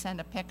able to send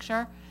a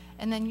picture.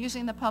 And then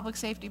using the public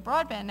safety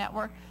broadband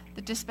network,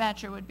 the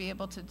dispatcher would be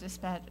able to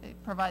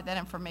provide that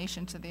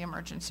information to the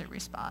emergency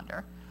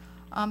responder.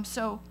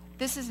 So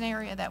this is an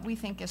area that we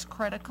think is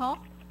critical.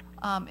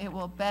 It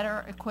will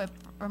better equip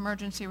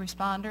emergency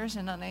responders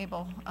and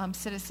enable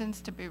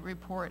citizens to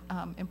report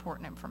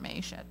important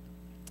information.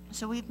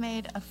 So we've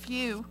made a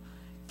few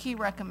key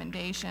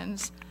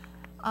recommendations.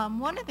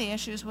 One of the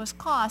issues was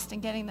cost in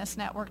getting this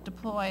network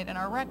deployed, and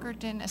our record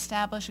didn't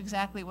establish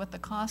exactly what the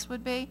cost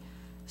would be.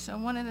 So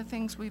one of the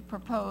things we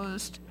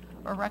proposed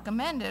or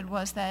recommended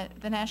was that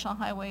the National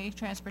Highway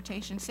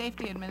Transportation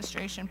Safety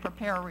Administration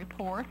prepare a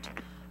report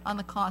on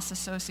the costs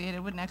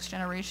associated with Next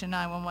Generation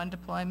 911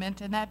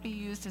 deployment, and that be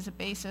used as a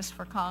basis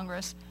for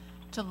Congress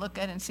to look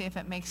at and see if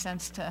it makes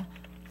sense to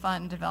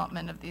fund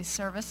development of these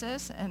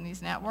services and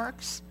these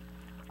networks.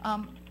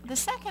 The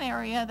second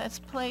area that's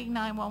plagued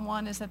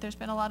 911 is that there's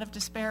been a lot of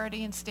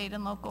disparity in state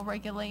and local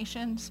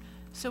regulations.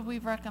 So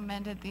we've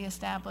recommended the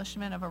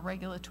establishment of a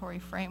regulatory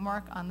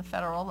framework on the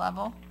federal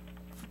level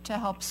to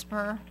help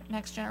spur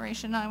Next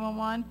Generation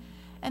 911.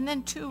 And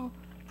then 2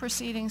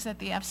 proceedings at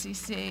the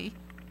FCC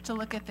to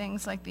look at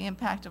things like the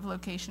impact of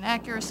location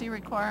accuracy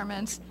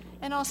requirements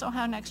and also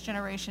how Next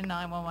Generation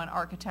 911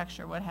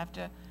 architecture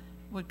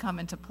would come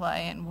into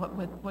play and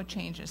what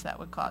changes that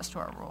would cause to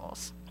our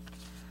rules.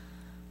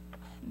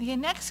 The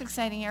next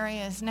exciting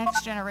area is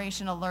next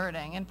generation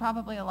alerting, and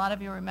probably a lot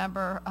of you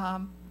remember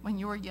when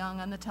you were young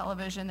on the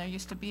television there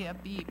used to be a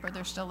beep, or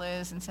there still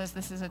is, and says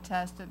this is a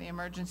test of the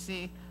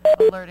emergency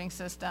alerting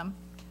system.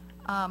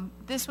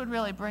 This would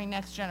really bring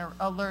next gen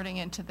alerting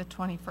into the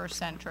 21st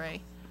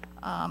century.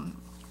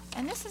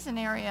 And this is an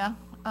area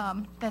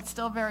that's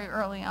still very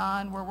early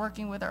on. We're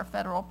working with our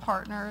federal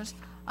partners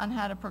on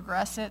how to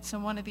progress it. So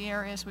one of the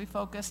areas we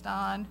focused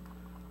on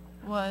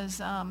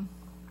was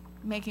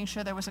making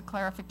sure there was a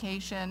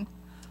clarification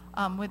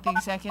with the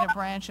executive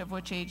branch of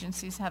which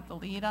agencies have the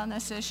lead on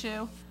this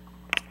issue.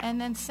 And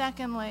then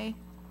secondly,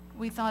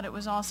 we thought it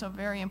was also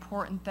very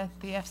important that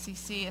the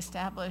FCC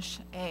establish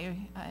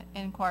an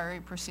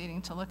inquiry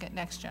proceeding to look at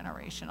next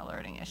generation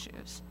alerting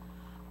issues.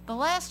 The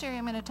last area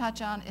I'm going to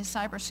touch on is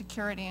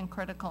cybersecurity and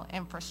critical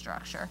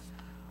infrastructure.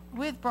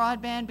 With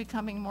broadband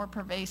becoming more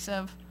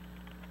pervasive,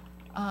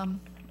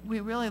 we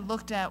really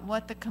looked at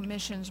what the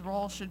Commission's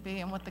role should be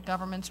and what the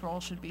government's role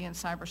should be in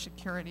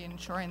cybersecurity,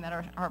 ensuring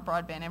that our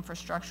broadband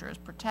infrastructure is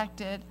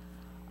protected.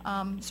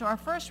 So our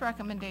first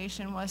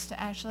recommendation was to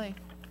actually,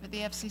 for the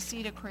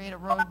FCC to create a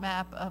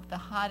roadmap of the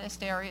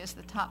hottest areas,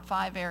 the top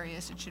 5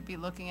 areas it should be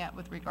looking at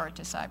with regard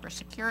to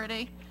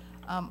cybersecurity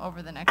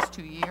over the next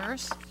 2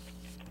 years.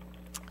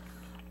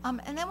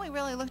 And then we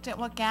really looked at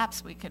what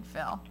gaps we could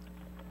fill.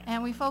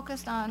 And we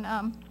focused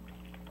on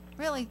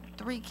really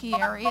 3 key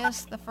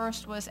areas. The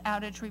first was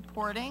outage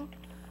reporting.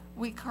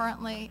 We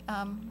currently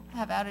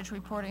have outage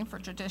reporting for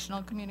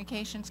traditional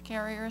communications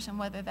carriers, and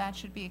whether that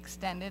should be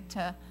extended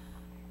to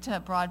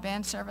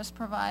broadband service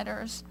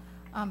providers.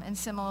 And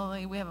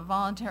similarly, we have a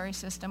voluntary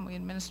system we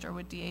administer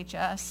with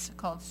DHS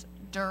called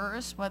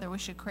DERS, whether we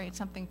should create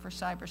something for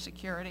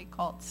cybersecurity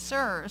called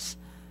CERS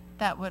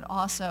that would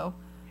also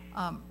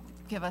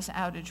give us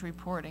outage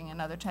reporting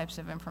and other types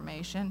of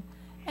information.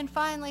 And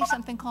finally,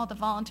 something called the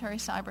voluntary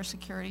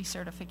cybersecurity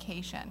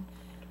certification.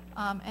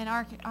 And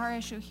our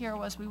issue here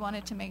was we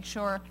wanted to make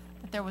sure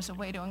that there was a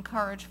way to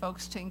encourage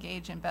folks to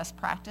engage in best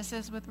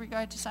practices with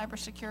regard to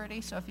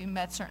cybersecurity. So if you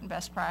met certain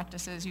best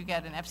practices, you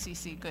get an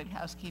FCC Good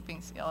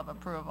Housekeeping seal of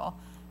approval.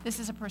 This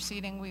is a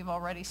proceeding we've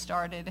already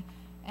started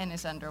and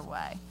is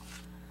underway.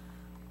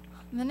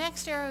 The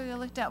next area we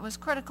looked at was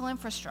critical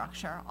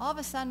infrastructure. All of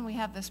a sudden we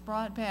have this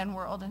broadband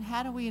world, and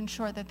how do we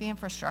ensure that the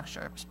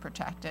infrastructure is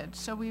protected?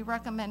 So we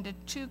recommended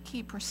 2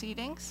 key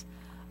proceedings.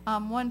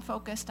 One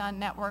focused on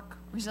network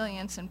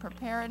resilience and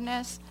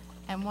preparedness,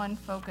 and one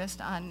focused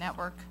on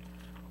network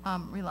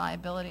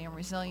reliability and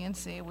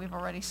resiliency. We've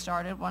already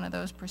started one of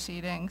those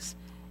proceedings.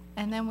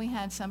 And then we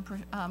had some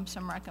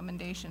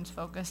recommendations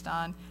focused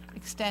on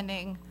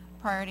extending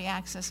priority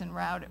access and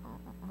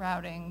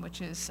routing,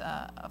 which is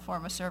a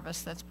form of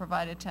service that's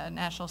provided to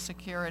national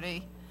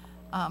security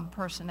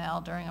personnel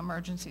during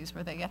emergencies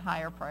where they get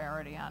higher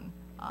priority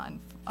on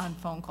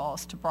phone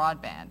calls to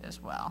broadband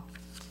as well.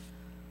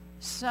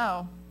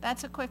 So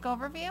that's a quick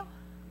overview.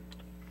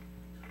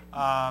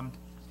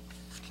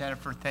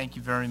 Jennifer, thank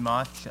you very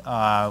much.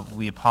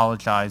 We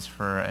apologize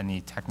for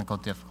any technical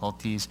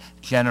difficulties.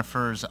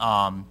 Jennifer's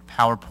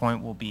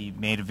PowerPoint will be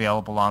made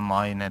available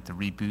online at the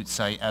Reboot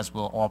site, as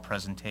will all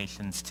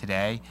presentations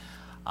today.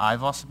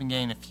 I've also been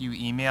getting a few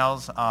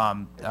emails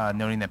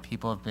noting that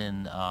people have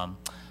been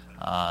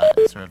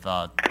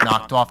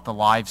knocked off the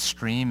live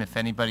stream. If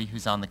anybody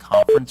who's on the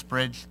conference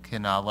bridge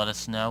can let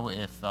us know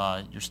if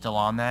you're still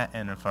on that,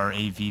 and if our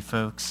AV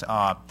folks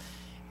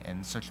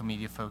and social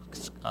media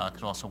folks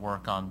could also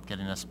work on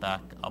getting us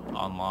back up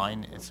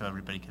online so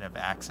everybody could have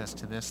access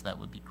to this, that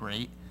would be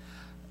great.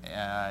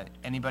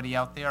 Anybody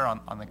out there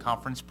on the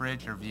conference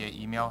bridge or via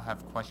email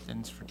have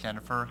questions for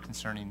Jennifer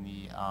concerning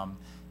the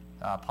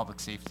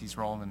public safety's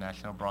role in the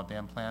National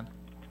Broadband Plan?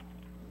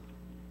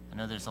 I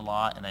know there's a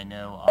lot, and I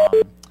know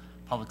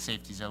public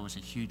safety is always a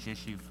huge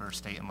issue for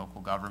state and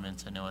local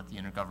governments. I know at the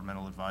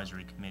Intergovernmental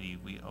Advisory Committee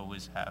we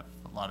always have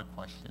a lot of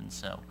questions,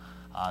 so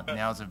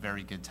now's a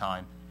very good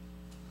time.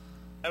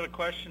 I have a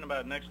question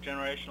about next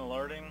generation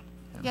alerting.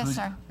 Yes,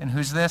 sir. And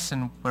who's this,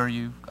 and where are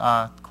you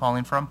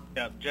calling from?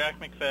 Yeah, Jack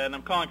McFadden.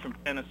 I'm calling from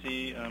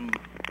Tennessee. I'm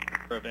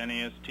of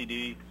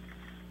NASTD.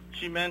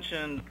 She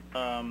mentioned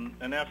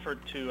an effort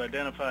to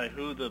identify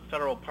who the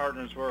federal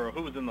partners were, or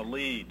who was in the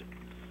lead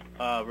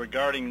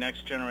regarding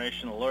next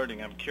generation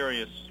alerting. I'm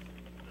curious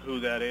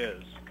who that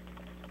is.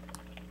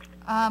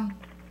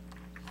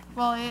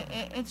 Well,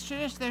 it's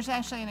traditional. There's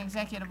actually an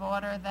executive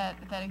order that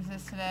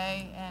exists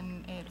today,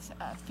 and it's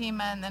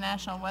FEMA and the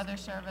National Weather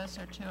Service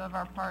are two of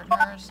our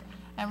partners.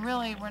 And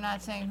really, we're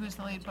not saying who's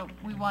the lead, but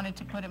we wanted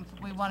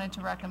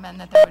to recommend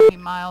that there would be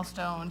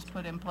milestones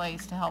put in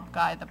place to help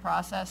guide the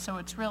process. So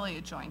it's really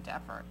a joint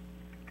effort.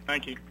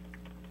 Thank you.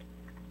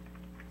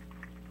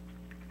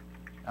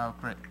 Oh,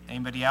 great.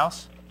 Anybody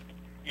else?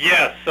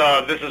 Yes,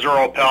 this is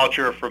Earl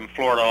Pelcher from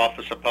Florida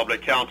Office of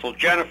Public Counsel.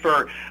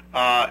 Jennifer,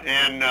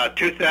 in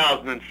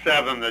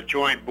 2007, the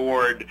Joint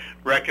Board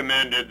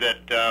recommended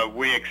that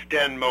we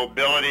extend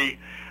mobility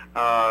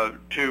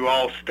to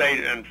all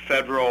state and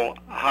federal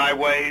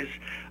highways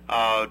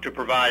to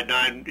provide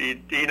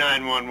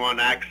E911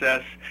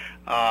 access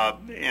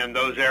in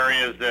those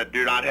areas that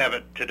do not have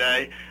it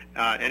today.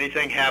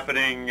 Anything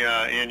happening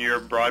in your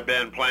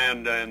broadband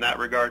plan in that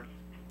regard?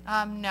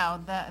 No,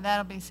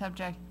 that'll be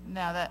subject.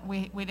 No, that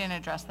we didn't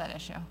address that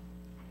issue.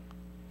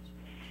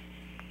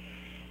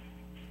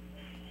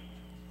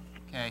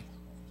 Okay.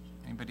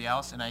 Anybody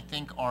else? And I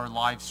think our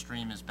live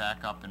stream is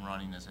back up and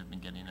running, as I've been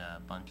getting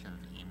a bunch of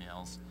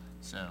emails.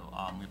 So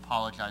we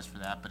apologize for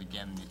that. But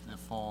again, the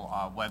full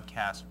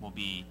webcast will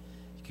be.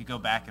 You could go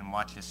back and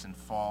watch this in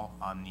full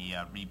on the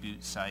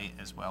Reboot site,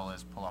 as well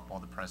as pull up all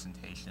the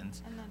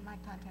presentations. And then my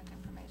contact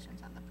information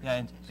is on the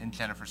presentation. Yeah, and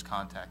Jennifer's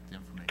contact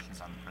information is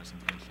on the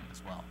presentation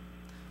as well.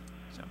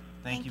 So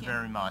thank you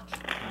very much.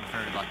 We're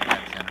very lucky to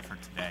have Jennifer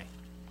today.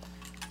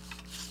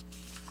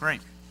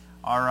 Great.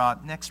 Our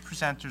next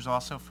presenter is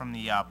also from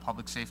the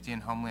Public Safety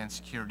and Homeland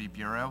Security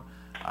Bureau.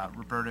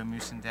 Roberto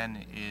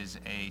Musenden is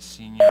a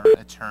senior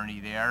attorney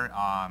there.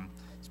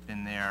 He's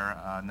been there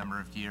a number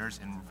of years,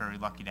 and we're very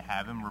lucky to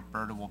have him.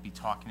 Roberto will be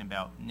talking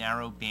about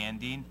narrow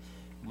banding,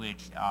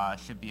 which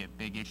should be a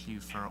big issue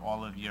for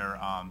all of your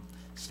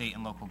state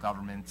and local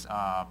governments,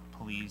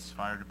 police,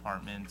 fire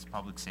departments,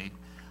 public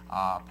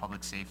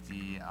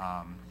safety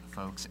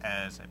folks,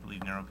 as I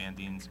believe narrow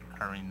banding is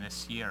occurring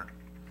this year.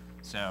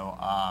 So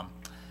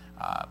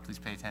please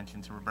pay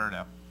attention to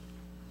Roberto.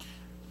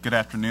 Good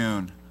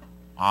afternoon.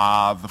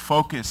 The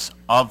focus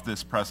of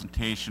this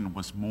presentation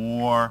was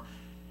more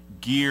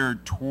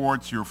geared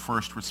towards your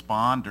first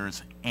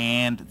responders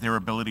and their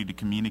ability to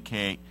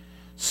communicate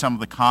some of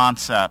the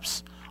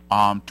concepts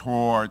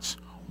towards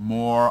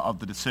more of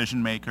the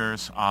decision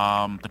makers,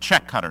 the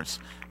check cutters,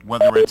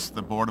 whether it's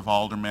the Board of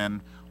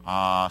Aldermen,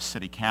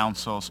 city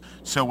councils.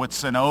 So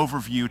it's an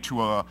overview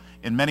to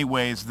in many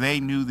ways they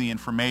knew the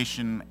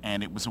information,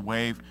 and it was a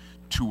way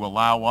to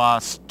allow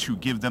us to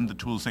give them the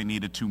tools they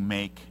needed to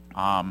make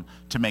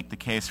the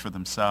case for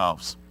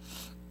themselves.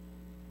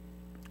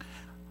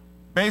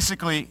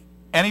 Basically,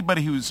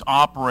 anybody who's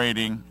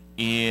operating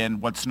in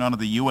what's known as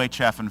the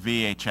UHF and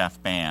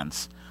VHF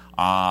bands,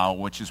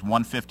 which is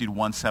 150 to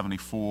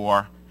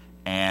 174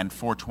 and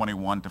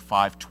 421 to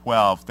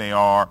 512, they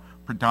are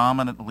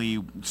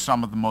predominantly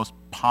some of the most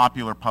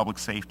popular public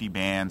safety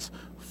bands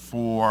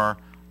for,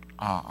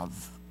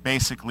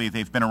 basically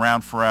they've been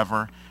around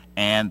forever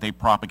and they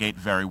propagate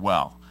very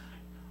well.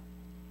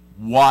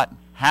 What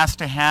has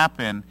to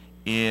happen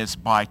is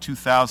by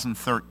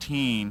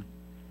 2013,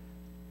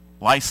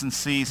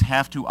 licensees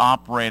have to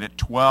operate at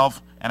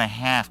 12.5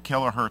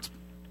 kilohertz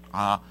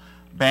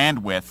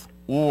bandwidth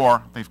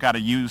or they've got to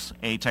use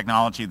a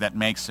technology that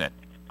makes it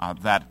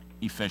that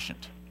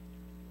efficient.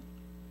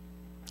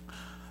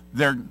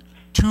 There are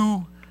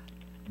two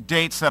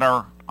dates that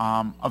are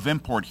of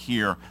import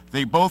here.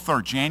 They both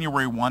are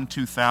January 1,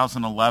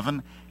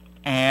 2011,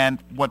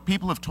 and what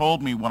people have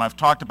told me when I've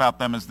talked about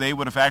them is they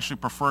would have actually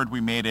preferred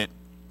we made it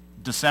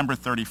December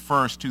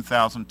 31st,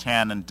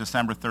 2010 and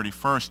December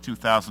 31st,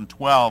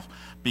 2012,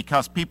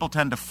 because people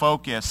tend to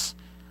focus,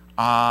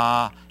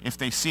 if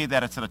they see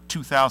that it's at a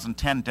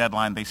 2010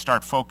 deadline, they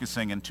start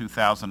focusing in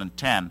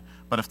 2010.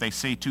 But if they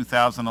see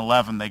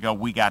 2011, they go,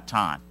 we got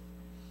time.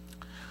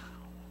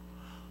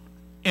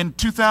 In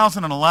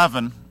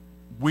 2011,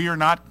 we are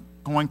not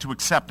going to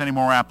accept any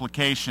more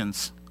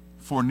applications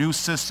for new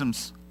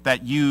systems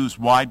that use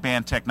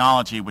wideband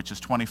technology, which is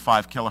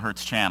 25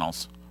 kilohertz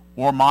channels,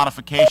 or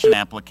modification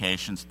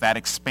applications that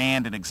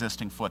expand an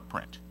existing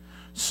footprint.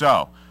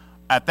 So,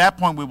 at that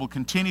point, we will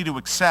continue to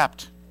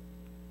accept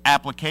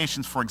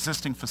applications for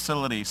existing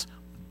facilities,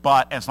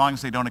 but as long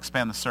as they don't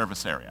expand the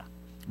service area.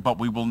 But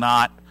we will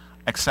not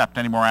accept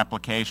any more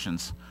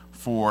applications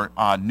for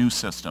new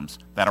systems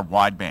that are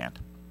wideband.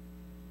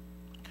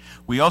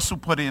 We also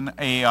put in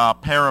a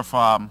pair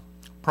of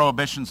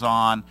prohibitions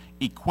on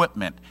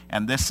equipment,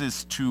 and this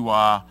is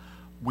to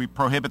we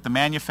prohibit the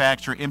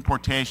manufacture,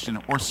 importation,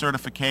 or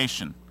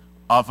certification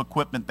of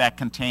equipment that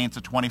contains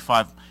a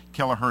 25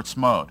 kilohertz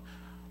mode.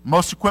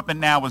 Most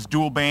equipment now is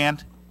dual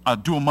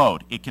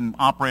mode. It can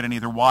operate in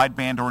either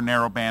wideband or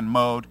narrowband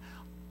mode.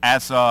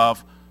 As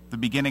of the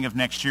beginning of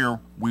next year,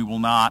 we will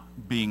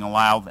not be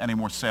allowed any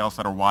more sales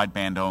that are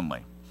wideband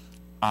only.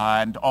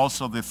 And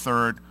also the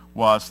third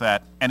was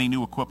that any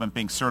new equipment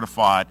being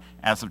certified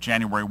as of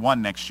January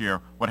 1 next year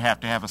would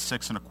have to have a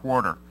 6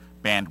 1/4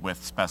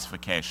 bandwidth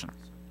specification.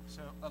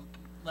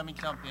 Let me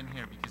jump in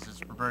here because, as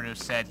Roberto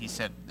said, he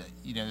said that,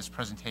 this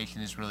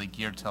presentation is really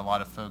geared to a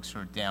lot of folks who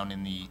are down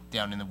in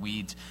the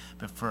weeds.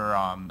 But for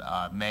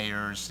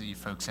mayors, you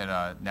folks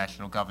at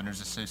National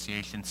Governors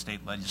Association,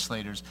 state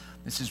legislators,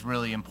 this is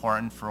really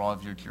important for all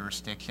of your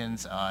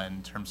jurisdictions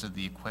in terms of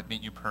the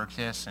equipment you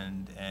purchase,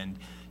 and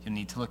you'll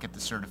need to look at the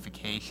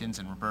certifications.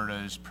 And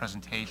Roberto's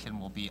presentation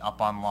will be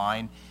up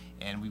online,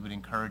 and we would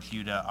encourage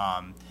you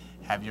to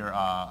have your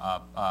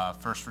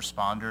first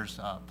responders,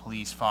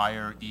 police,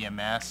 fire,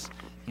 EMS,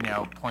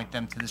 point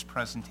them to this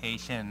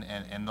presentation,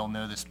 and they'll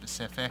know the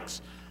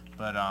specifics.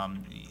 But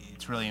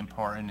it's really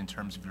important in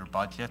terms of your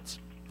budgets.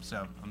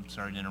 So I'm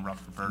sorry to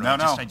interrupt,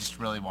 Roberto. I just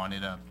really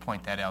wanted to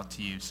point that out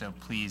to you. So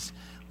please,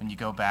 when you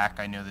go back,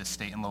 I know the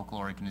state and local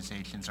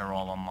organizations are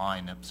all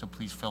online. So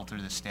please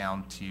filter this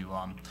down to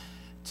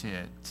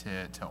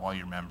all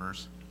your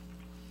members.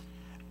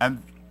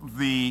 And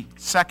the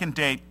second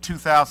date,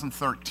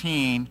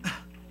 2013,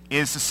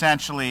 is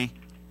essentially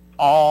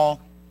all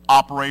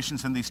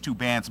operations in these two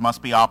bands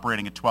must be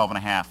operating at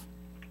 12.5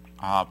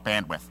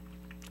 bandwidth.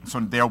 So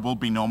there will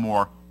be no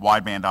more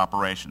wideband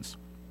operations.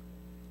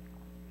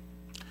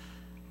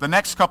 The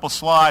next couple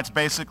slides,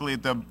 basically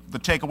the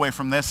takeaway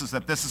from this is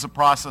that this is a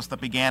process that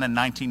began in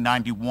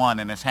 1991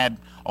 and has had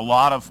a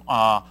lot of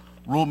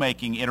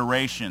rulemaking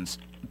iterations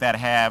that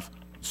have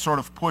sort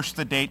of pushed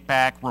the date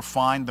back,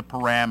 refined the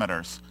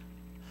parameters.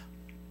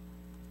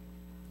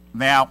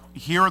 Now,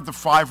 here are the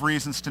 5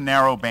 reasons to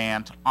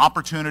narrowband: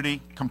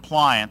 opportunity,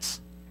 compliance,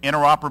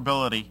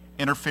 interoperability,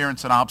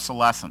 interference, and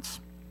obsolescence.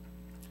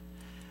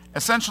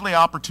 Essentially,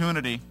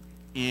 opportunity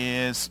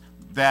is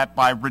that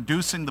by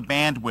reducing the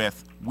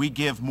bandwidth, we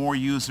give more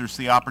users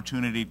the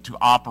opportunity to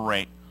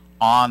operate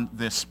on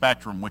this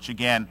spectrum, which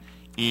again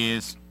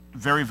is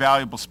very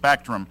valuable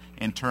spectrum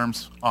in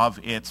terms of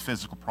its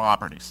physical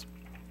properties.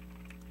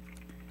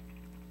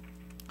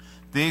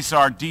 These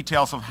are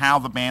details of how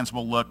the bands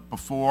will look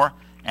before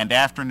and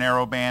after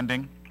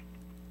narrowbanding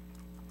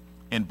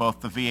in both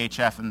the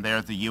VHF and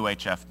the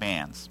UHF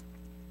bands.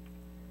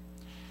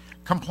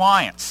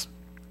 Compliance.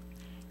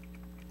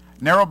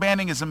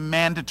 Narrowbanding is a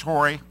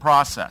mandatory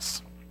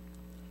process.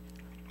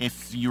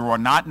 If you are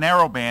not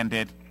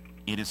narrowbanded,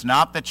 it is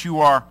not that you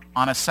are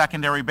on a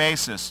secondary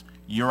basis,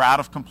 you're out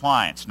of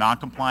compliance.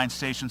 Non-compliant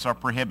stations are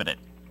prohibited.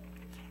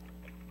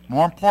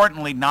 More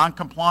importantly,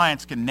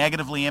 non-compliance can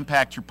negatively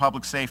impact your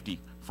public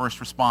safety, first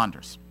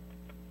responders.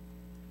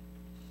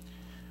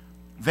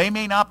 They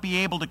may not be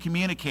able to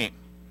communicate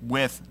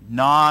with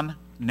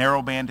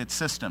non-narrowbanded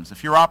systems.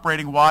 If you're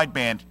operating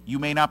wideband, you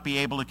may not be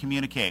able to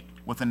communicate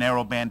with a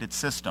narrowbanded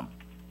system.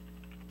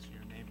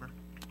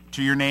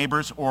 To your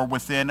neighbors or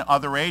within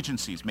other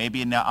agencies.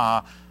 Maybe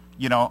a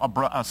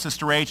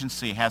sister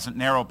agency hasn't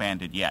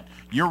narrowbanded yet.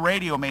 Your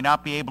radio may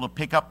not be able to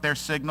pick up their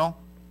signal,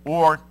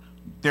 or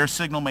their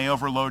signal may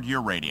overload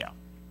your radio.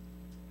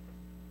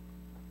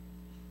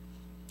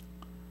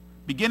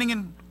 Beginning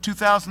in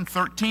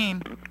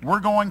 2013, we're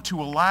going to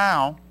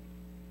allow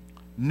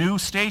new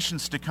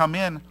stations to come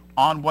in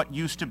on what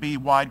used to be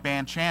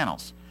wideband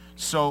channels.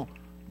 So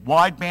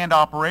wideband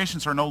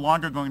operations are no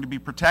longer going to be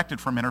protected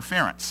from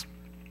interference.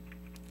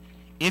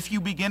 If you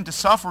begin to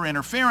suffer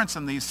interference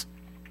in these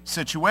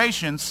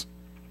situations,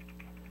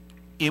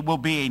 it will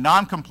be a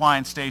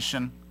non-compliant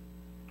station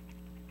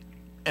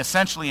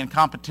essentially in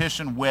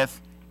competition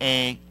with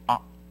a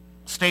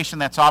station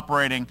that's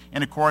operating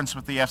in accordance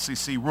with the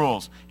FCC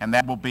rules, and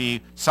that will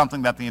be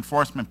something that the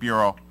Enforcement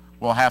Bureau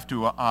will have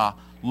to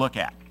look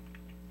at.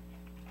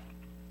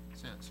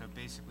 So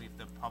basically, if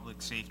the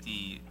public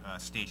safety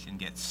station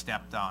gets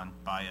stepped on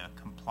by a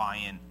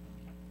compliant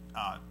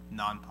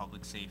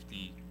non-public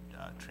safety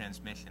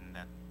transmission,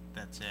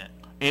 that's it.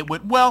 It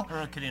would, well,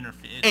 or it could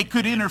interfere. It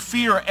could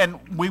interfere, and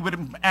we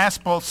would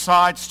ask both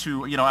sides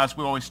to, as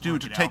we always do,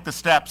 to take the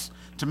steps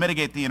to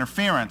mitigate the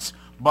interference.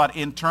 But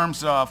in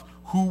terms of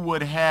who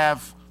would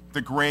have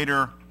the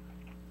greater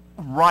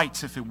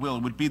rights, if it will,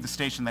 it would be the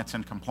station that's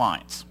in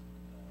compliance.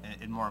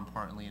 And more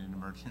importantly, in an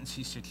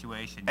emergency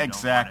situation, you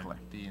exactly. don't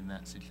want to be in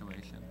that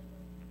situation.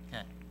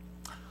 Okay.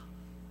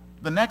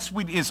 The next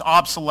is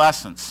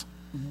obsolescence.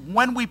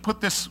 When we put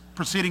this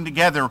proceeding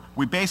together,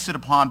 we based it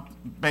upon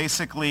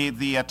basically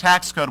the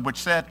tax code, which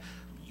said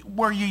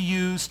where you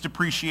use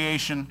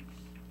depreciation,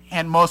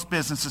 and most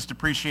businesses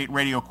depreciate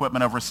radio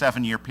equipment over a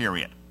 7-year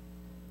period.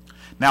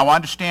 Now, I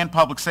understand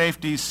public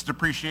safety's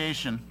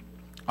depreciation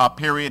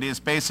period is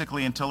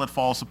basically until it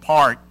falls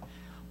apart,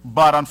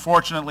 but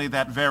unfortunately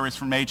that varies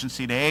from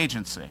agency to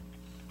agency.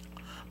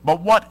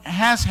 But what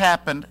has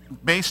happened,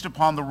 based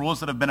upon the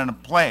rules that have been in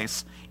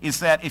place, is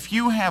that if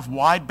you have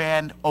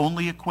wideband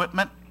only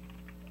equipment,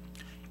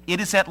 it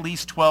is at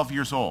least 12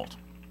 years old.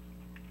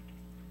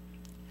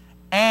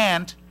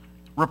 And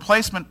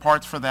replacement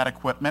parts for that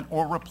equipment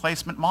or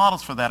replacement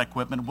models for that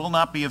equipment will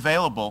not be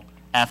available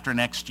after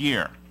next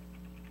year.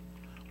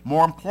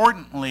 More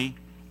importantly,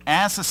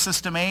 as the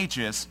system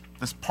ages,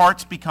 the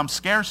parts become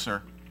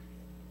scarcer,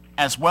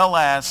 as well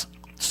as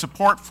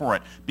support for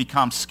it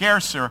becomes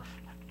scarcer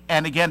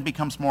and again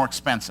becomes more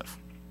expensive.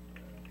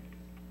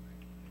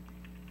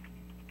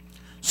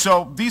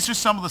 So these are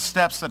some of the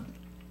steps that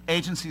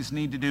agencies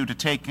need to do to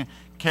take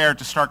care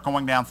to start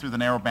going down through the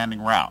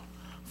narrowbanding route.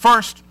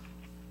 First,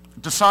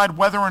 decide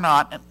whether or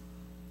not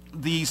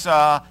these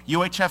UHF,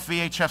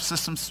 VHF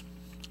systems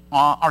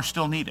are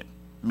still needed.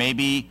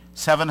 Maybe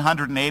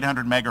 700 and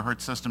 800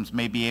 megahertz systems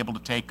may be able to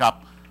take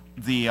up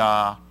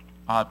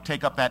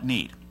that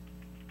need.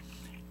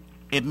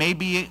 It may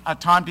be a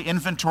time to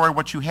inventory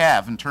what you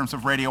have in terms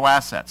of radio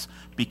assets,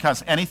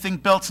 because anything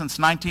built since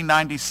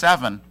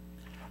 1997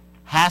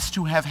 has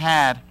to have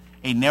had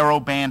a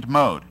narrowband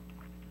mode.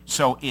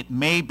 So it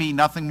may be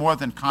nothing more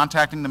than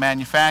contacting the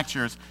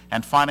manufacturers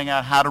and finding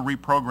out how to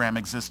reprogram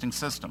existing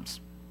systems.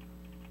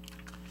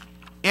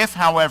 If,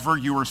 however,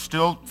 you are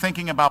still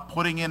thinking about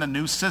putting in a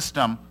new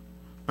system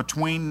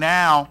between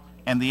now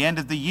and the end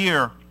of the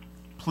year,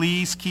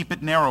 please keep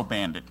it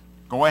narrowbanded.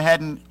 Go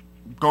ahead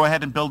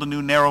and build a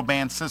new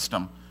narrowband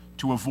system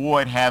to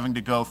avoid having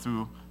to go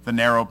through the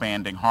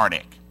narrowbanding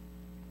heartache.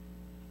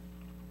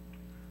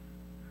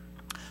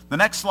 The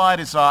next slide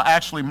is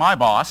actually my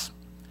boss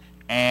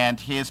and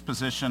his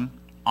position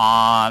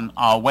on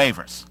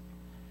waivers.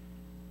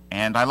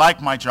 And I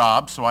like my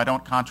job, so I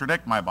don't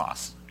contradict my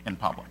boss in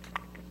public.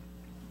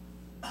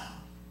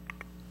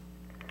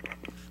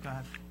 Go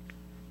ahead.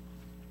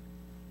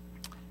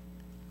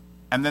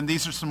 And then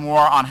these are some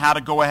more on how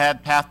to go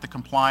ahead, path to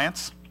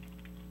compliance.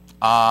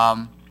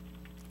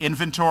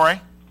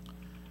 Inventory.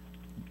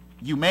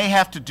 You may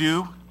have to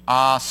do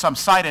some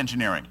site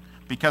engineering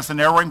because the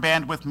narrowing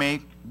bandwidth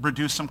may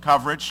reduce some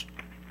coverage.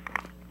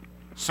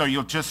 So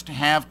you'll just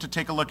have to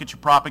take a look at your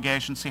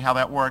propagation, see how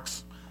that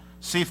works.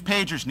 See if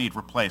pagers need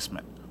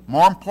replacement.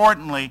 More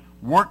importantly,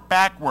 work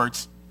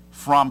backwards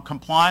from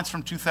compliance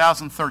from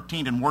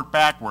 2013 and work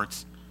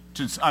backwards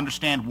to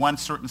understand when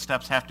certain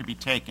steps have to be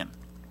taken.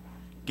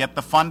 Get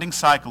the funding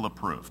cycle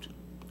approved.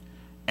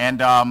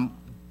 And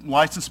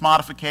license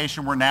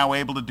modification, we're now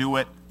able to do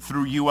it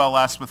through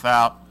ULS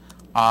without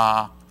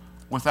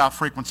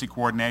frequency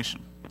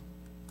coordination.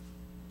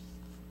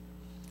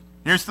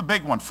 Here's the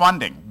big one,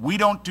 funding.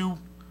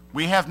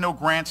 We have no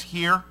grants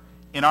here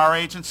in our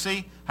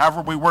agency.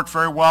 However, we work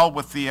very well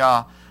with the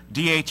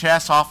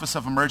DHS, Office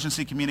of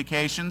Emergency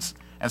Communications,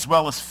 as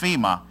well as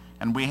FEMA.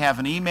 And we have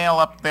an email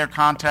up there,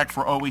 contact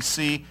for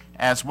OEC,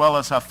 as well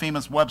as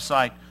FEMA's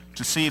website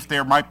to see if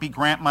there might be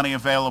grant money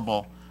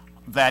available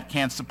that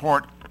can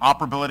support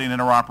operability and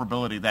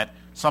interoperability, that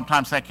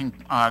sometimes that can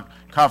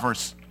cover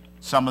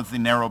some of the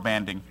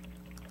narrowbanding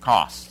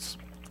costs.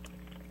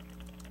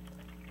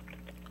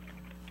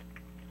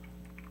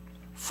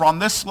 From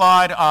this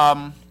slide,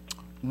 some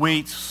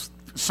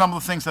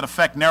of the things that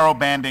affect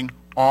narrowbanding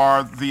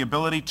are the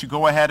ability to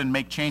go ahead and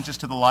make changes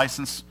to the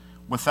license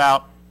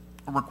without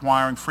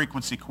requiring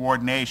frequency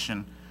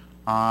coordination.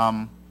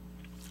 And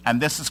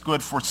this is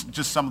good for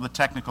just some of the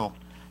technical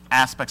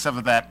aspects of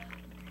it that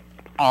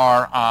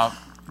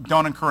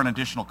don't incur an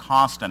additional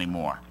cost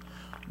anymore.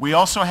 We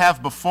also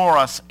have before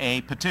us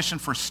a petition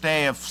for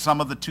stay of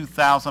some of the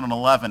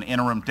 2011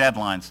 interim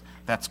deadlines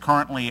that's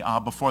currently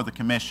before the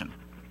Commission.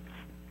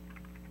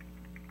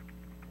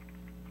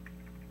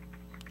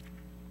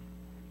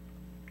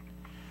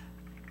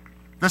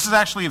 This is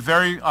actually a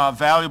very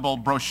valuable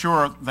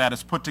brochure that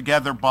is put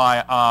together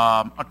by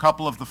a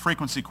couple of the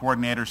frequency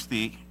coordinators,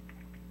 the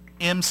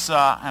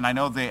IMSA, and I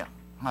know the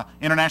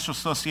International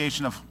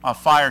Association of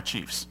Fire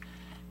Chiefs.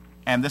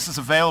 And this is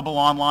available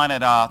online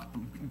at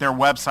their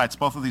websites,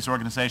 both of these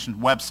organizations'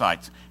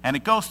 websites. And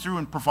it goes through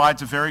and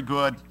provides a very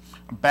good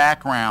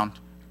background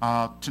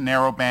to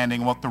narrow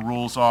banding, what the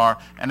rules are,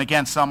 and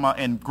again, some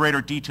in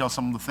greater detail,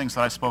 some of the things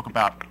that I spoke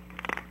about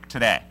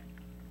today.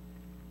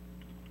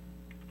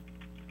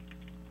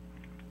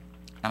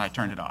 And I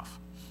turned it off.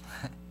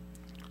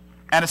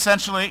 And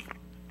essentially,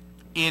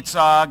 it's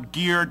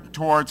geared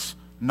towards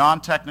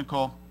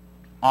non-technical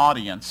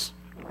audience,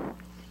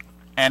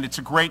 and it's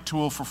a great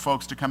tool for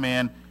folks to come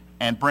in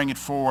and bring it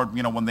forward,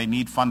 when they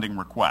need funding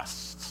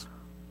requests.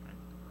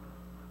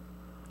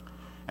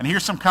 And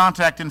here's some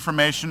contact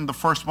information. The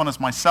first one is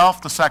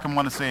myself. The second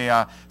one is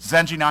a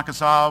Zenji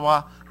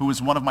Nakazawa, who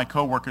is one of my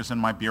coworkers in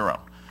my bureau.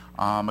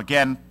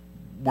 Again,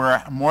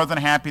 we're more than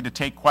happy to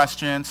take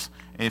questions.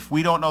 If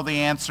we don't know the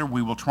answer,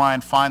 we will try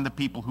and find the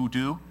people who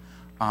do.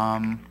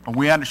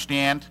 We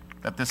understand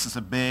that this is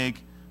a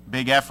big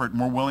effort,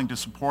 and we're willing to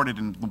support it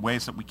in the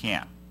ways that we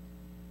can.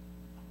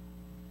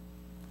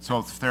 So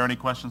if there are any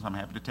questions, I'm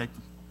happy to take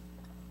them.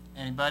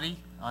 Anybody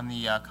on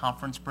the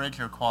conference bridge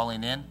or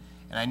calling in?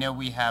 And I know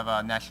we have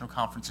a National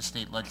Conference of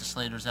State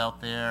Legislators out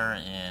there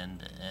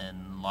and a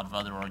lot of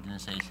other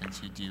organizations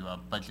who do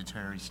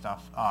budgetary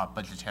stuff,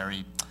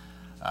 budgetary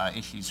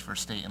issues for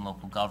state and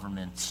local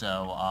government.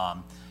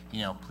 So,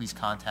 please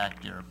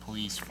contact your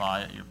police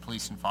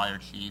and fire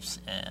chiefs,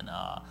 and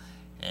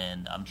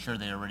I'm sure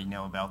they already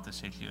know about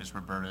this issue, as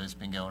Roberto has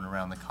been going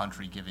around the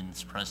country giving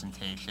this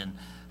presentation.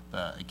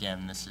 But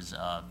again, this is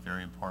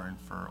very important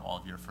for all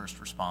of your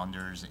first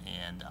responders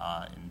and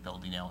in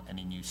building out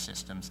any new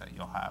systems that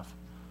you'll have.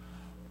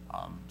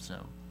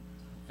 So,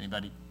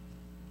 anybody?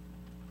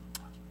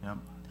 Yep.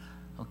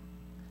 Okay.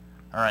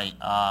 All right.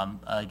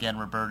 Again,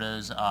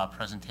 Roberto's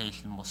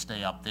presentation will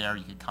stay up there.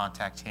 You can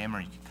contact him, or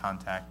you can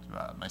contact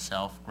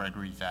myself,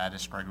 Gregory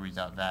Vadas,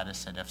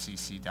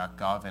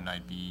 gregory.vadas@fcc.gov, and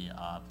I'd be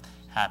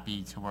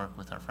happy to work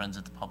with our friends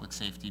at the Public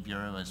Safety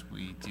Bureau as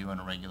we do on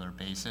a regular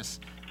basis.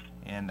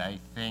 And I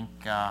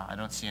think I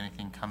don't see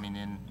anything coming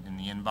in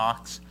the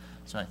inbox,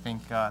 so I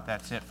think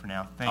that's it for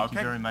now. Thank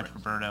you very much,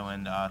 Roberto,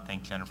 and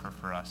thank Jennifer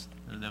for us.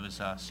 That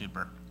was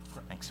super.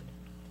 Thanks.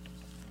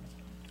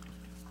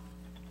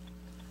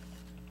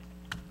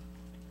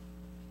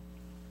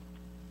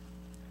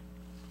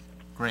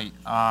 Great.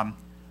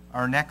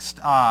 Our next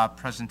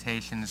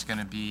presentation is going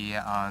to be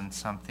on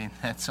something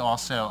that's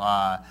also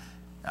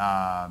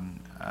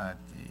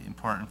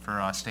important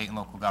for state and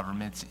local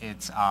governments.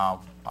 It's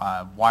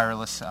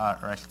wireless, or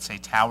I should say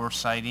tower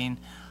siting.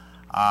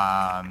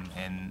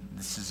 And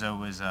this is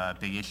always a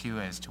big issue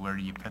as to where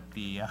do you put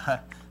the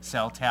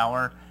cell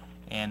tower.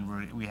 And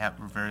we're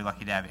very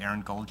lucky to have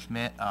Aaron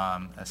Goldschmidt,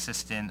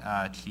 Assistant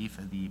Chief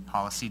of the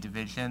Policy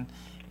Division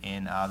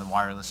in the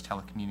Wireless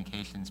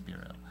Telecommunications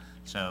Bureau.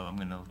 So I'm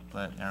going to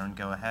let Aaron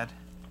go ahead.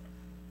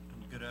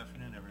 Good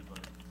afternoon,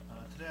 everybody.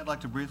 Today I'd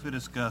like to briefly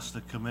discuss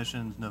the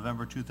Commission's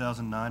November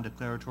 2009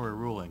 declaratory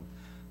ruling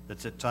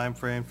that set time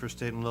frames for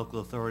state and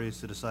local authorities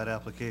to decide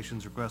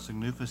applications requesting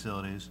new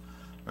facilities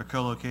or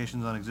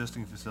co-locations on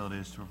existing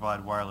facilities to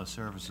provide wireless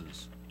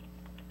services.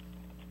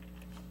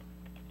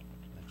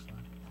 Next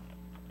slide.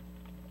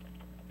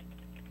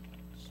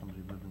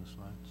 Somebody moving the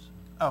slides?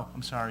 Oh,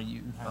 I'm sorry.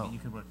 You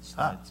could work the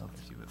slides. Okay.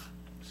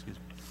 Excuse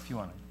me. If you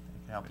want to, I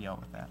can help you out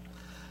with that.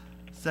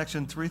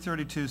 Section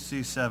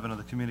 332C7 of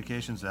the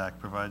Communications Act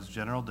provides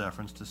general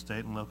deference to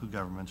state and local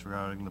governments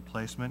regarding the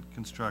placement,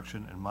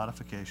 construction, and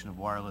modification of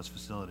wireless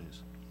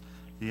facilities.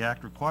 The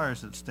Act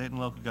requires that state and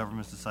local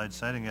governments decide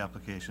siting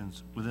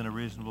applications within a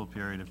reasonable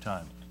period of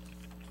time.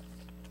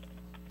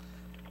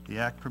 The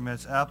Act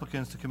permits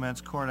applicants to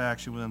commence court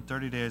action within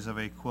 30 days of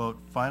a, quote,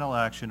 final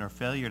action or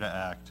failure to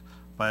act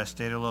by a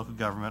state or local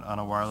government on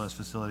a wireless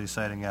facility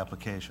siting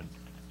application.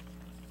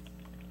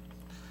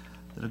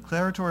 The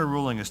declaratory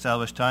ruling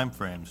established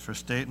timeframes for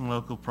state and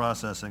local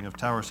processing of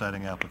tower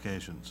siting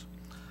applications.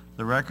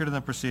 The record in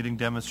the proceeding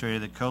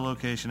demonstrated that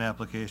co-location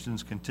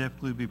applications can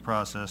typically be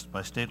processed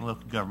by state and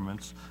local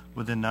governments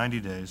within 90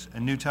 days,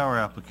 and new tower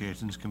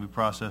applications can be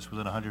processed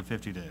within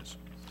 150 days.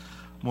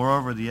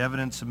 Moreover, the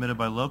evidence submitted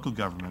by local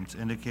governments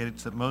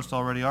indicates that most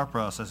already are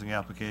processing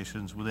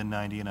applications within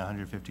 90 and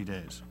 150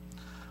 days.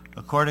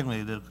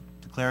 Accordingly, the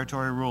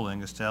declaratory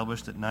ruling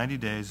established that 90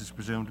 days is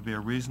presumed to be a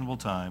reasonable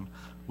time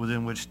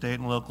within which state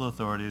and local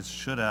authorities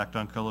should act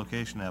on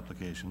co-location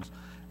applications,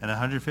 and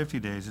 150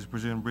 days is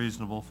presumed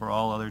reasonable for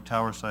all other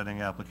tower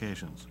siting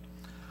applications.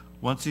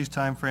 Once these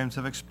timeframes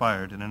have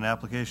expired and an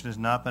application has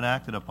not been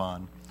acted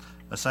upon,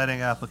 a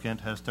siting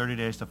applicant has 30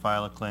 days to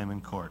file a claim in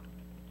court.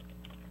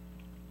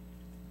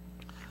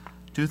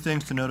 Two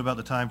things to note about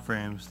the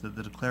timeframes that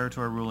the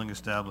declaratory ruling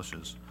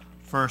establishes.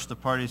 First, the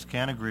parties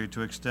can agree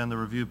to extend the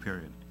review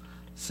period.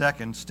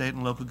 Second, state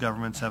and local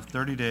governments have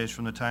 30 days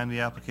from the time the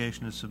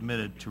application is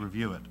submitted to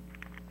review it.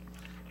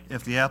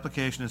 If the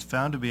application is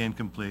found to be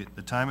incomplete,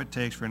 the time it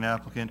takes for an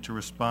applicant to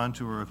respond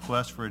to a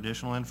request for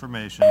additional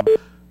information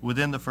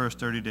within the first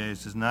 30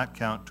 days does not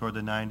count toward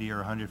the 90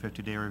 or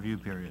 150-day review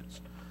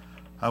periods.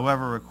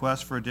 However,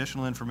 requests for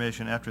additional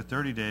information after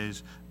 30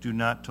 days do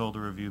not toll the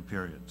review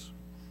periods.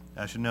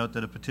 I should note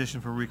that a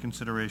petition for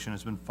reconsideration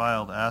has been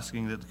filed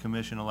asking that the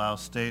Commission allow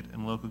state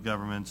and local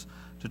governments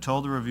to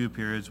toll the review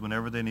periods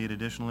whenever they need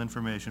additional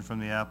information from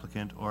the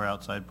applicant or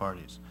outside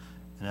parties,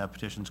 and that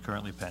petition is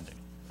currently pending.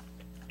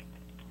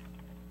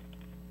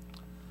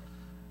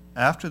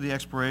 After the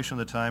expiration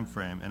of the time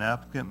frame, an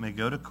applicant may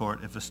go to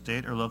court if a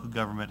state or local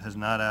government has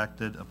not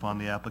acted upon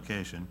the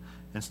application,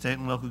 and state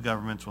and local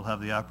governments will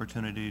have the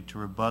opportunity to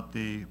rebut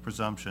the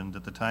presumption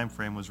that the time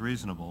frame was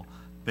reasonable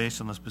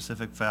based on the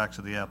specific facts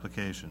of the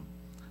application.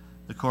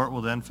 The court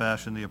will then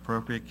fashion the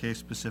appropriate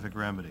case-specific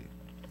remedy.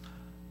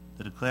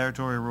 The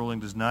declaratory ruling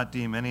does not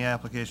deem any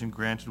application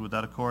granted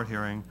without a court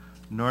hearing,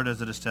 nor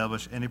does it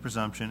establish any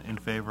presumption in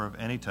favor of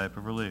any type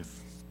of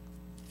relief.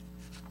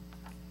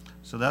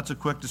 So that's a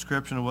quick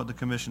description of what the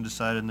Commission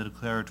decided in the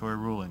declaratory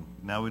ruling.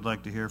 Now we'd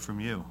like to hear from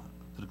you.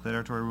 The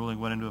declaratory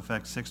ruling went into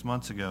effect 6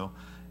 months ago,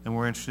 and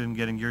we're interested in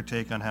getting your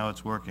take on how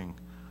it's working.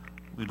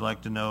 We'd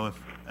like to know if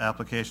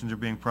applications are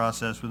being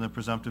processed within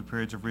presumptive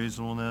periods of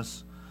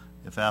reasonableness,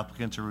 if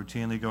applicants are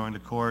routinely going to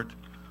court,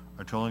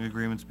 are tolling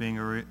agreements being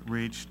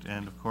reached,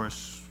 and of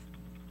course,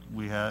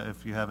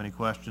 if you have any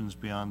questions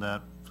beyond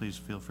that, please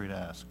feel free to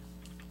ask.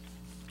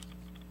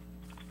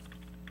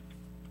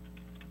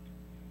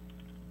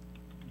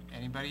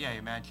 Anybody? I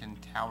imagine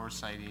tower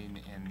siting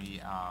and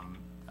the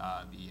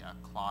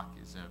clock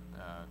is a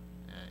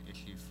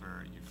issue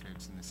for you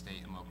folks in the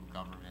state and local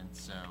government.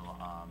 So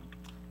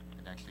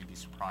I'd actually be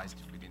surprised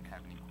if we didn't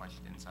have any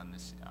questions on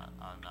this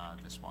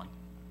this one.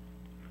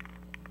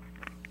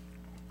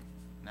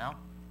 No?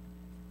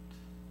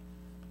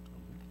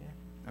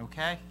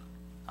 Okay.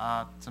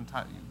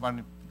 Sometimes why don't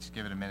we just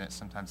give it a minute?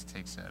 Sometimes it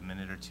takes a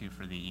minute or two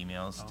for the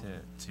emails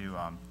to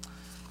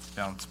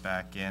bounce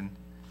back in.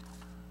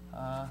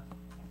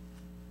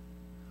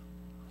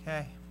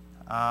 Okay.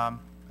 I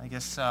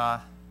guess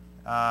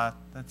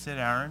that's it,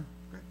 Aaron.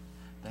 Great.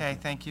 Okay,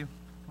 thank you.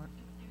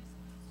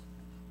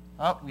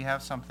 Oh, we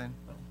have something.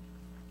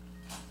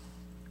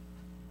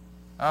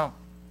 Oh.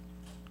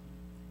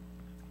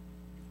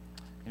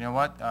 You know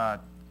what?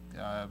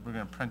 We're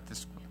going to print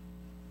this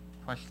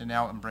question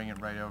out and bring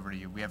it right over to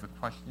you. We have a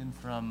question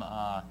from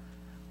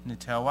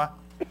NTOA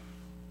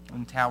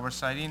on tower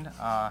siting.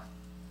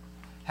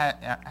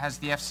 Has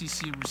the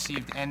FCC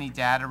received any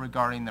data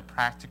regarding the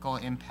practical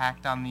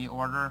impact on the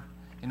order?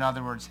 In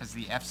other words, has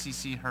the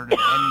FCC heard of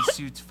any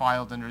suits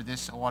filed under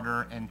this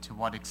order, and to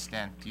what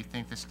extent? Do you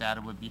think this data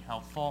would be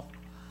helpful?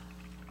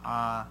 We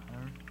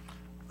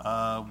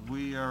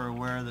are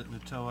aware that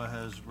NTOA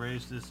has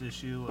raised this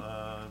issue.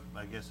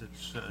 I guess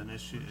it's an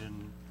issue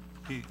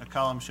a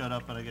column showed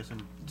up, I guess, in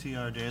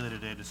TR Daily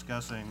today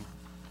discussing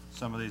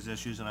some of these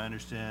issues, and I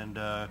understand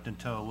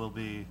NTOA will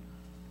be,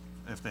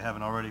 if they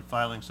haven't already,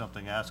 filing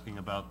something asking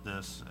about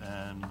this,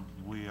 and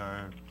we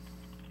are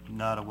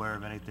not aware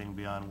of anything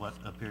beyond what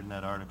appeared in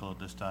that article at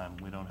this time.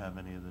 We don't have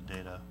any of the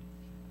data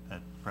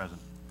at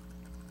present.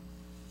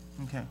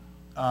 Okay.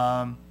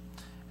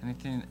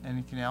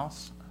 Anything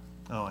else?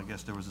 Oh, I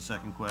guess there was a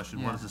second question.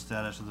 Yeah. What is the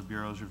status of the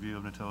Bureau's review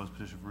of NTOA's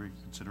petition for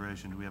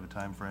reconsideration? Do we have a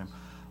time frame?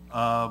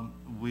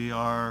 We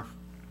are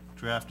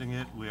drafting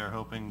it. We are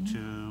hoping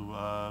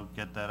to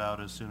get that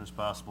out as soon as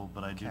possible,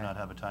 but I do not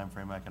have a time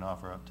frame I can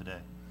offer up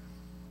today.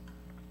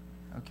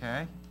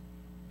 Okay.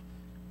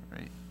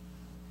 Great.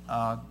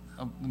 Let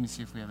me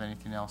see if we have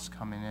anything else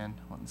coming in.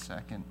 1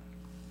 second.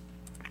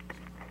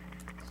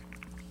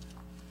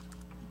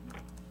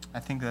 I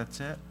think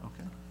that's it.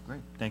 Okay, great.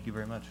 Thank you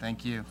very much.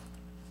 Thank you.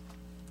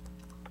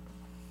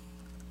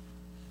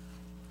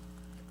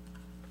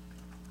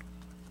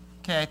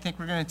 Okay, I think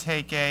we're going to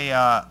take a,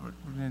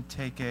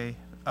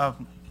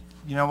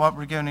 you know what,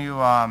 we're going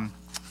to,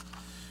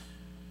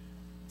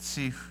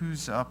 see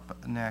who's up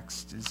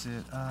next. Is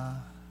it,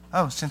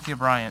 oh, Cynthia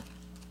Bryant.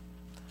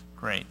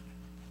 Great.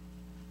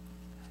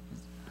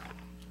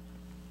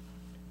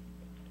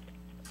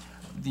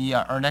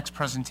 Our next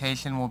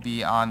presentation will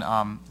be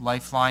on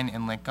Lifeline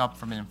and Link Up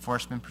from an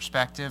enforcement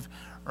perspective.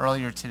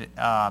 Earlier today,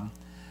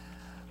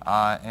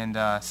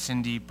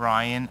 Cindy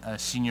Bryan, a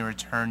senior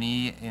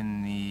attorney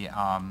in the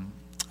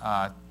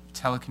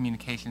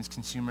Telecommunications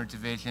Consumer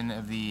Division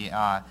of the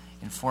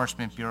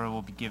Enforcement Bureau,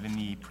 will be giving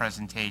the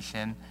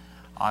presentation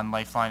on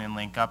Lifeline and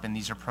Link Up, and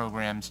these are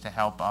programs to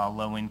help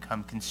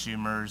low-income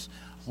consumers,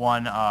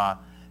 one,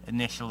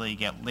 initially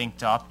get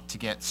linked up to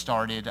get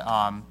started,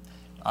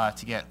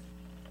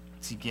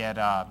 to get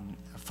a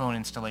phone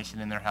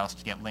installation in their house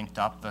to get linked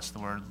up, thus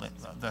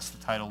the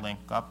title Link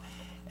Up,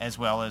 as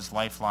well as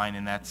Lifeline,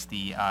 and that's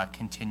the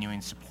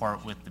continuing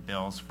support with the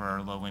bills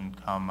for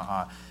low-income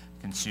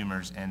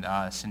consumers. And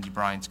Cindy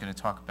Bryan's going to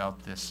talk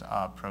about this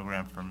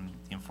program from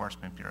the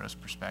Enforcement Bureau's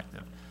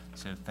perspective.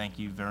 So thank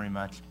you very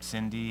much,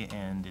 Cindy,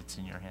 and it's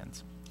in your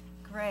hands.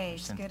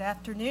 Great. Good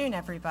afternoon,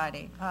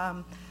 everybody.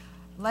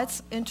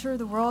 Let's enter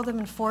the world of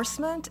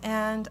enforcement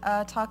and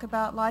talk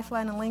about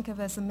Lifeline and Link Up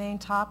as the main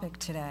topic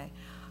today.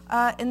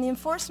 In the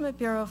Enforcement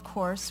Bureau, of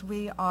course,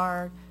 we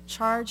are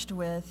charged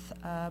with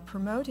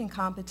promoting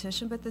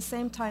competition, but at the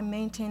same time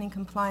maintaining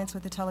compliance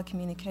with the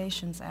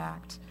Telecommunications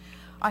Act.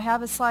 I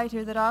have a slide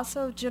here that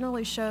also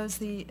generally shows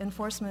the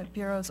Enforcement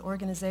Bureau's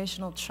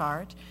organizational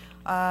chart,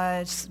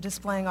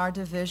 displaying our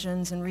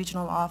divisions and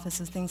regional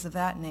offices, things of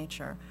that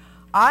nature.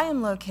 I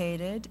am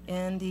located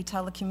in the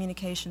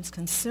Telecommunications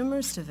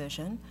Consumers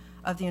Division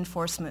of the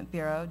Enforcement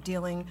Bureau,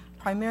 dealing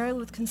primarily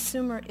with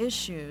consumer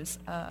issues,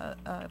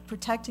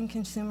 protecting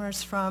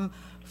consumers from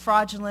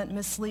fraudulent,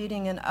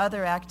 misleading, and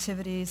other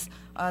activities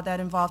that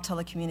involve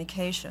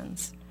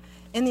telecommunications.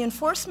 In the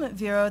Enforcement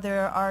Bureau,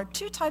 there are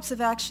two types of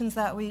actions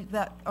in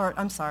the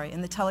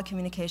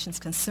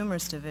Telecommunications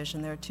Consumers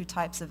Division, there are two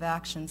types of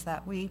actions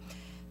that we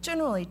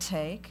generally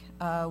take,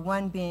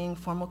 one being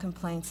formal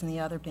complaints and the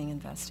other being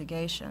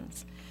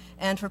investigations.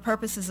 And for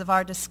purposes of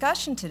our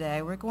discussion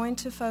today, we're going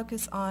to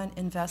focus on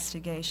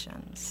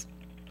investigations.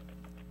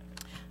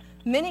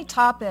 Many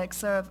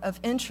topics of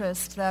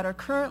interest that are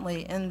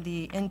currently in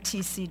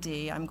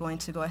TCD, I'm going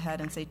to go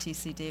ahead and say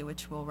TCD,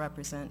 which will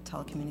represent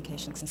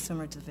Telecommunications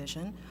Consumer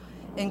Division,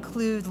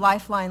 include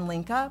Lifeline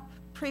Link-Up,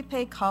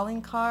 prepaid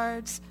calling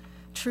cards,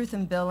 truth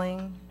in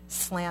billing,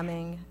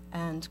 slamming,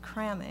 and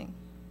cramming.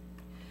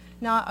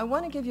 Now, I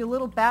want to give you a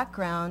little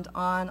background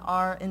on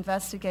our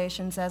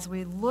investigations as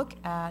we look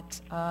at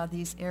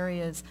these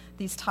areas,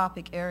 these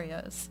topic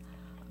areas.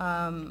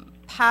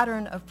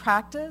 Pattern of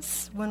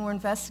practice. When we're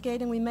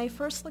investigating, we may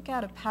first look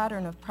at a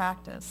pattern of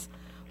practice.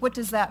 What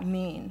does that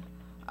mean?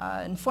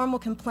 Informal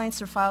complaints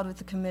are filed with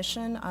the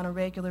Commission on a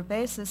regular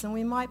basis, and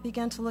we might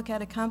begin to look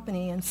at a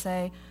company and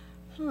say,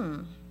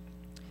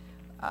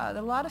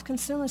 a lot of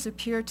consumers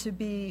appear to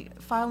be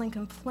filing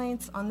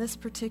complaints on this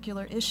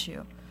particular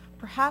issue.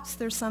 Perhaps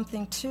there's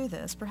something to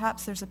this.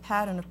 Perhaps there's a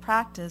pattern of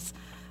practice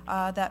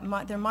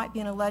there might be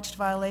an alleged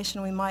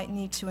violation. We might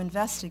need to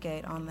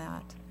investigate on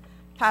that.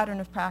 Pattern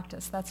of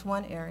practice, that's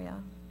one area.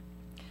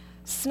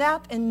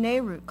 SNAP and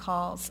NARUC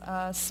calls.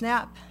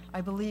 SNAP, I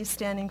believe,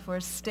 standing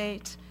for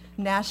State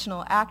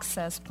National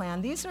Access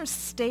Plan. These are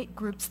state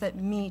groups that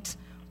meet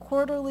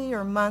quarterly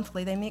or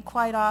monthly. They meet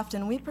quite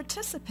often. We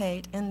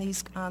participate in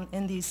these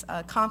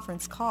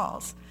conference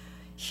calls.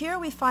 Here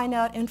we find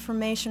out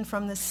information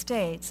from the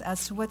states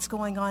as to what's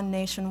going on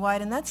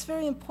nationwide, and that's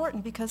very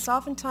important because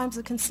oftentimes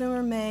the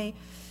consumer may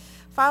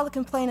file a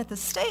complaint at the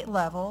state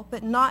level,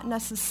 but not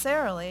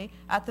necessarily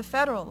at the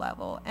federal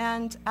level.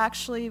 And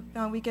actually,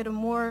 we get a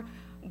more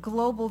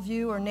global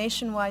view or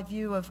nationwide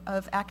view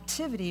of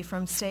activity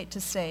from state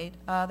to state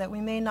that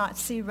we may not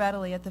see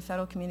readily at the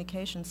Federal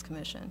Communications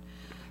Commission.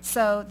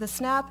 So the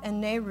SNAP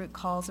and NARUC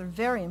calls are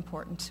very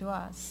important to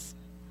us.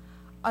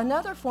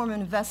 Another form of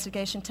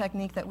investigation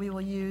technique that we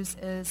will use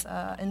is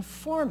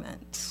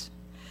informant.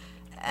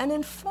 An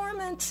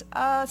informant,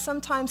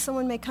 sometimes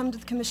someone may come to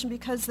the Commission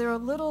because they're a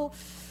little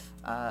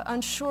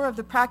unsure of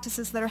the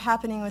practices that are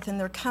happening within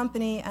their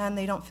company and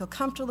they don't feel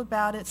comfortable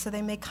about it, so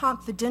they may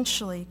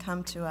confidentially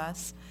come to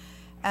us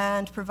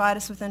and provide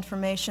us with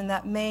information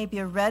that may be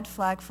a red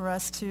flag for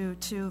us to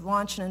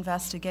launch an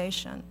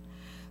investigation.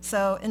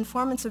 So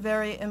informants are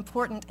very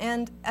important,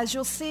 and as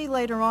you'll see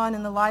later on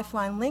in the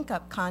Lifeline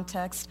Link-Up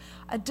context,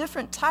 a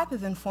different type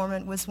of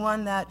informant was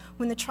one that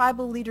when the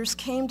tribal leaders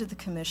came to the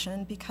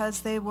Commission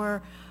because they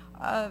were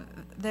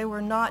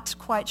not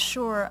quite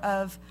sure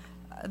of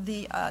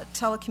the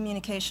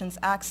telecommunications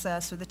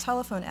access or the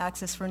telephone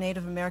access for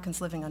Native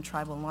Americans living on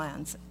tribal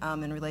lands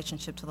in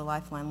relationship to the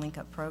Lifeline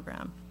Link-Up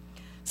program.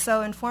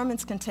 So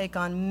informants can take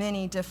on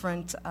many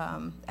different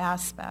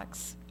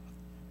aspects.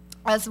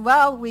 As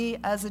well, we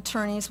as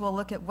attorneys will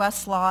look at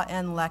Westlaw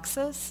and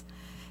Lexis.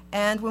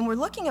 And when we're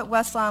looking at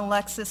Westlaw and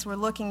Lexis, we're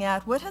looking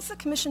at what has the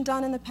Commission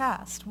done in the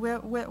past? Where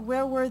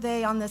were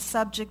they on this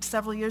subject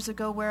several years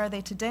ago? Where are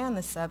they today on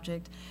this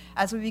subject?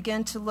 As we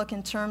begin to look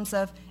in terms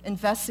of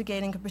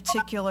investigating a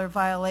particular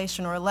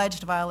violation or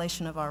alleged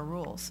violation of our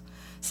rules.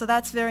 So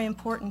that's very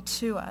important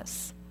to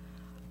us.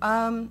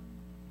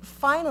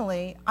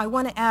 Finally, I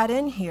want to add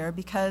in here,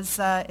 because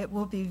it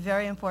will be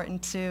very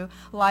important to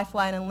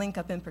Lifeline and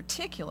Link-Up in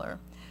particular,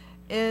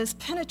 is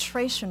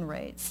penetration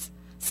rates.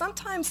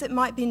 Sometimes it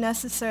might be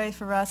necessary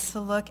for us to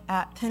look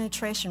at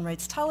penetration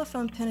rates,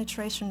 telephone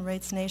penetration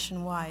rates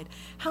nationwide.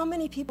 How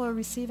many people are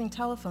receiving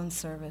telephone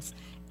service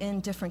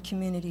in different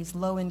communities,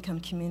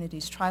 low-income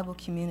communities, tribal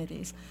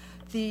communities?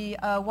 The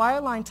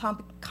Wireline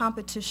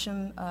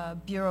Competition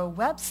Bureau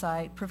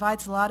website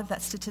provides a lot of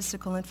that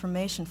statistical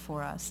information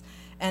for us.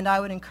 And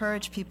I would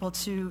encourage people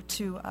to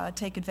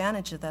take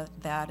advantage of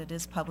that. It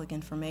is public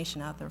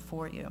information out there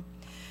for you.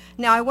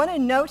 Now, I want to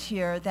note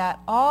here that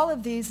all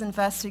of these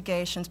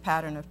investigations,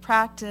 pattern of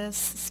practice,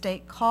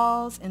 state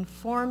calls,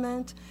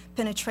 informant,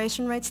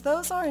 penetration rates,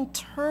 those are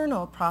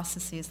internal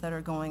processes that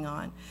are going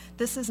on.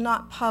 This is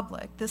not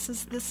public. This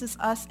is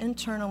us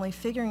internally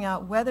figuring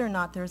out whether or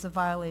not there's a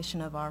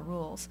violation of our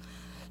rules.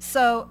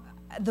 So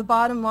the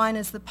bottom line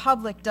is the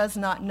public does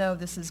not know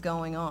this is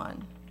going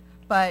on.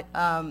 But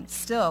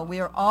still, we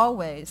are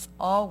always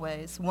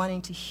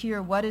wanting to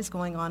hear what is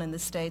going on in the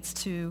states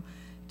to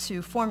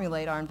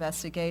formulate our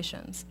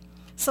investigations.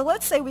 So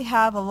let's say we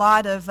have a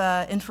lot of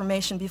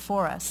information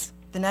before us.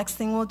 The next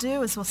thing we'll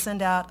do is we'll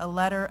send out a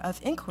letter of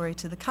inquiry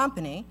to the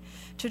company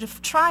to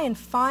try and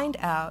find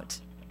out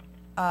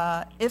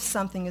if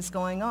something is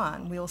going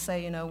on. We'll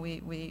say,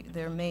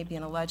 there may be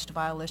an alleged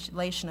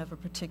violation of a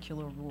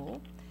particular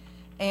rule,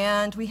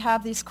 and we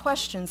have these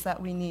questions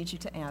that we need you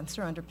to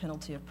answer under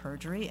penalty of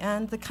perjury,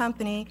 and the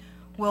company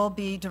will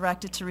be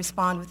directed to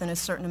respond within a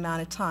certain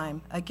amount of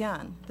time.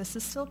 Again, this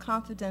is still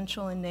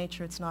confidential in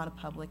nature. It's not a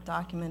public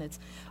document. It's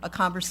a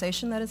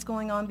conversation that is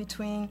going on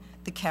between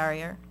the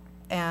carrier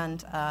and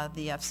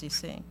the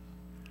FCC.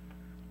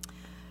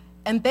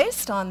 And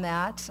based on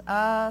that,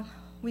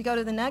 we go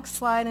to the next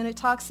slide, and it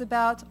talks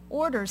about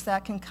orders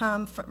that can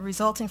come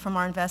resulting from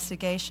our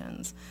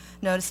investigations.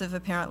 Notice of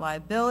apparent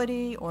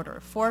liability, order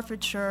of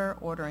forfeiture,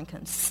 order and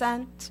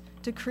consent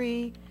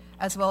decree,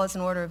 as well as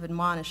an order of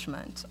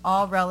admonishment,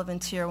 all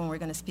relevant here when we're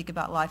going to speak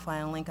about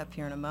Lifeline and Link Up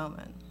here in a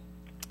moment.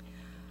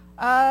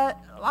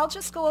 I'll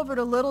just go over it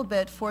a little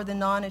bit for the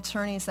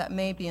non-attorneys that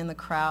may be in the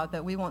crowd,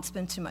 but we won't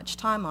spend too much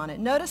time on it.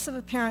 Notice of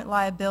apparent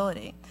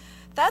liability.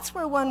 That's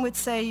where one would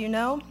say,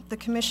 the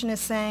commission is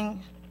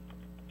saying,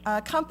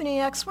 Company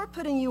X, we're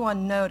putting you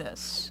on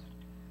notice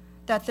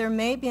that there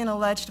may be an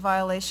alleged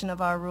violation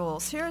of our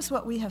rules. Here's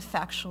what we have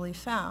factually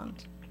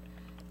found.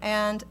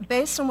 And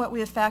based on what we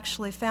have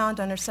factually found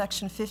under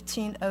Section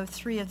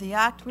 1503 of the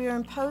Act,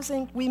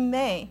 we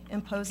may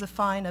impose a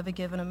fine of a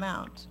given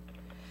amount.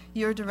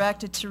 You're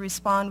directed to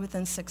respond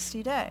within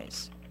 60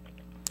 days.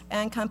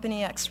 And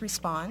Company X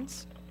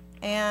responds.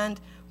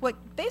 And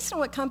based on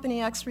what Company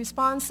X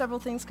responds, several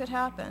things could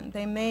happen.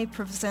 They may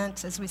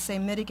present, as we say,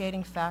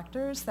 mitigating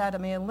factors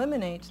that may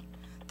eliminate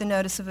the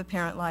notice of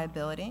apparent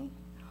liability.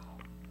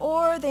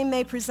 Or they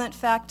may present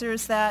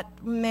factors that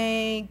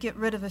may get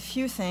rid of a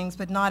few things,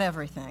 but not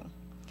everything.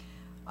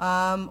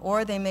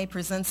 Or they may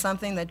present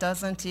something that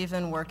doesn't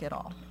even work at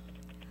all.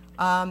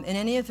 In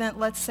any event,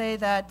 let's say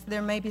that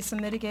there may be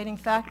some mitigating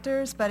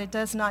factors, but it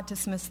does not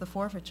dismiss the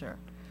forfeiture,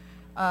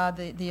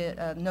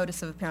 the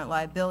notice of apparent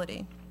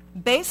liability.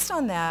 Based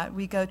on that,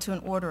 we go to an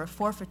order of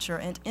forfeiture,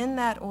 and in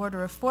that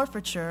order of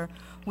forfeiture,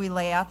 we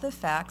lay out the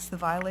facts, the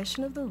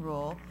violation of the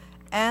rule,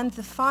 and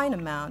the fine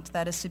amount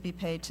that is to be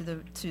paid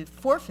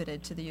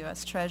forfeited to the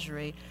U.S.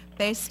 Treasury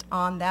based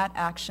on that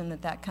action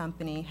that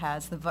company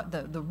has,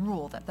 the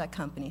rule that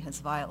company has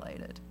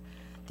violated.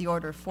 The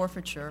order of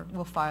forfeiture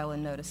will file a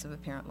notice of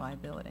apparent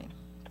liability.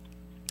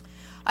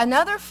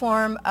 Another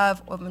form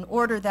of an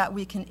order that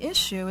we can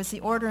issue is the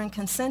order and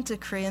consent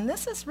decree, and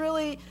this is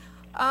really,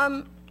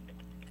 in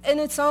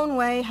its own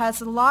way, has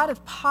a lot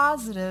of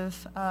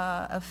positive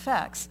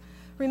effects.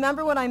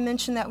 Remember when I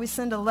mentioned that we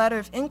send a letter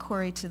of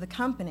inquiry to the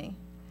company?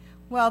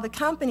 Well, the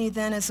company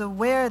then is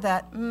aware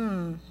that,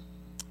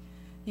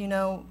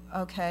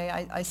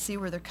 okay, I see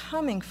where they're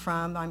coming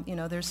from.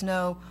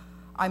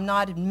 I'm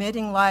not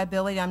admitting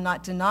liability, I'm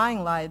not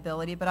denying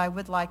liability, but I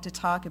would like to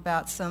talk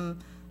about some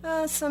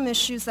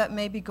issues that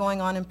may be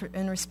going on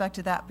in respect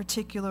to that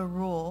particular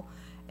rule.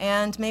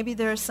 And maybe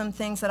there are some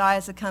things that I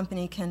as a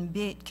company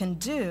can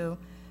do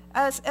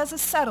as a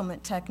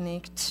settlement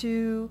technique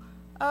to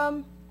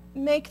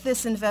make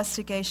this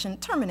investigation,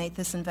 terminate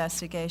this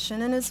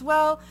investigation, and as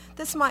well,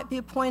 this might be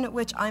a point at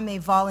which I may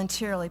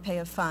voluntarily pay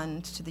a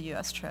fund to the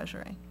U.S.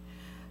 Treasury.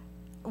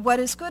 What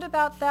is good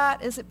about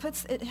that is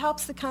it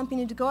helps the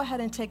company to go ahead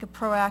and take a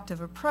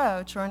proactive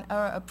approach or an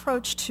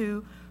approach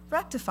to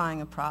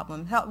rectifying a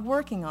problem,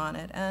 working on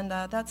it, and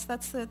that's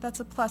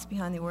a plus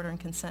behind the order and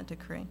consent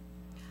decree.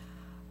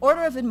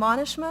 Order of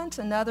admonishment,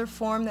 another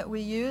form that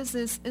we use,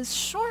 is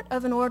short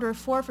of an order of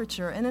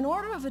forfeiture. And an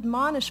order of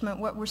admonishment,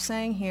 what we're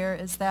saying here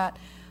is that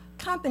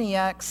Company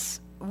X,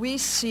 we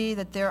see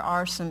that there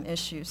are some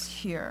issues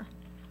here.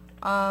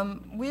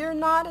 We are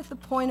not at the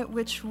point at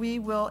which we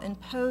will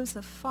impose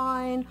a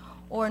fine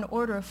or an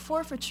order of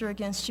forfeiture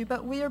against you,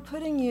 but we are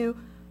putting you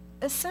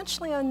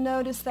essentially on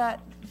notice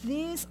that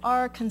these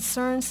are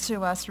concerns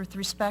to us with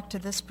respect to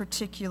this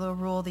particular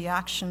rule, the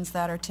actions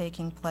that are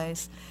taking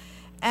place.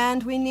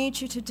 And we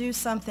need you to do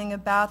something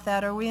about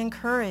that, or we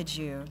encourage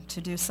you to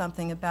do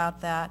something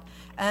about that.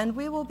 And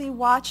we will be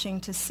watching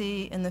to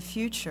see in the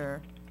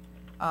future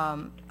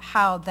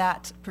how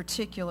that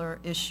particular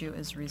issue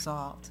is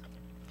resolved.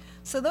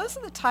 So those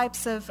are the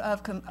types of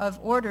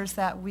orders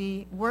that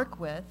we work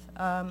with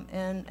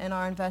in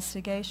our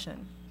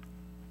investigation.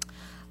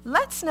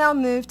 Let's now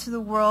move to the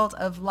world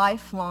of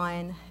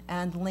Lifeline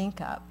and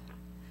Link Up.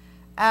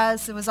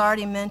 As it was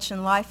already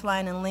mentioned,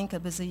 Lifeline and Link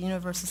Up is a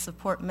universal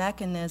support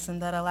mechanism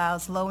that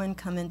allows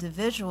low-income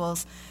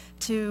individuals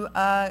to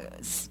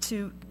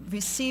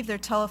receive their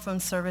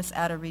telephone service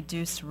at a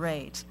reduced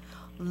rate.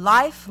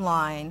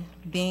 Lifeline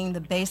being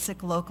the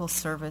basic local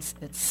service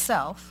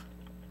itself,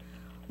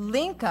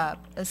 Link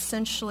Up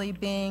essentially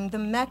being the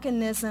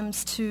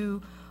mechanisms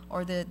to,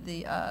 or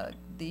the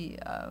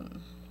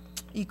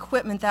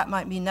equipment that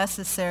might be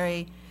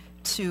necessary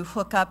to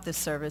hook up the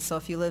service. So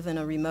if you live in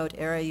a remote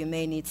area, you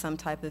may need some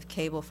type of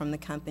cable from the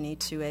company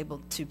to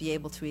be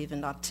able to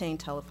even obtain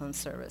telephone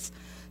service.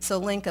 So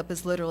Link Up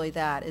is literally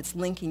that. It's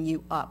linking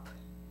you up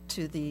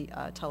to the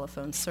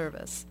telephone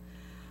service.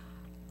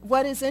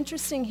 What is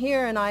interesting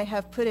here, and I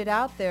have put it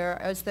out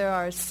there, is there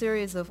are a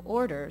series of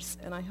orders,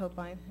 and I hope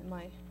am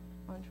I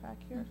on track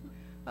here?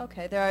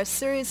 Okay, there are a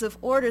series of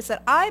orders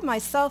that I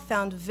myself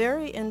found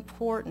very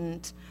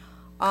important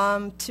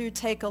to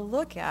take a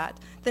look at.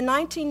 The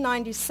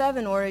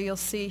 1997 order you'll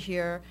see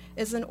here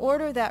is an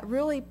order that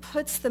really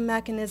puts the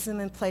mechanism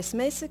in place,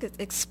 makes it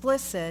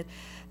explicit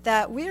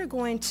that we are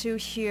going to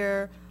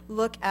here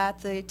look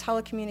at the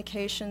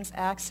Telecommunications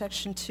Act,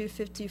 Section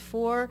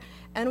 254,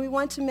 and we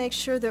want to make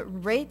sure that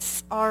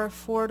rates are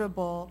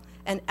affordable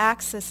and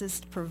access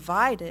is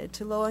provided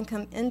to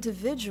low-income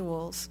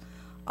individuals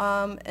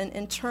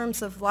in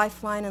terms of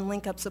lifeline and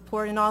link-up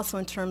support, and also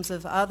in terms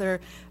of other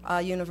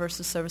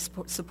universal service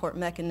support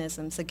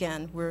mechanisms.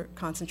 Again, we're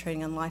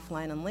concentrating on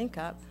lifeline and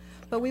link-up.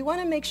 But we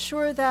want to make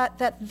sure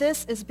that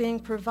this is being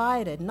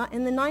provided. In the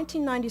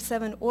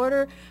 1997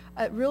 order,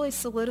 it really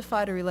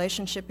solidified a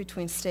relationship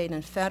between state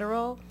and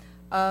federal.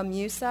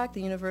 USAC,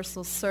 the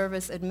Universal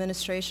Service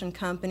Administration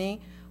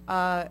Company,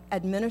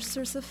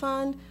 administers the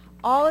fund.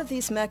 All of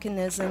these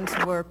mechanisms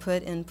were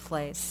put in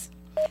place.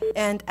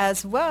 And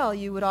as well,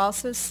 you would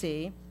also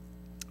see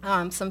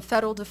some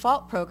federal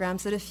default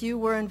programs that if you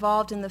were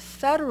involved in the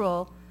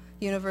federal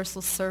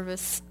Universal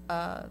Service,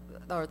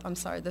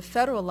 the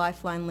federal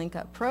Lifeline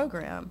Link-Up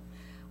program,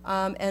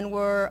 and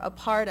were a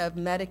part of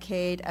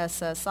Medicaid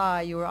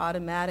SSI, you were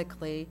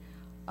automatically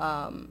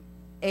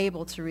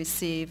able to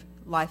receive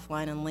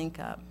Lifeline and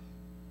Link-Up.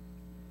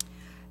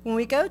 When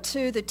we go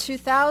to the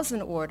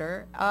 2000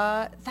 order,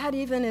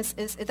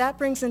 that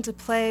brings into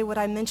play what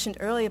I mentioned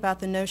earlier about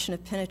the notion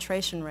of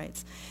penetration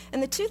rates. In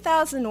the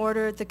 2000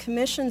 order, the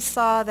Commission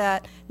saw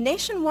that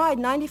nationwide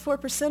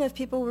 94% of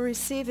people were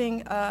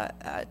receiving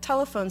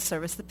telephone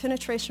service. The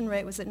penetration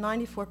rate was at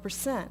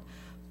 94%.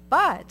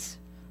 But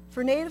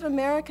for Native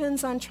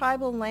Americans on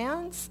tribal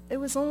lands, it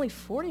was only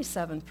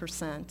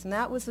 47%, and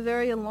that was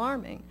very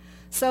alarming.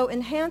 So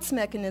enhanced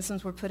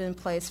mechanisms were put in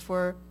place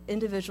for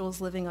individuals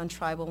living on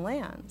tribal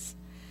lands.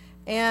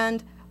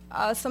 And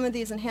some of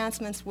these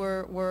enhancements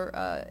were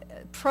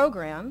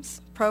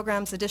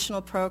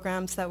additional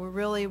programs that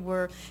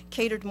were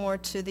catered more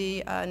to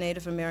the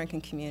Native American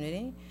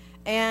community.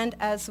 And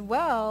as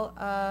well,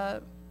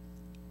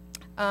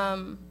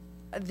 the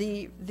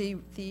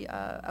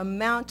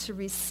amount to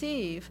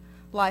receive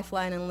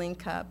Lifeline and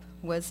Link-Up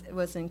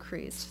was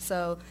increased.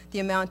 So the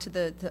amount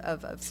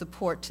of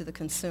support to the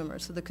consumer.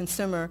 So the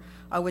consumer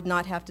would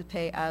not have to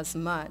pay as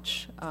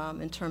much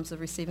in terms of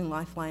receiving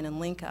Lifeline and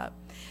Link-Up.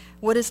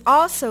 What is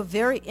also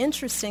very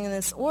interesting in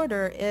this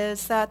order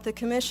is that the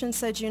Commission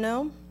said,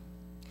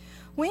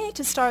 we need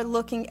to start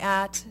looking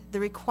at the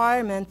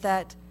requirement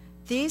that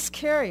these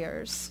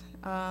carriers,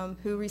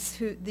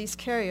 these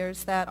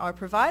carriers that are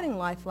providing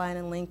Lifeline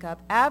and Link-Up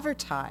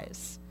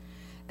advertise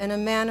in a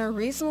manner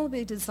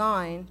reasonably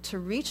designed to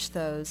reach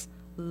those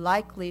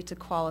likely to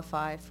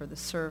qualify for the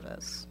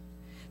service.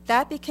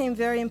 That became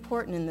very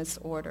important in this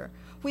order.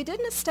 We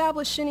didn't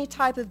establish any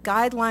type of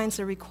guidelines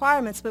or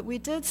requirements, but we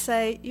did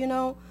say,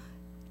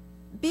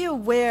 be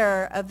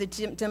aware of the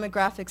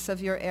demographics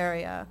of your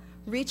area.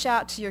 Reach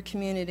out to your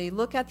community.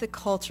 Look at the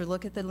culture.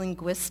 Look at the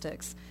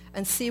linguistics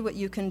and see what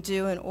you can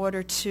do in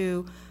order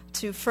to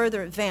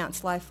further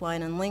advance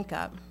Lifeline and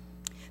Link-Up.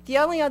 The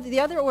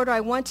other order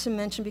I want to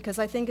mention, because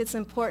I think it's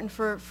important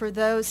for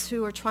those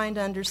who are trying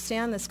to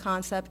understand this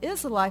concept,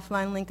 is the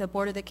Lifeline Link-Up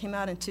order that came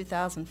out in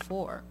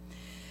 2004.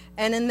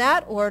 And in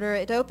that order,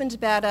 it opened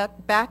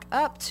back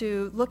up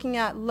to looking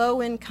at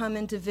low-income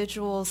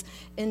individuals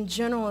in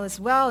general as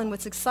well. And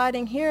what's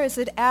exciting here is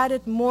it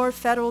added more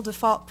federal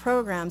default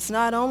programs.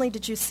 Not only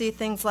did you see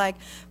things like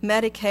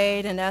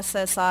Medicaid and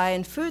SSI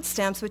and food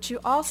stamps, but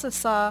you also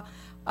saw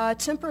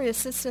temporary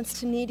assistance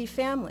to needy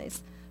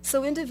families.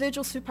 So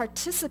individuals who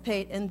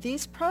participate in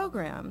these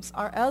programs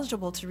are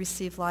eligible to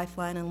receive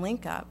Lifeline and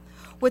Link-Up.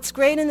 What's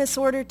great in this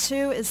order,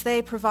 too, is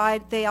they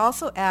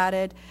also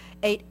added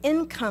an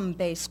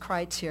income-based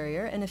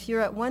criteria, and if you're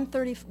at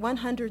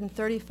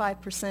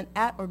 135%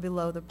 at or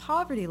below the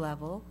poverty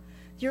level,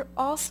 you're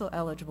also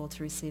eligible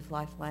to receive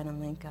Lifeline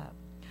and Link-Up.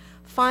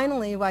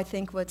 Finally, I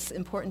think what's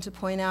important to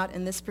point out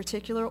in this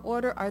particular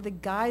order are the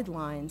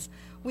guidelines.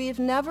 We've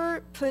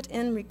never put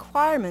in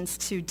requirements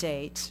to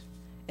date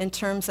in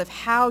terms of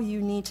how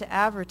you need to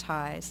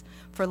advertise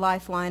for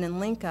Lifeline and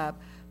Link-Up,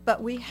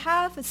 but we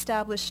have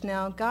established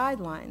now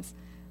guidelines.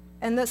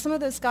 And some of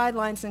those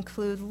guidelines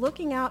include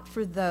looking out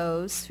for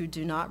those who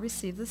do not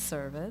receive the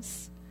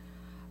service.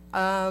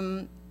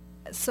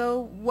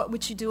 So what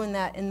would you do in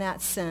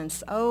that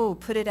sense?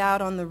 Put it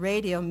out on the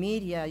radio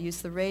media,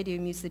 use the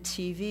radio, use the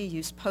TV,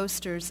 use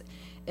posters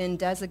in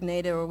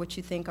designated or what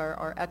you think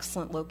are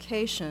excellent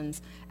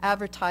locations,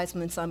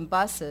 advertisements on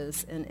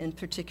buses in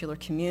particular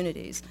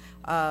communities,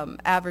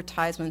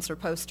 advertisements or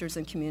posters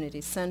in community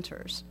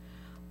centers.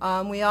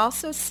 We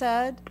also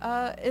said,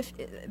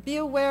 be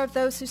aware of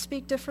those who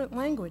speak different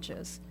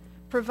languages.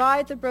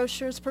 Provide the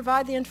brochures,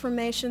 provide the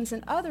informations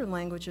in other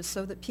languages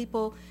so that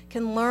people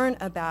can learn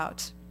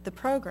about the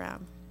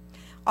program.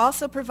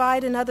 Also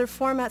provide in other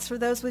formats for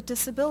those with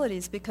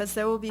disabilities, because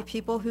there will be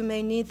people who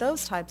may need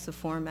those types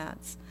of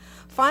formats.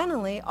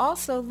 Finally,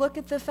 also look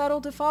at the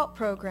federal default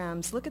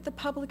programs, look at the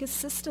public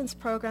assistance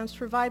programs,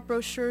 provide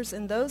brochures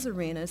in those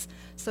arenas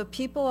so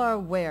people are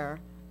aware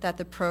that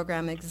the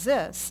program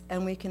exists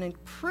and we can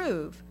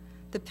improve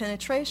the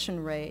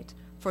penetration rate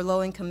for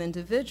low-income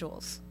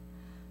individuals.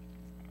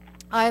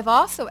 I've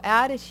also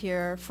added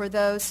here, for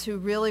those who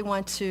really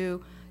want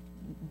to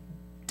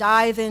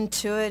dive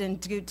into it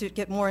and to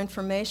get more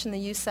information,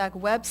 the USAC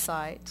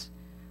website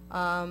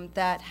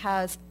that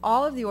has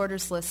all of the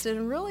orders listed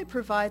and really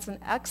provides an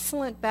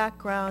excellent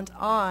background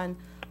on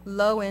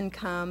low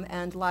income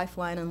and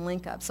Lifeline and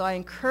LinkUp. So I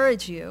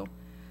encourage you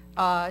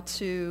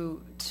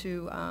to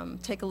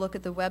take a look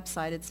at the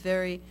website. It's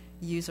very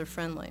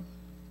user-friendly.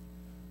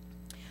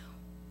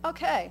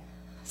 Okay,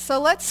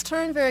 so let's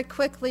turn very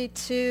quickly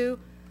to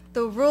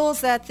the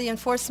rules that the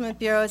Enforcement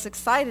Bureau is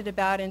excited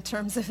about in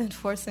terms of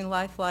enforcing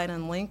Lifeline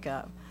and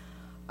LinkUp.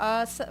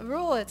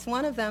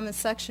 One of them is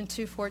Section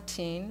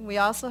 214. We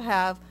also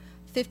have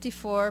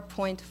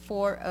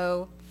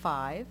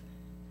 54.405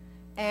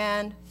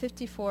 and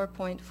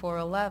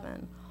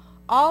 54.411.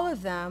 All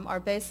of them are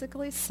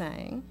basically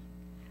saying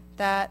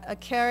that a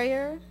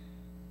carrier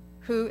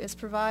who is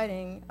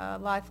providing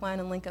Lifeline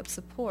and LinkUp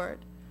support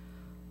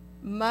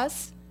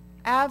must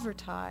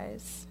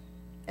advertise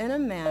in a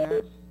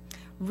manner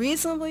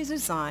reasonably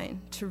designed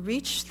to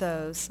reach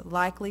those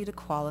likely to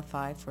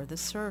qualify for the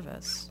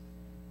service.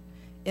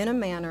 In a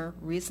manner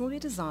reasonably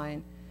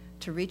designed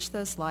to reach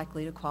those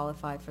likely to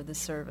qualify for the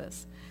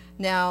service.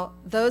 Now,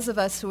 those of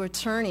us who are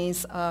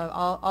attorneys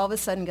all of a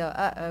sudden go,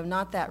 uh-oh,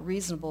 not that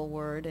reasonable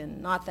word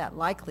and not that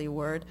likely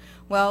word.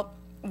 Well,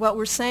 what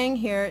we're saying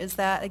here is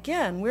that,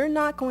 again, we're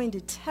not going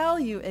to tell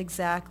you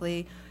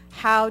exactly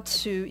how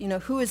to,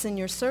 who is in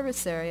your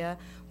service area.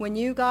 When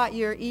you got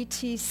your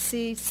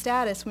ETC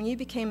status, when you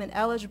became an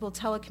eligible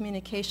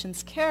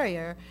telecommunications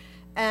carrier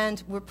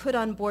and were put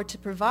on board to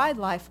provide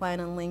Lifeline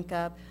and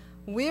LinkUp,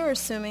 we're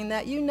assuming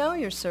that you know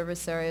your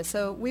service area.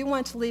 So we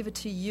want to leave it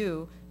to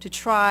you to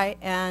try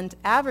and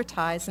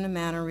advertise in a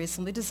manner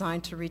reasonably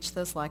designed to reach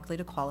those likely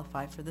to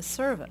qualify for the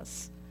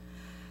service.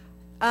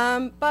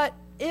 But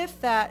if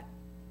that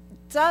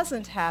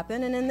doesn't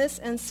happen, and in this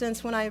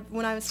instance when I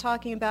was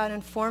talking about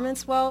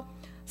informants, well,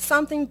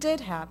 something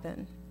did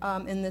happen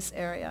in this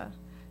area.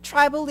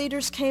 Tribal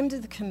leaders came to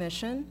the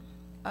commission,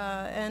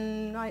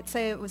 and I'd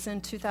say it was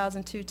in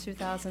 2002,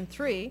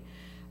 2003,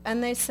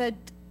 and they said,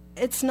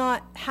 it's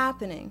not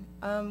happening.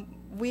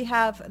 We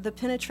have the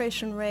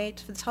penetration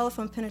rate, the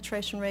telephone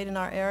penetration rate in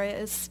our area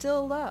is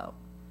still low.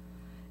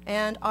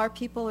 And our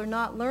people are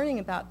not learning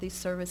about these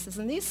services.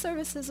 And these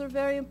services are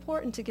very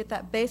important to get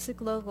that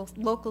basic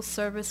local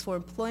service for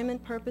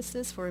employment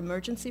purposes, for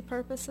emergency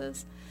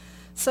purposes.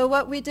 So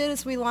what we did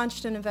is we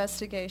launched an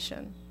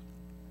investigation.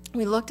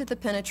 We looked at the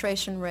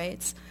penetration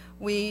rates.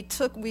 We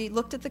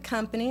looked at the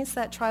companies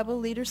that tribal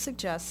leaders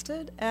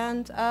suggested,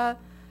 and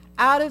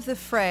out of the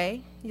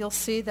fray, you'll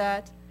see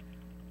that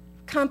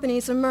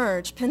companies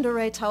emerged: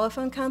 Pindoray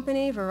Telephone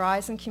Company,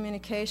 Verizon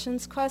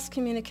Communications, Quest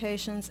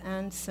Communications,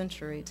 and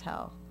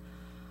CenturyTel.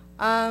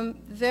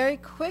 Very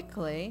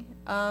quickly,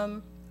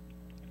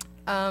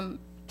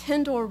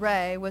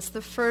 Pindoray was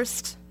the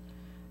first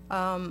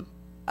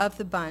of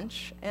the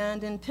bunch,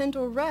 and in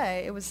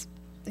Pindoray,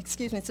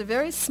 it's a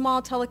very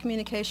small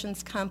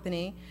telecommunications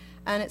company,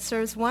 and it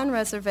serves one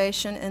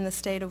reservation in the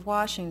state of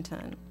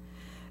Washington.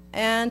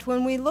 And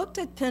when we looked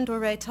at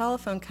Pindoray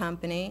Telephone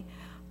Company,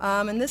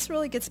 and this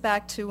really gets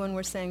back to when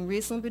we're saying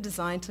reasonably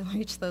designed to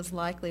reach those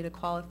likely to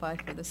qualify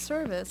for the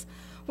service,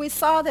 we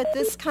saw that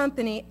this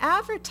company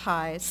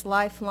advertised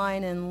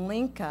Lifeline and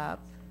LinkUp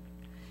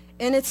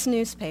in its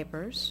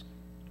newspapers,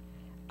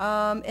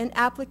 in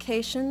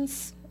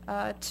applications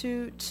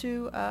to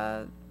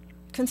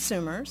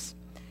consumers,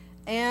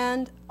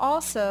 and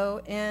also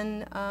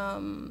in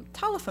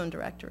telephone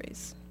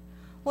directories.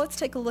 Well, let's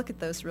take a look at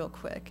those real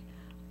quick.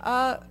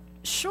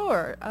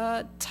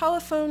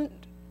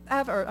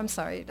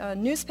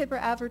 Newspaper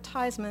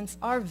advertisements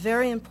are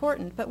very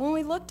important, but when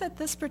we looked at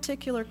this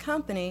particular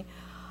company,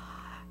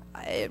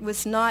 it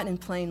was not in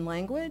plain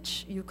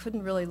language. You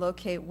couldn't really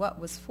locate what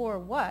was for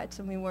what,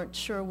 and we weren't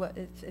sure what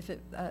if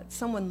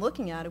someone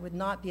looking at it would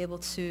not be able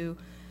to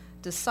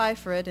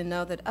decipher it and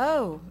know that,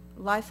 oh,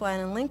 Lifeline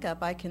and LinkUp,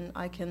 I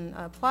can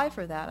apply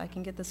for that. I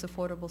can get this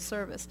affordable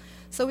service.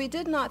 So we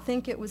did not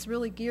think it was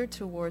really geared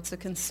towards a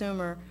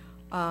consumer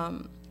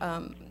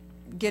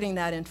getting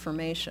that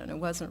information. It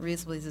wasn't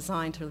reasonably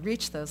designed to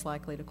reach those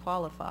likely to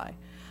qualify.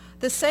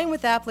 The same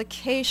with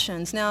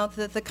applications. Now,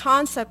 the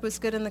concept was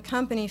good, and the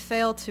company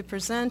failed to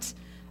present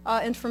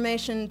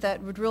information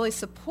that would really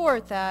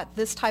support that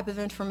this type of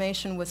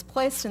information was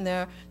placed in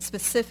there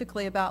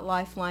specifically about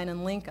Lifeline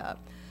and LinkUp.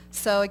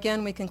 So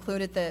again, we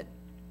concluded that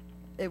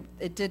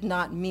it did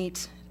not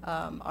meet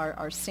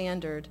our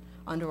standard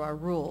under our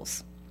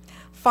rules.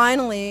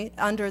 Finally,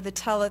 under the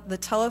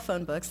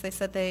telephone books, they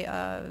said they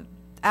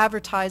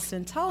advertised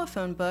in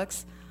telephone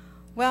books.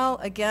 Well,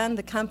 again,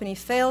 the company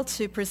failed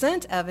to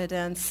present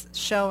evidence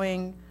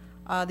showing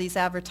these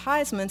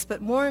advertisements,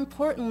 but more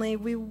importantly,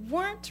 we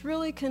weren't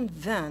really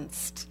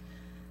convinced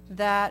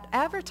that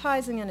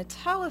advertising in a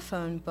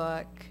telephone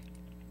book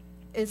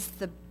is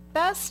the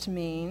best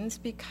means,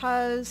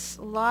 because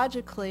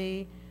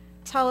logically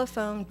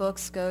telephone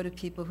books go to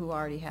people who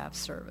already have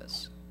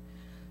service.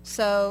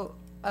 So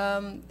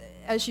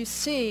as you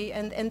see,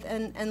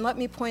 and let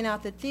me point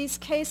out that these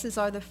cases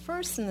are the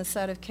first in the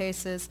set of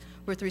cases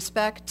with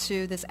respect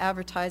to this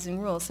advertising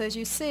rule. So as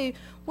you see,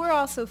 we're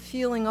also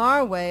feeling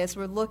our way as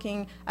we're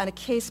looking at a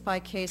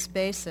case-by-case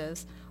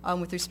basis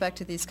with respect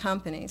to these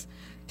companies.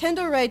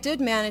 Pindoray did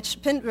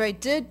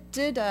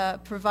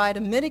provide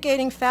a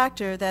mitigating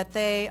factor that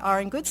they are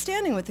in good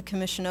standing with the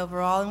Commission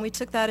overall, and we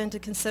took that into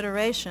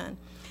consideration.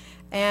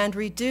 And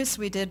we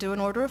did do an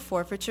order of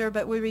forfeiture,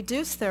 but we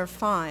reduced their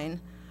fine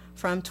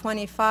from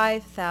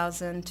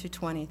 $25,000 to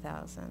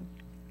 $20,000.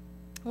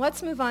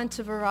 Let's move on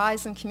to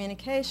Verizon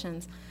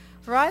Communications.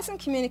 Verizon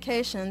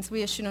Communications,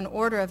 we issued an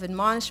order of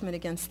admonishment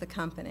against the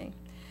company.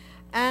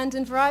 And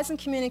in Verizon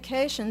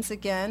Communications,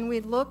 again,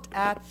 we looked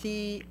at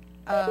the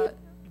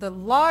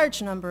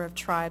large number of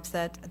tribes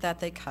that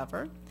they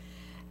cover.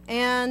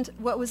 And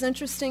what was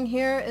interesting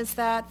here is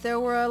that there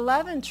were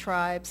 11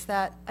 tribes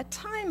that a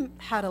time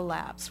had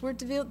elapsed. We're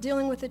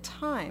dealing with a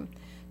time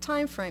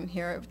frame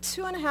here.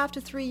 2.5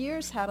 to 3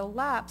 years had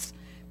elapsed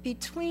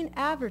between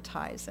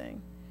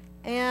advertising.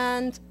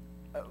 And,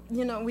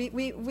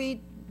 we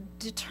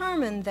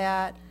determined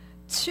that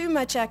too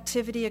much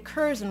activity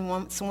occurs in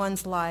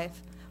one's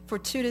life for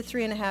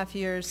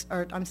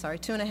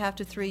 2.5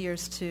 to 3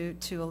 years to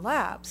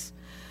elapse.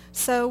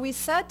 So we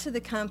said to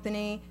the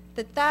company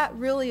that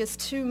really is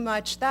too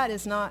much, that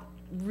is not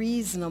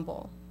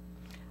reasonable.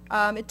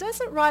 It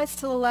doesn't rise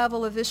to the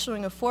level of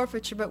issuing a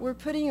forfeiture, but we're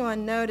putting you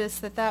on notice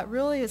that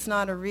really is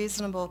not a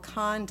reasonable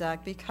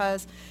conduct,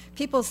 because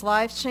people's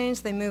lives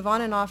change, they move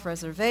on and off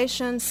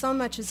reservations, so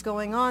much is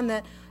going on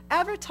that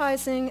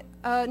advertising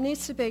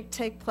needs to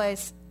take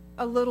place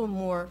a little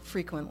more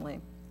frequently.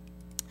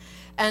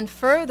 And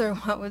further,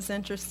 what was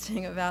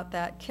interesting about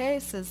that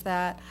case is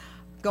that,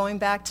 going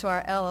back to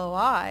our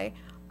LOI,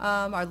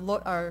 our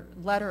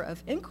letter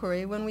of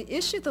inquiry, when we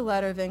issued the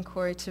letter of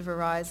inquiry to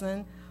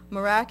Verizon,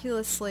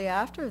 miraculously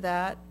after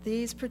that,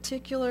 these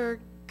particular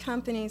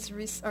companies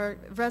or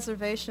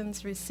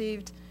reservations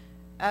received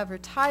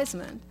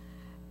advertisement.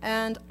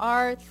 And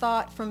our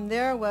thought from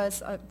there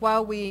was,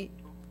 while we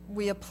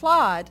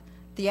applaud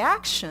the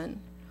action,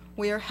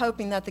 we are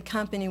hoping that the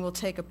company will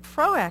take a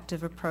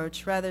proactive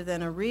approach rather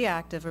than a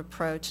reactive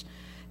approach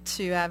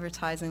to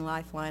advertising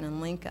Lifeline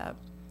and LinkUp.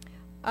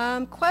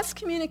 Quest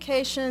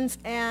Communications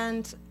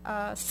and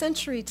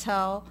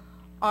CenturyTel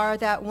are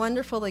that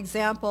wonderful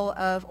example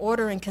of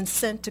order and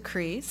consent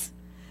decrees.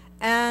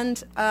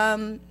 And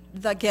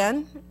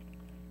again,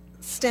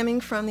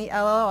 stemming from the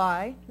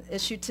LOI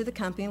issued to the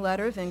company,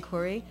 letter of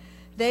inquiry,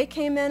 they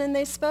came in and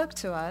they spoke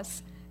to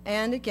us.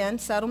 And again,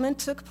 settlement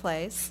took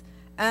place.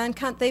 And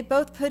they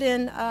both put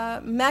in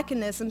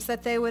mechanisms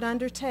that they would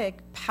undertake,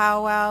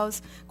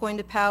 powwows, going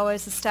to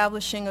powwows,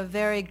 establishing a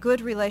very good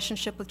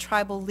relationship with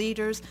tribal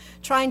leaders,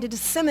 trying to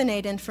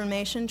disseminate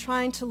information,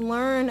 trying to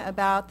learn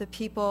about the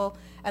people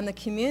and the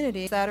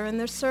communities that are in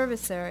their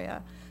service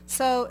area.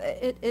 So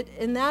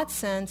in that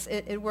sense,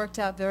 it worked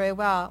out very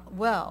well.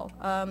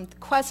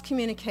 Quest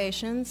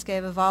Communications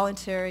gave a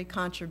voluntary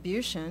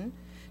contribution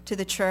to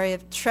the Treasury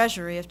of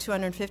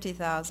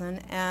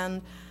 $250,000,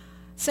 and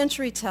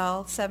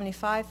CenturyTel,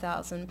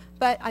 $75,000.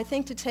 But I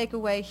think to take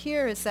away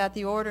here is that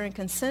the order and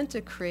consent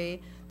decree,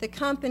 the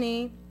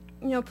company,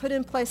 put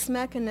in place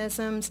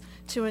mechanisms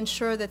to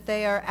ensure that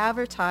they are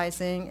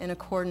advertising in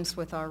accordance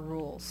with our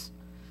rules.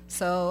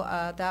 So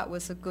that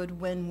was a good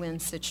win-win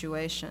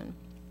situation.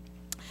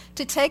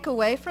 To take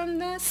away from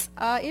this,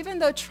 even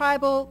though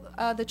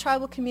the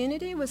tribal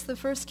community was the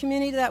first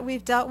community that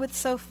we've dealt with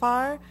so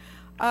far,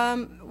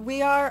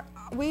 we are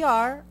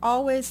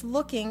always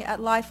looking at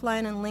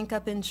Lifeline and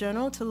LinkUp in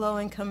general to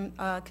low-income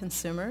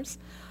consumers.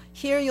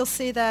 Here you'll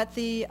see that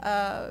the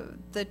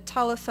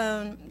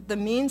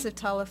means of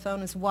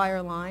telephone is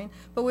wireline,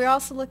 but we're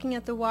also looking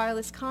at the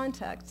wireless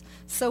context.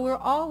 So we're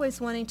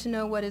always wanting to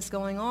know what is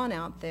going on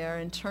out there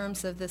in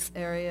terms of this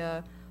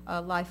area,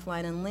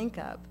 Lifeline and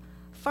LinkUp.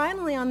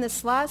 Finally, on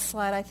this last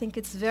slide, I think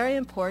it's very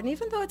important,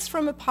 even though it's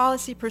from a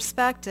policy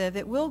perspective,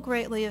 it will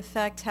greatly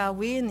affect how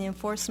we in the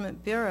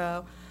Enforcement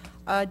Bureau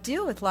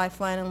deal with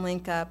Lifeline and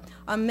LinkUp.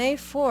 On May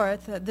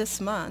 4th, this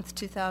month,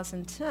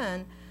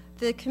 2010,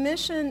 the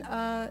Commission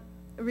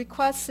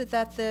requested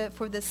that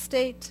for the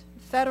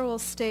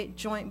federal-state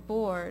joint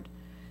board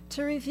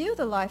to review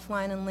the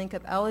Lifeline and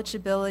LinkUp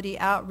eligibility,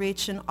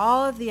 outreach, and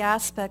all of the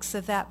aspects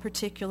of that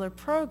particular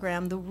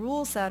program, the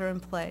rules that are in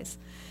place.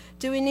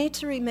 Do we need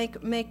to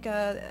make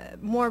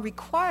more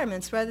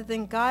requirements rather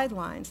than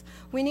guidelines?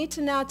 We need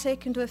to now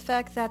take into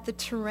effect that the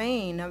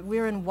terrain,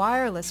 we're in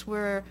wireless,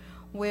 we're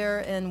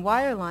in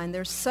wireline,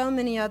 there's so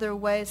many other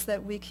ways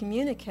that we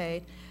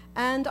communicate,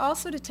 and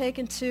also to take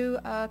into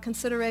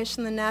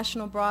consideration the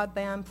National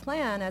Broadband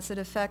Plan as it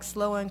affects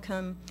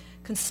low-income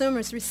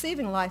consumers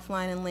receiving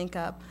Lifeline and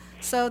LinkUp.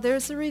 So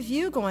there's a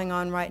review going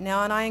on right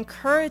now, and I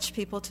encourage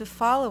people to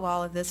follow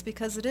all of this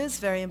because it is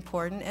very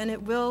important, and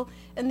it will,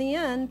 in the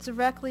end,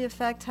 directly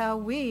affect how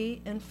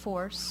we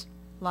enforce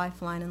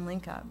Lifeline and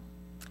LinkUp.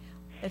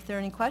 If there are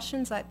any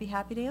questions, I'd be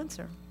happy to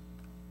answer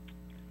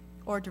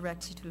or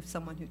direct you to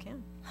someone who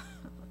can.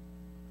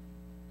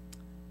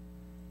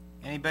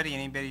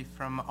 Anybody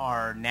from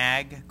our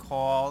NAG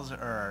calls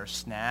or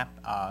SNAP,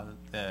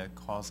 the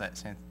calls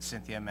that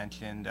Cynthia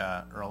mentioned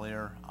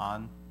earlier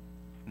on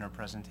in her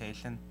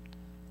presentation?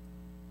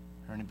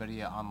 Or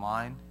anybody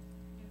online?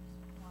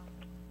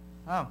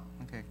 Oh,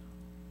 okay.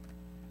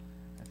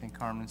 I think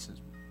Carmen says,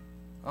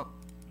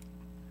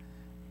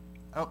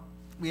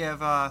 we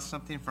have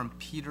something from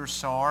Peter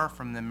Saar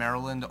from the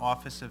Maryland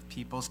Office of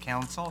People's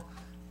Counsel.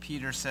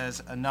 Peter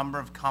says, a number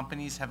of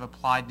companies have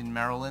applied in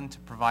Maryland to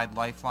provide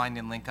Lifeline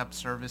and LinkUp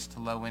service to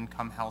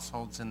low-income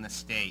households in the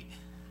state.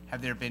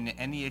 Have there been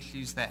any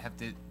issues that have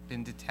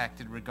been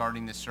detected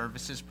regarding the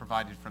services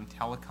provided from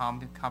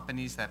telecom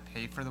companies that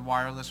pay for the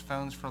wireless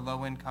phones for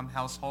low-income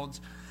households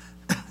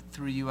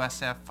through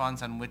USF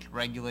funds on which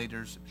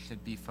regulators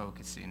should be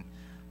focusing?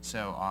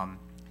 So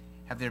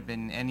have there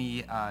been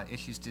any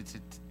issues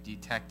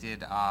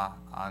detected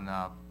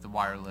on the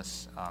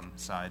wireless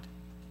side?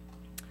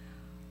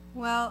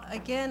 Well,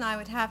 again, I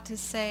would have to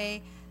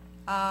say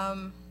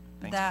Thanks,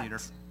 Peter.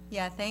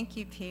 Yeah, thank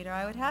you, Peter.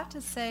 I would have to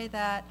say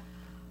that,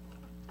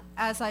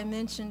 as I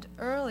mentioned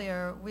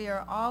earlier, we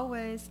are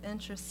always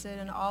interested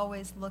and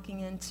always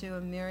looking into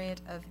a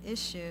myriad of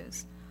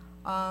issues.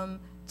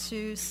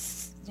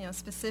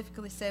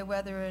 Specifically say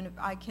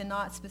I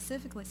cannot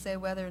specifically say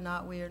whether or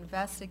not we are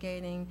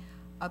investigating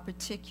a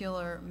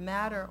particular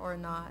matter or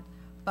not,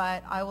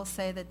 but I will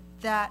say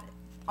that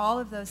all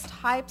of those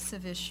types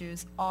of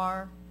issues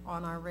are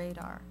on our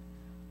radar.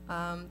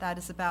 That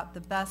is about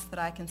the best that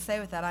I can say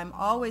with that. I'm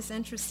always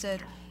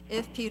interested,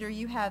 if, Peter,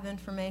 you have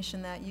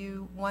information that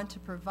you want to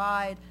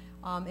provide,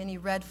 any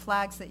red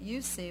flags that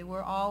you see,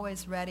 we're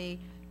always ready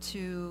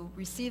to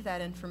receive that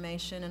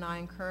information, and I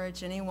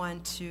encourage anyone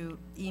to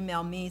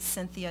email me,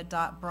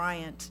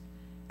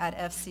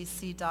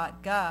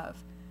 cynthia.bryant@fcc.gov,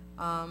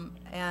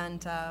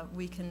 and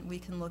we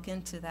can look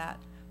into that.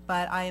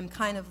 But I am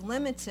kind of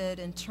limited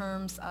in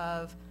terms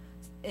of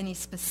any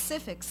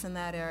specifics in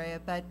that area,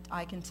 but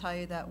I can tell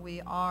you that we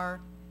are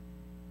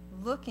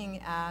looking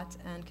at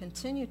and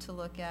continue to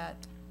look at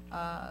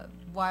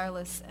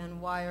wireless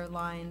and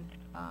wireline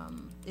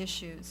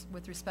issues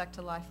with respect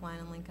to Lifeline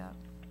and LinkUp.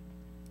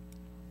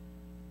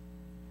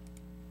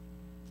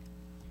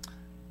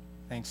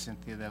 Thanks,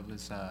 Cynthia. That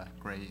was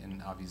great,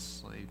 and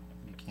obviously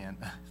you can't,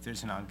 if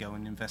there's an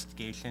ongoing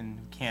investigation,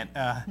 you can't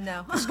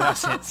no.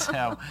 discuss it.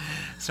 So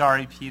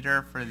sorry,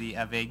 Peter, for the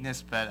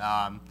vagueness, but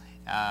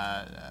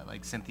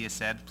like Cynthia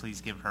said,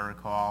 please give her a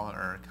call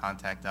or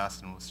contact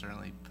us, and we'll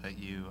certainly put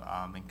you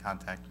in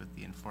contact with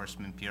the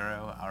Enforcement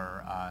Bureau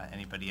or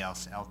anybody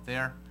else out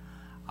there.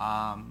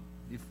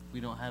 If we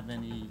don't have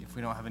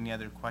any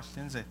other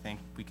questions, I think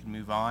we can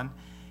move on.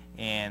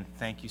 And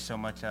thank you so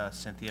much,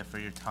 Cynthia, for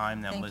your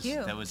time. That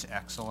was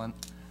excellent.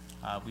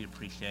 We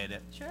appreciate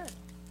it. Sure.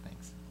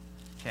 Thanks.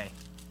 Okay.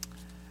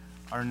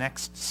 Our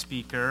next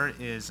speaker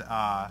is.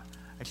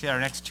 Actually, our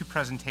next two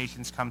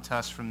presentations come to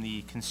us from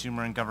the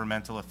Consumer and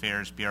Governmental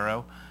Affairs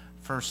Bureau.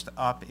 First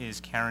up is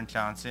Karen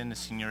Johnson, a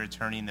senior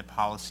attorney in the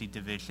Policy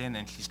Division,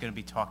 and she's going to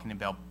be talking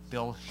about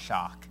bill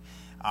shock.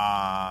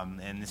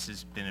 And this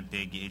has been a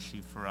big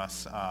issue for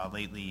us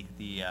lately.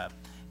 The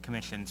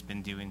Commission's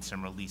been doing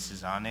some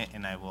releases on it,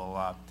 and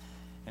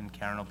and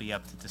Karen will be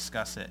up to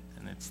discuss it.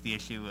 And it's the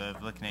issue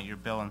of looking at your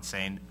bill and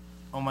saying,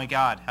 oh my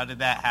God, how did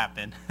that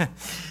happen?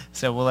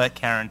 So we'll let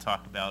Karen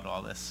talk about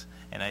all this.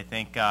 And I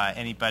think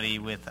anybody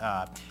with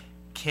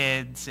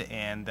kids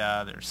and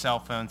their cell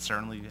phones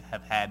certainly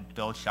have had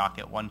bill shock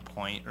at one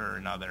point or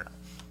another.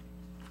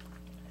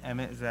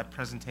 Emmett, is that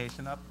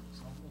presentation up?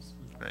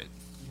 Great.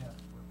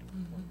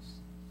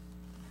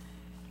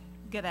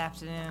 Good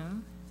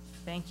afternoon.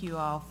 Thank you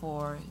all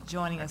for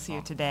joining us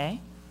here today.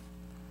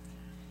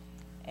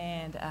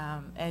 And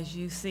as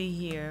you see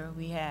here,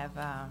 we have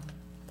a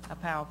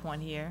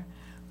PowerPoint here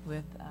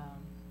with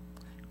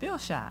bill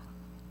shock.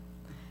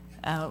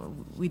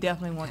 We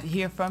definitely want to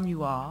hear from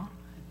you all.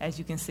 As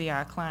you can see,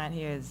 our client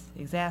here is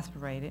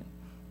exasperated.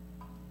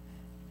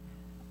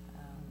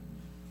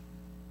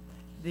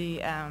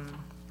 The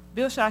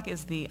bill shock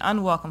is the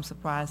unwelcome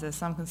surprise that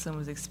some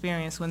consumers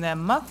experience when their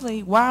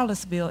monthly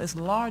wireless bill is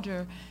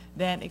larger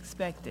than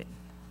expected.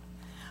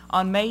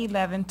 On May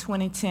 11,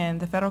 2010,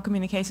 the Federal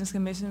Communications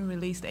Commission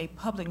released a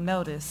public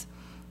notice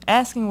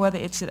asking whether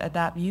it should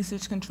adopt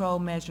usage control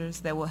measures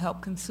that will help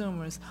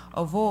consumers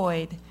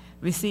avoid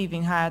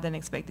receiving higher than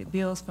expected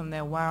bills from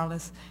their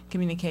wireless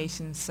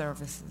communication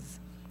services.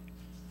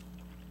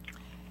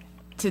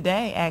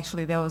 Today,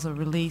 actually, there was a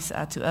release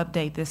to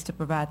update this to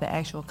provide the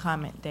actual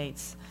comment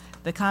dates.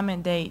 The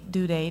comment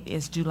due date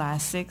is July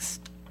 6,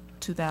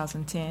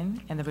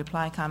 2010, and the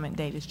reply comment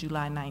date is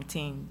July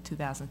 19,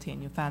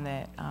 2010. You'll find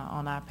that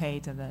on our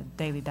page of the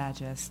Daily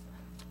Digest.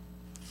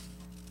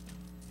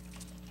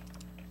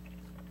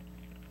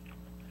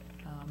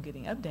 I'm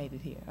getting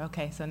updated here.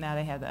 Okay, so now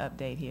they have the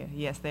update here.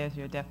 Yes, there's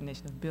your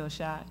definition of bill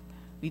shock.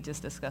 We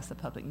just discussed the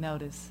public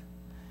notice.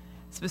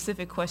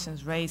 Specific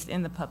questions raised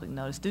in the public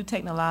notice. Do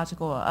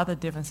technological or other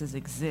differences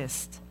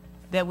exist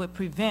that would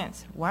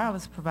prevent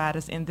wireless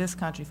providers in this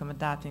country from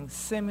adopting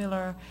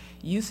similar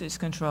usage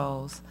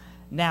controls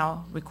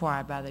now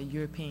required by the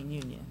European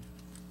Union?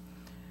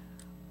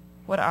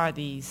 What are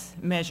these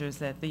measures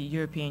that the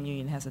European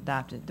Union has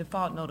adopted?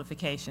 Default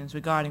notifications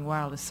regarding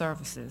wireless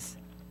services.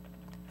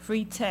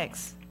 Free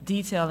text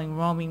detailing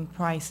roaming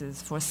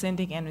prices for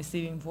sending and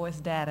receiving voice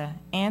data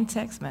and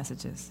text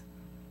messages.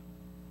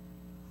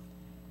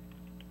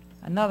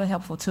 Another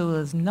helpful tool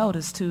is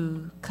notice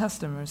to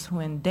customers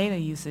when data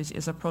usage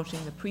is approaching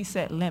the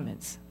preset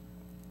limits.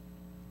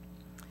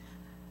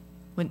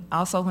 When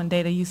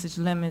data usage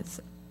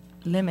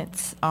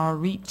limits are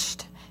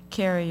reached,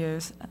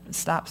 carriers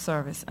stop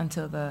service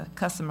until the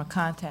customer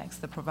contacts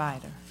the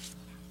provider.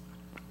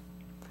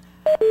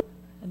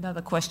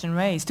 Another question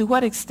raised, to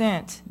what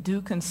extent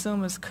do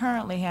consumers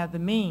currently have the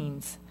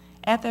means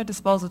at their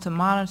disposal to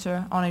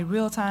monitor on a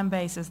real-time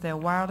basis their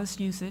wireless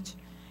usage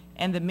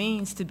and the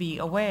means to be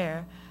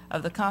aware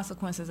of the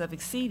consequences of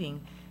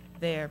exceeding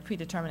their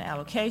predetermined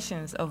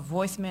allocations of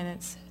voice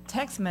minutes,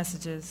 text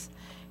messages,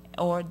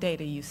 or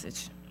data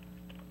usage?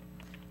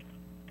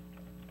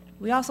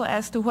 We also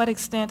asked to what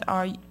extent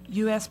are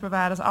U.S.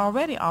 providers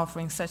already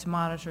offering such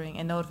monitoring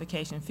and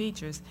notification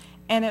features,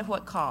 and at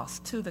what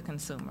cost to the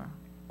consumer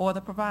or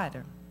the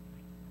provider?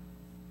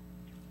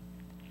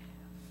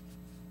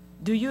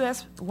 Do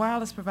U.S.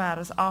 wireless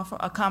providers offer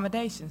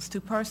accommodations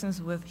to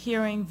persons with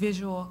hearing,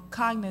 visual,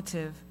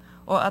 cognitive,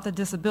 or other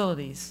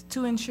disabilities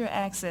to ensure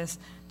access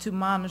to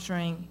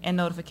monitoring and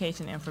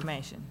notification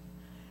information?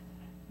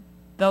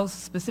 Those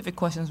specific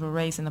questions were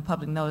raised in the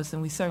public notice,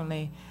 and we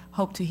certainly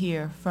hope to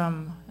hear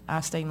from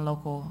our state and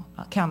local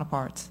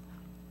counterparts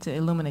to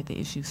illuminate the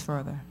issues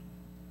further.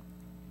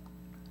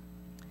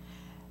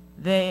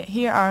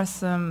 Here are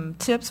some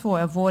tips for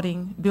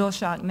avoiding bill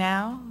shock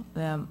now.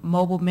 The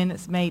mobile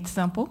minutes made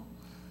simple.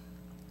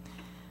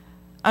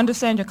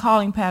 Understand your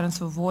calling patterns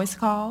for voice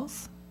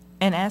calls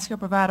and ask your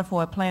provider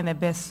for a plan that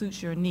best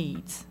suits your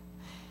needs.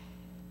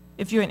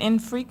 If you're an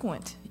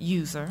infrequent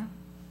user,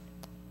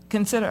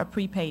 consider a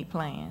prepaid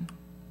plan.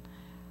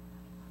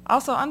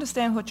 Also,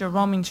 understand what your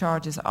roaming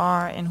charges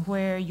are and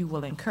where you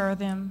will incur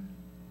them.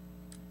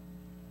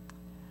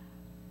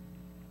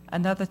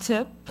 Another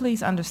tip,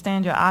 please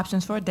understand your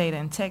options for data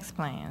and text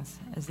plans,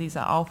 as these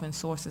are often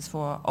sources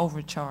for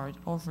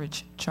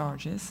overage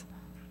charges.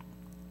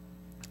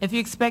 If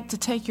you expect to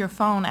take your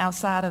phone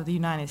outside of the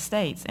United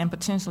States and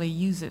potentially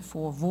use it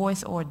for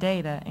voice or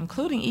data,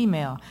 including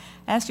email,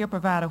 ask your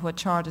provider what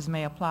charges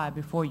may apply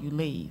before you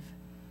leave.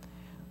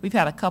 We've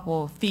had a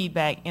couple of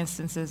feedback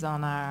instances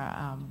on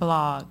our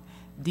blog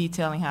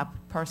detailing how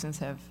persons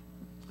have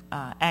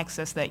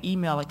accessed their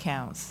email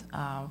accounts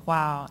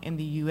while in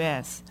the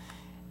U.S.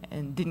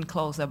 and didn't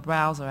close their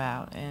browser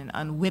out and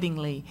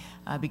unwittingly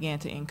began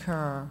to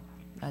incur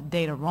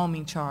data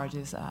roaming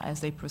charges as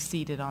they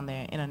proceeded on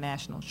their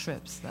international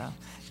trips.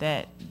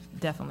 That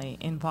definitely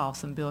involves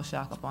some bill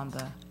shock upon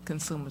the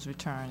consumer's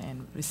return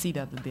and receipt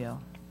of the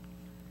bill.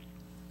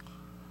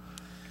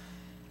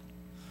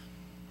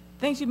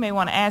 Things you may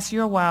want to ask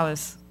your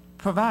wireless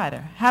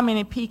provider. How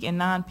many peak and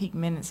non-peak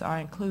minutes are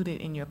included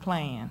in your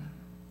plan?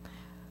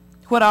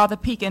 What are the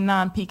peak and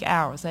non-peak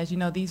hours? As you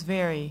know, these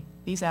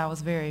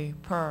hours vary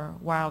per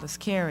wireless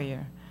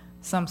carrier.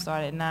 Some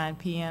start at 9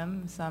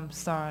 p.m., some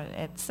start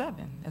at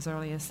 7, as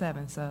early as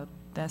 7, so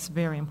that's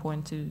very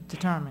important to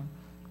determine.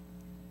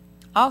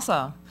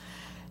 Also,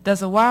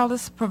 does a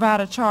wireless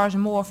provider charge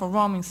more for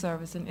roaming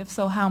service, and if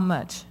so, how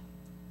much?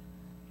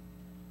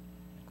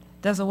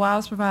 Does a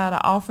wireless provider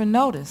offer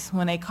notice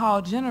when a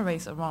call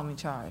generates a roaming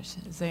charge?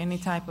 Is there any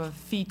type of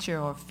feature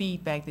or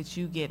feedback that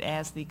you get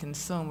as the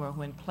consumer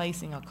when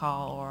placing a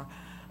call or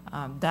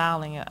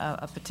dialing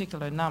a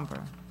particular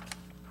number?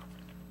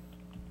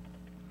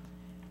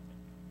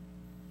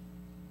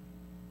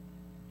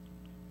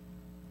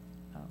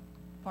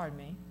 Pardon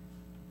me.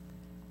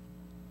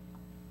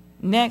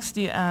 Next,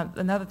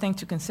 another thing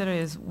to consider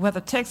is whether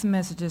text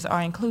messages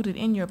are included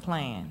in your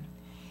plan.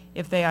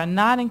 If they are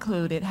not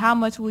included, how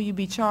much will you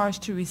be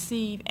charged to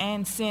receive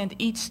and send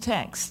each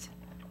text?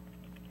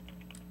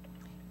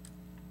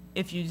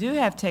 If you do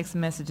have text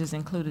messages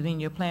included in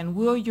your plan,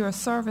 will your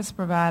service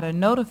provider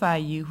notify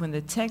you when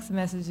the text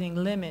messaging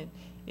limit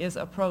is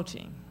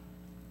approaching?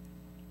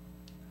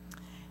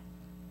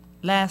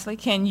 Lastly,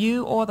 can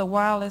you or the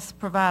wireless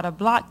provider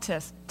block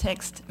text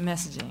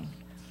messaging?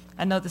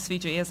 I know this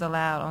feature is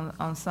allowed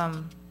on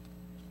some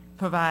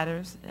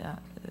providers.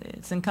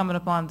 It's incumbent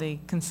upon the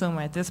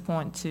consumer at this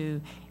point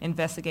to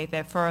investigate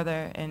that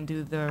further and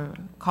do the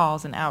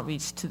calls and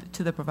outreach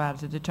to the provider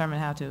to determine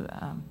how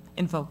to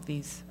invoke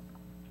these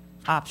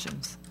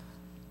options.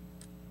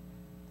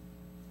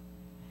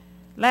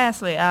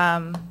 Lastly,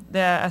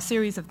 there are a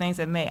series of things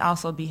that may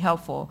also be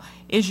helpful.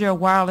 Is your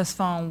wireless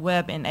phone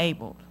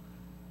web-enabled?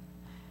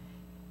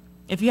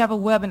 If you have a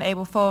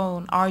web-enabled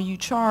phone, are you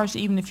charged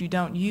even if you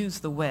don't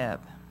use the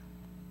web?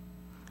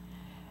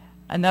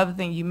 Another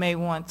thing you may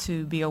want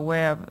to be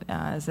aware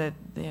of is that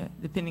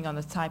depending on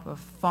the type of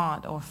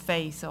font or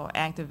face or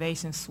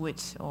activation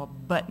switch or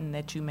button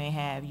that you may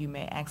have, you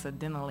may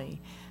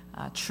accidentally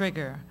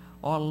trigger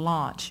or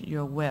launch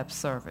your web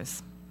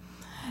service.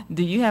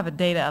 Do you have a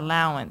data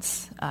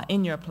allowance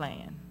in your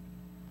plan?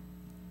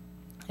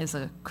 Is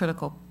a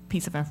critical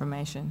piece of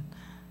information.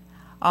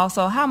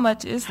 Also, how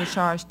much is the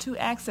charge to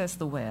access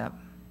the web?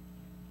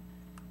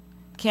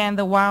 Can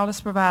the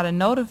wireless provider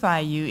notify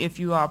you if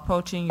you are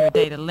approaching your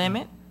data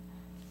limit?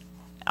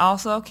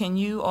 Also, can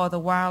you or the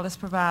wireless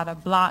provider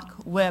block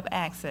web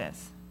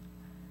access?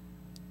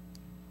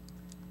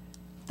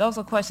 Those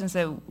are questions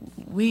that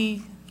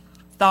we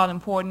thought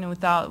important and we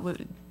thought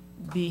would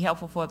be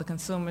helpful for the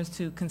consumers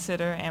to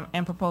consider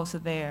and propose to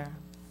their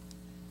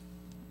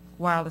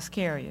wireless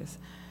carriers.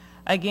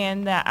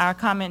 Again, our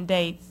comment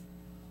date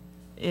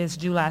is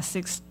July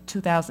 6,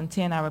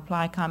 2010. Our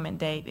reply comment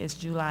date is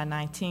July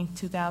 19,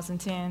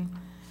 2010.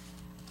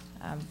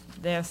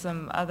 There's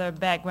some other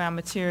background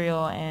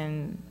material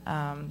and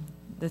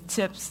the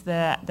tips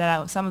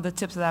some of the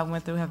tips that I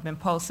went through have been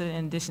posted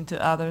in addition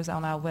to others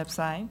on our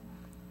website.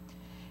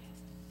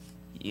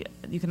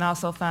 You can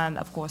also find,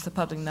 of course, the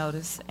public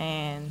notice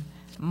and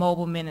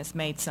mobile minutes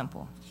made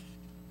simple.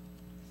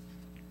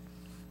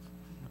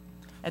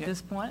 At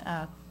this point,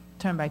 I'll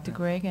turn back to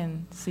Greg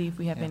and see if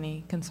we have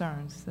any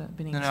concerns.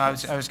 No, I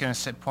was going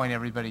to point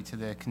everybody to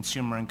the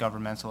Consumer and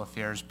Governmental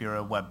Affairs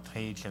Bureau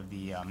webpage of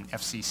the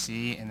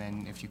FCC, and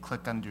then if you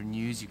click under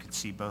News, you can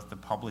see both the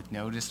public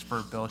notice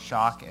for Bill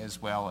Schock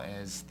as well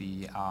as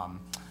the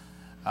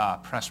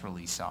press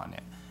release on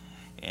it.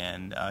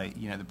 And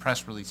the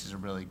press release is a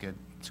really good,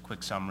 it's a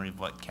quick summary of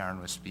what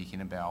Karen was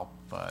speaking about.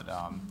 But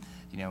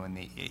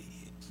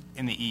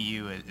in the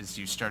EU, as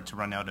you start to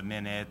run out of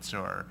minutes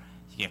or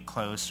you get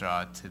close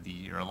to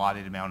your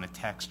allotted amount of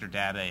text or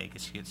data, I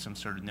guess you get some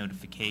sort of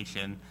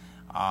notification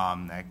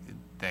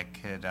that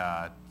could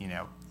you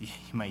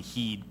might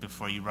heed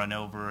before you run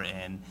over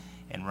and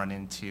run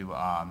into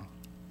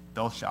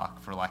bill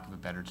shock, for lack of a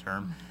better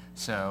term.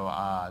 So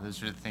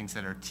those are the things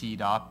that are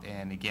teed up,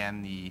 and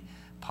again, the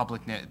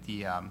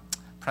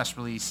press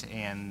release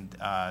and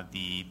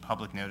the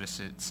public notice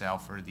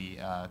itself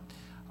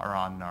are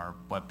on our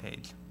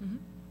webpage. Mm-hmm.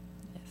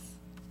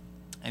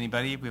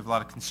 Anybody? We have a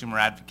lot of consumer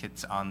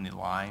advocates on the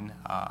line,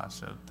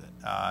 so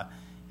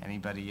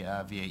anybody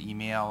via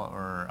email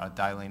or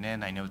dialing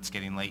in. I know it's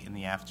getting late in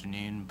the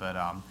afternoon, but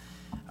I'm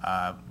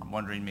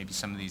wondering maybe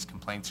some of these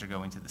complaints are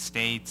going to the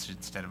states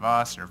instead of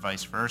us, or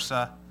vice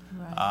versa.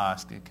 Right.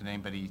 Can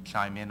anybody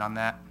chime in on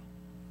that?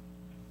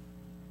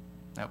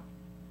 Nope.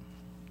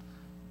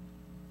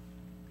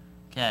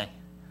 Okay.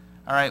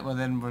 All right, well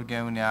then we're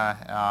going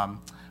to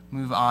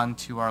move on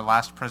to our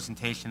last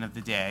presentation of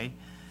the day.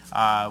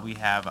 We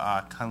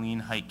have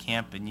Colleen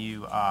Heitkamp, a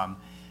new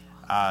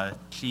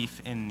chief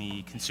in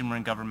the Consumer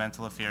and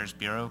Governmental Affairs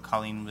Bureau.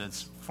 Colleen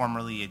was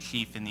formerly a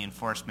chief in the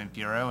Enforcement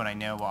Bureau, and I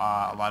know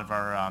a lot of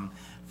our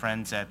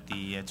friends at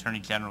the Attorney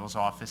General's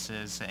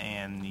offices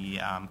and the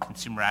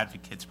consumer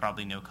advocates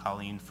probably know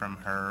Colleen from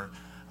her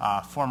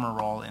former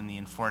role in the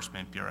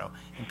Enforcement Bureau.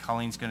 And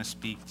Colleen's going to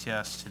speak to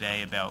us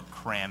today about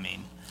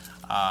cramming,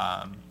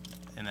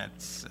 and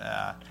that's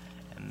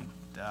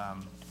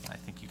I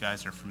think you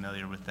guys are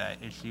familiar with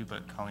that issue,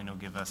 but Colleen will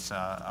give us an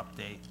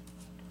update.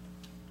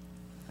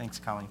 Thanks,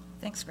 Colleen.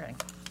 Thanks, Greg.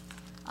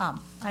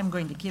 I'm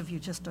going to give you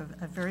just a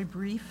very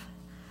brief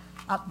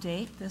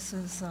update. This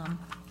is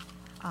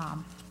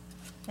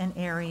an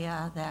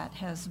area that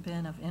has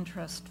been of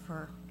interest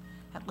for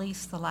at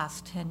least the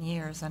last 10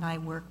 years, and I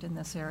worked in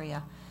this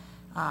area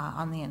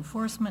on the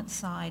enforcement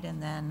side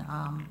and then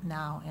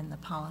now in the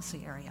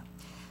policy area.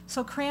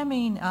 So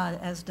cramming,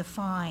 as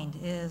defined,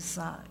 is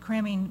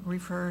cramming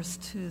refers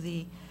to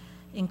the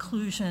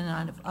inclusion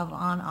of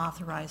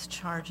unauthorized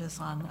charges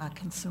on a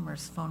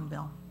consumer's phone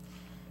bill.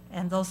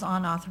 And those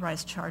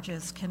unauthorized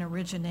charges can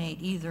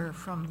originate either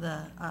from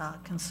the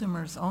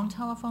consumer's own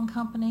telephone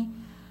company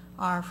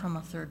or from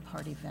a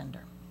third-party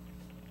vendor.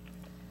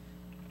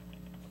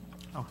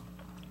 Oh.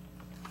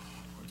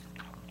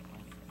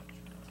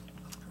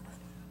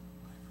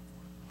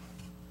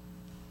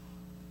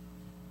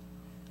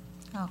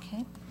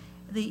 Okay.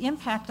 The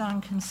impact on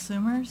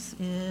consumers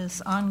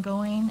is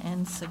ongoing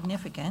and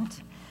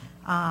significant.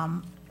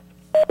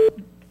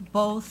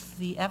 Both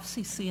the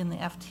FCC and the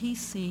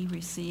FTC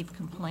receive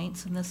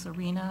complaints in this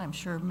arena. I'm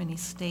sure many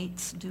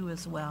states do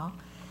as well,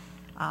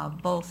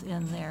 both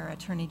in their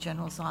Attorney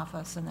General's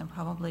office and then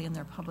probably in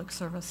their public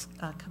service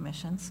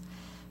commissions.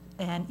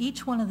 And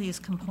each one of these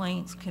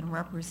complaints can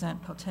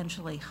represent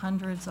potentially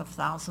hundreds of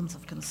thousands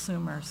of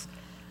consumers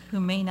who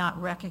may not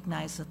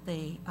recognize that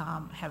they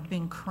have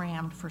been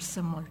crammed for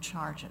similar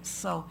charges.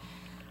 So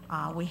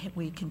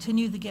we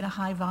continue to get a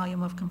high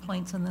volume of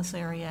complaints in this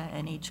area,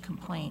 and each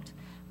complaint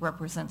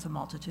represents a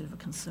multitude of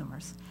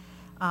consumers.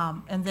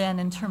 And then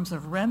in terms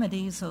of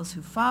remedies, those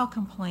who file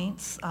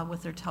complaints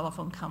with their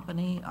telephone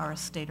company or a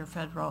state or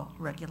federal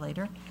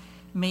regulator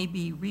may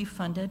be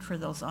refunded for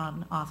those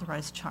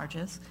unauthorized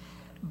charges.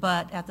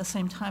 But at the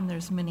same time,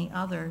 there's many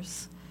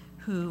others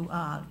who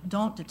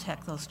don't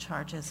detect those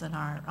charges and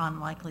are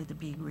unlikely to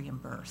be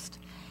reimbursed.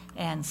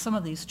 And some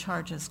of these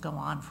charges go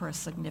on for a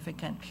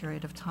significant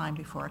period of time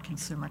before a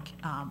consumer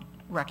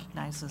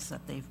recognizes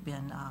that they've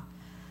been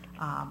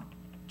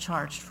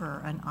charged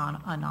for an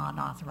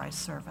unauthorized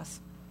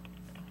service.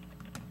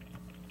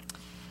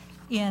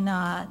 In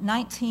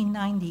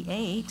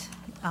 1998,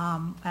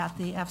 at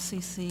the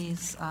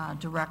FCC's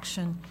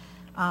direction,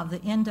 the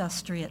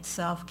industry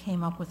itself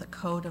came up with a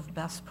code of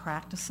best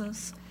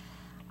practices.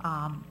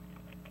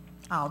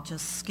 I'll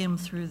just skim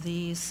through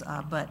these,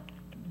 but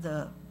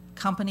the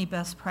company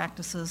best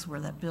practices were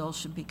that bills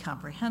should be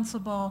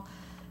comprehensible,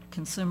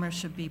 consumers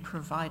should be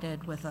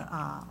provided with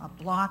a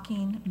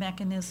blocking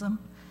mechanism,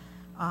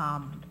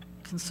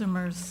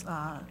 consumers,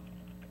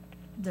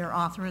 their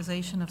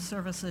authorization of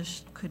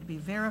services could be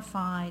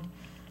verified,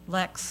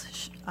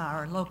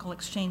 or local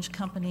exchange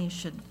companies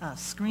should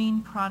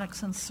screen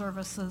products and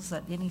services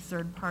that any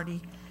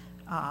third-party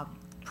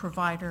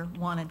provider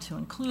wanted to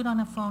include on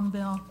a phone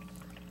bill.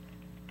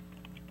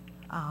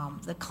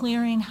 The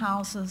clearing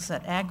houses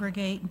that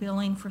aggregate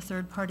billing for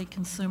third-party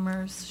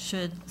consumers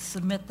should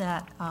submit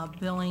that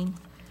billing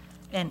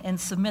and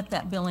submit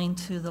that billing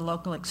to the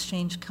local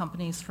exchange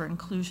companies for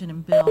inclusion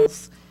in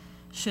bills,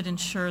 should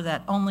ensure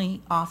that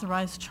only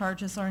authorized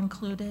charges are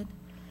included.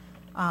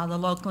 The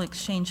local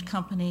exchange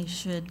company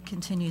should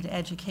continue to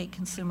educate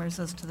consumers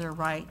as to their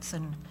rights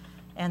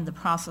and the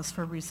process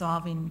for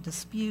resolving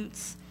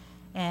disputes.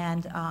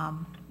 And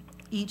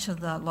each of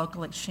the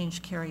local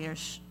exchange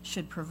carriers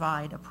should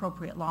provide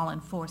appropriate law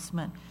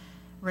enforcement,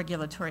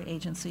 regulatory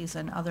agencies,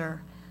 and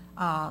other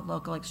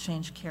local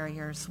exchange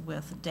carriers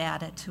with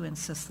data to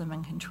assist them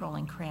in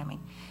controlling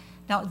cramming.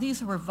 Now,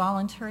 these were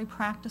voluntary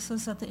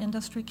practices that the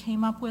industry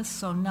came up with,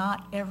 so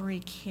not every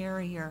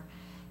carrier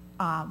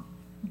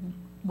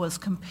was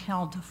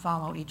compelled to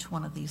follow each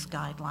one of these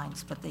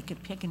guidelines, but they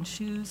could pick and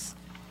choose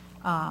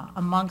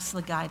amongst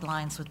the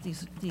guidelines with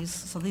these.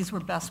 So these were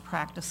best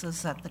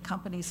practices that the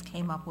companies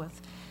came up with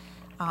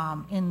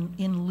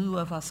in lieu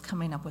of us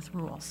coming up with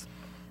rules.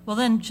 Well,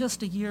 then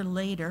just a year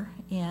later,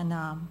 in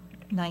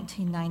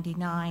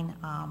 1999,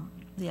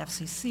 the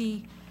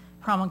FCC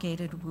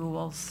promulgated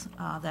rules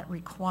that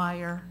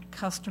require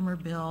customer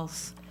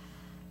bills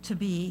to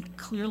be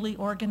clearly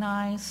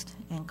organized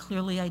and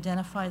clearly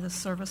identify the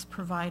service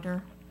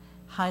provider,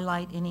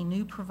 highlight any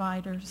new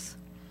providers,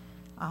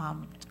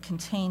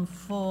 contain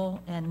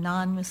full and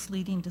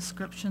non-misleading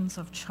descriptions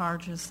of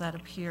charges that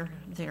appear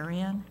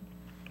therein,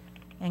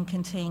 and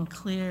contain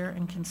clear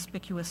and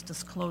conspicuous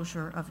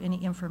disclosure of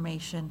any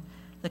information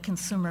the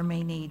consumer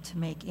may need to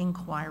make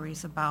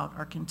inquiries about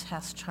or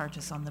contest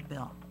charges on the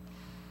bill.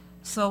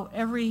 So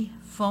every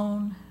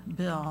phone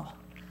bill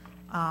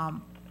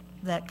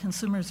that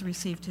consumers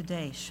receive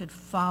today should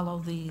follow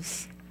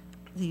these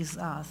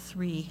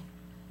three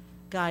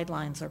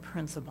guidelines or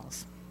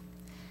principles.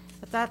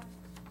 But that's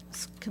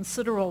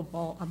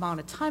considerable amount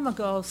of time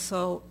ago,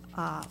 so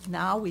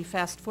now we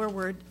fast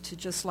forward to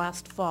just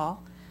last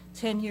fall,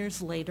 10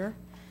 years later,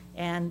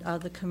 and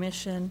the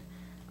Commission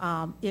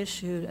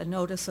issued a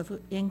notice of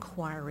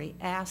inquiry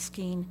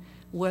asking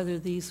whether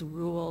these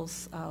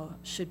rules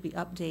should be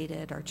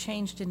updated or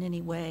changed in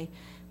any way,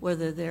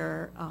 whether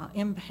their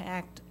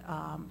impact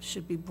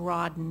should be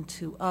broadened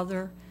to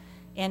other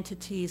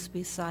entities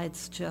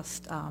besides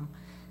just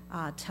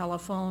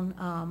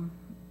telephone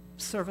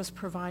service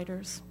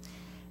providers.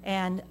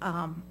 And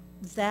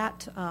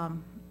that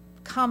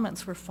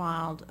comments were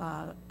filed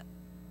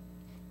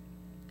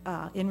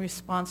in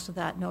response to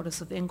that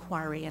notice of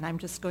inquiry, and I'm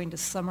just going to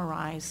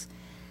summarize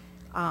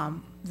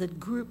the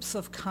groups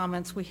of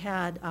comments. We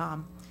had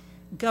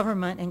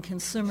government and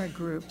consumer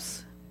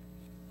groups,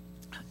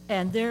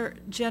 and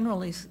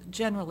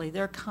generally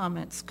their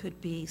comments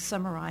could be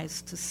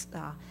summarized to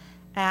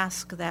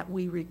ask that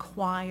we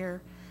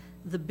require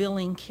the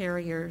billing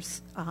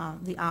carriers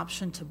the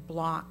option to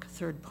block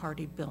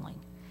third-party billing.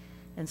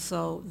 And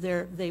so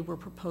they were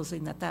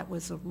proposing that that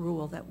was a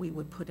rule that we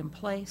would put in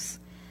place.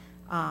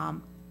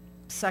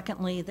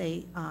 Secondly,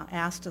 they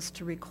asked us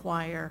to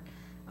require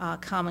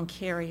common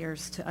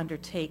carriers to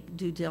undertake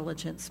due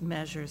diligence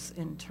measures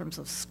in terms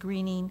of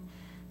screening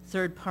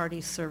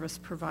third-party service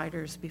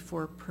providers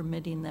before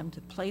permitting them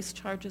to place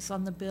charges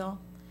on the bill.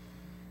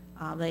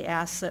 They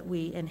asked that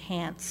we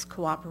enhance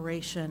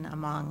cooperation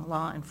among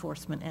law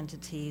enforcement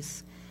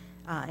entities,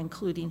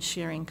 including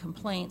sharing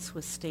complaints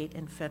with state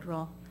and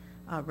federal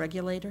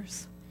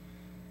regulators.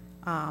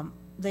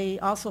 They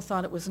also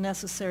thought it was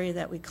necessary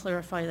that we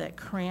clarify that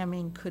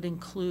cramming could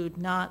include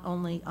not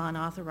only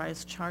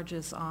unauthorized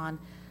charges on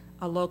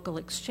a local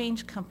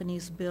exchange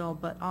company's bill,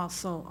 but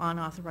also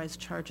unauthorized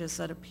charges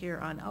that appear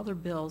on other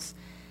bills.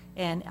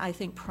 And I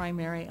think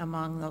primary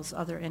among those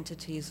other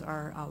entities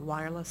are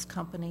wireless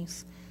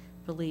companies.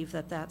 Believe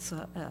that that's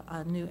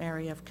a new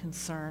area of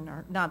concern,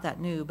 or not that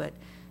new, but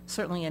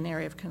certainly an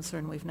area of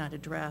concern we've not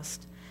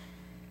addressed.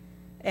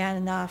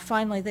 And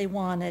finally, they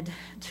wanted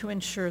to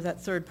ensure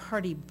that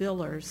third-party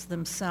billers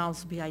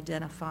themselves be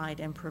identified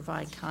and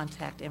provide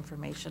contact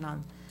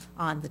information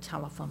on the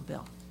telephone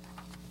bill.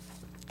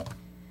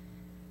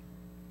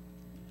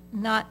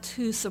 not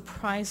too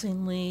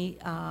surprisingly,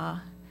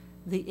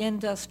 the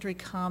industry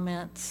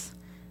comments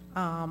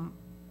can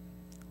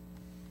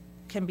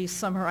be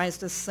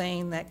summarized as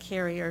saying that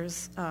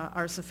carriers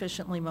are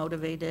sufficiently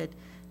motivated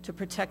to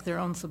protect their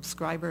own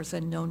subscribers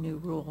and no new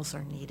rules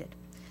are needed.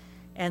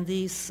 And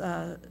these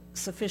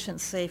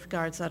sufficient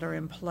safeguards that are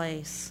in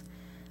place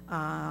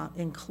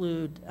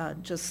include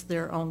just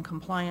their own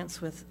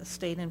compliance with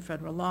state and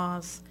federal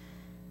laws,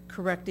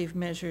 corrective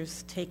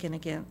measures taken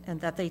against, and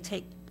that they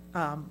take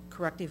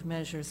corrective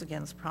measures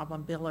against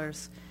problem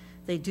billers.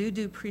 They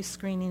do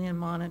pre-screening and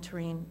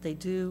monitoring. They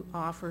do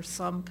offer,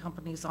 some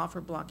companies offer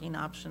blocking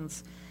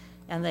options,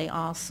 and they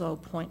also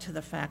point to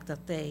the fact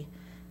that they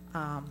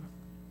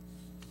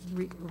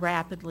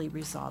rapidly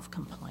resolve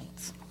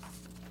complaints.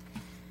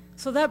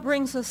 So that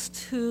brings us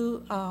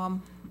to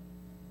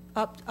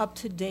up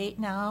to date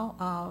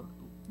now.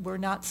 We're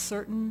not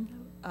certain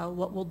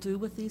what we'll do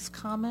with these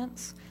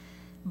comments,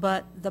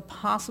 but the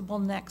possible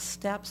next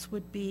steps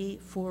would be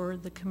for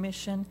the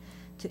Commission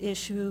to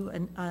issue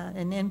an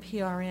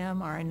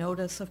NPRM, or a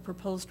Notice of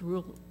Proposed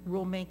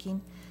Rulemaking,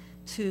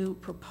 to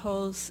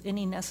propose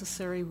any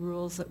necessary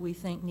rules that we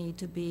think need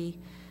to be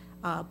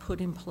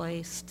put in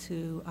place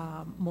to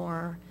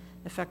more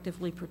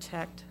effectively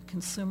protect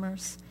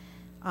consumers.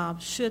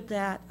 Should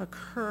that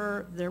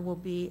occur, there will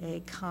be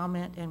a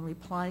comment and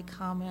reply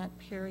comment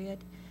period,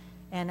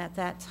 and at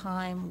that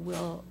time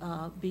we'll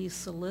be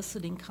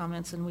soliciting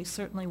comments, and we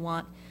certainly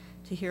want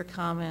to hear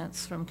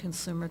comments from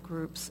consumer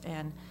groups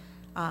and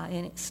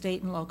in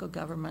state and local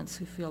governments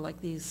who feel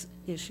like these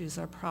issues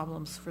are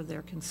problems for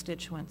their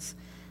constituents.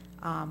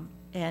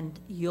 And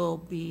you'll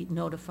be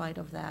notified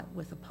of that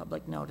with a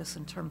public notice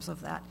in terms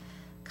of that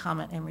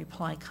comment and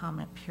reply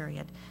comment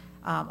period.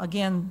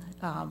 Again,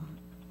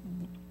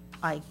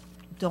 I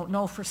don't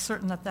know for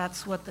certain that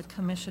that's what the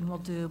Commission will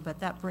do, but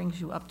that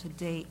brings you up to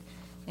date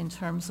in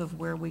terms of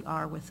where we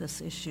are with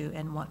this issue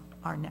and what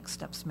our next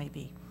steps may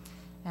be.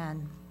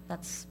 And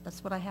that's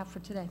what I have for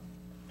today.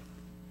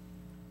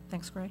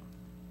 Thanks, Greg.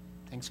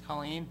 Thanks,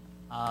 Colleen.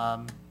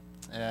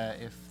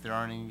 If there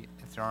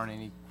aren't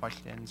any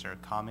questions or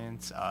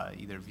comments,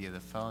 either via the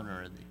phone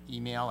or the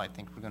email, I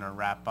think we're going to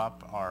wrap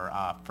up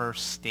our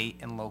first state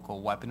and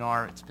local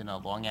webinar. It's been a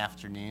long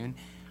afternoon.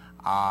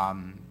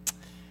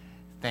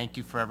 Thank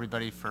you for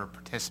everybody for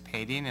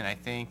participating, and I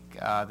think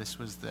this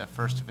was the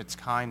first of its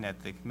kind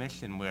at the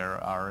Commission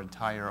where our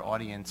entire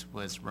audience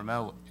was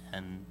remote,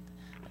 and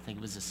I think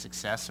it was a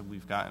success, and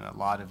we've gotten a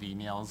lot of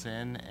emails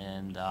in,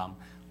 and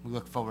we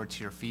look forward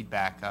to your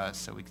feedback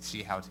so we can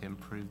see how to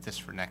improve this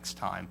for next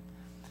time.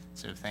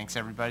 So thanks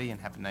everybody,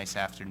 and have a nice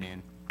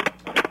afternoon.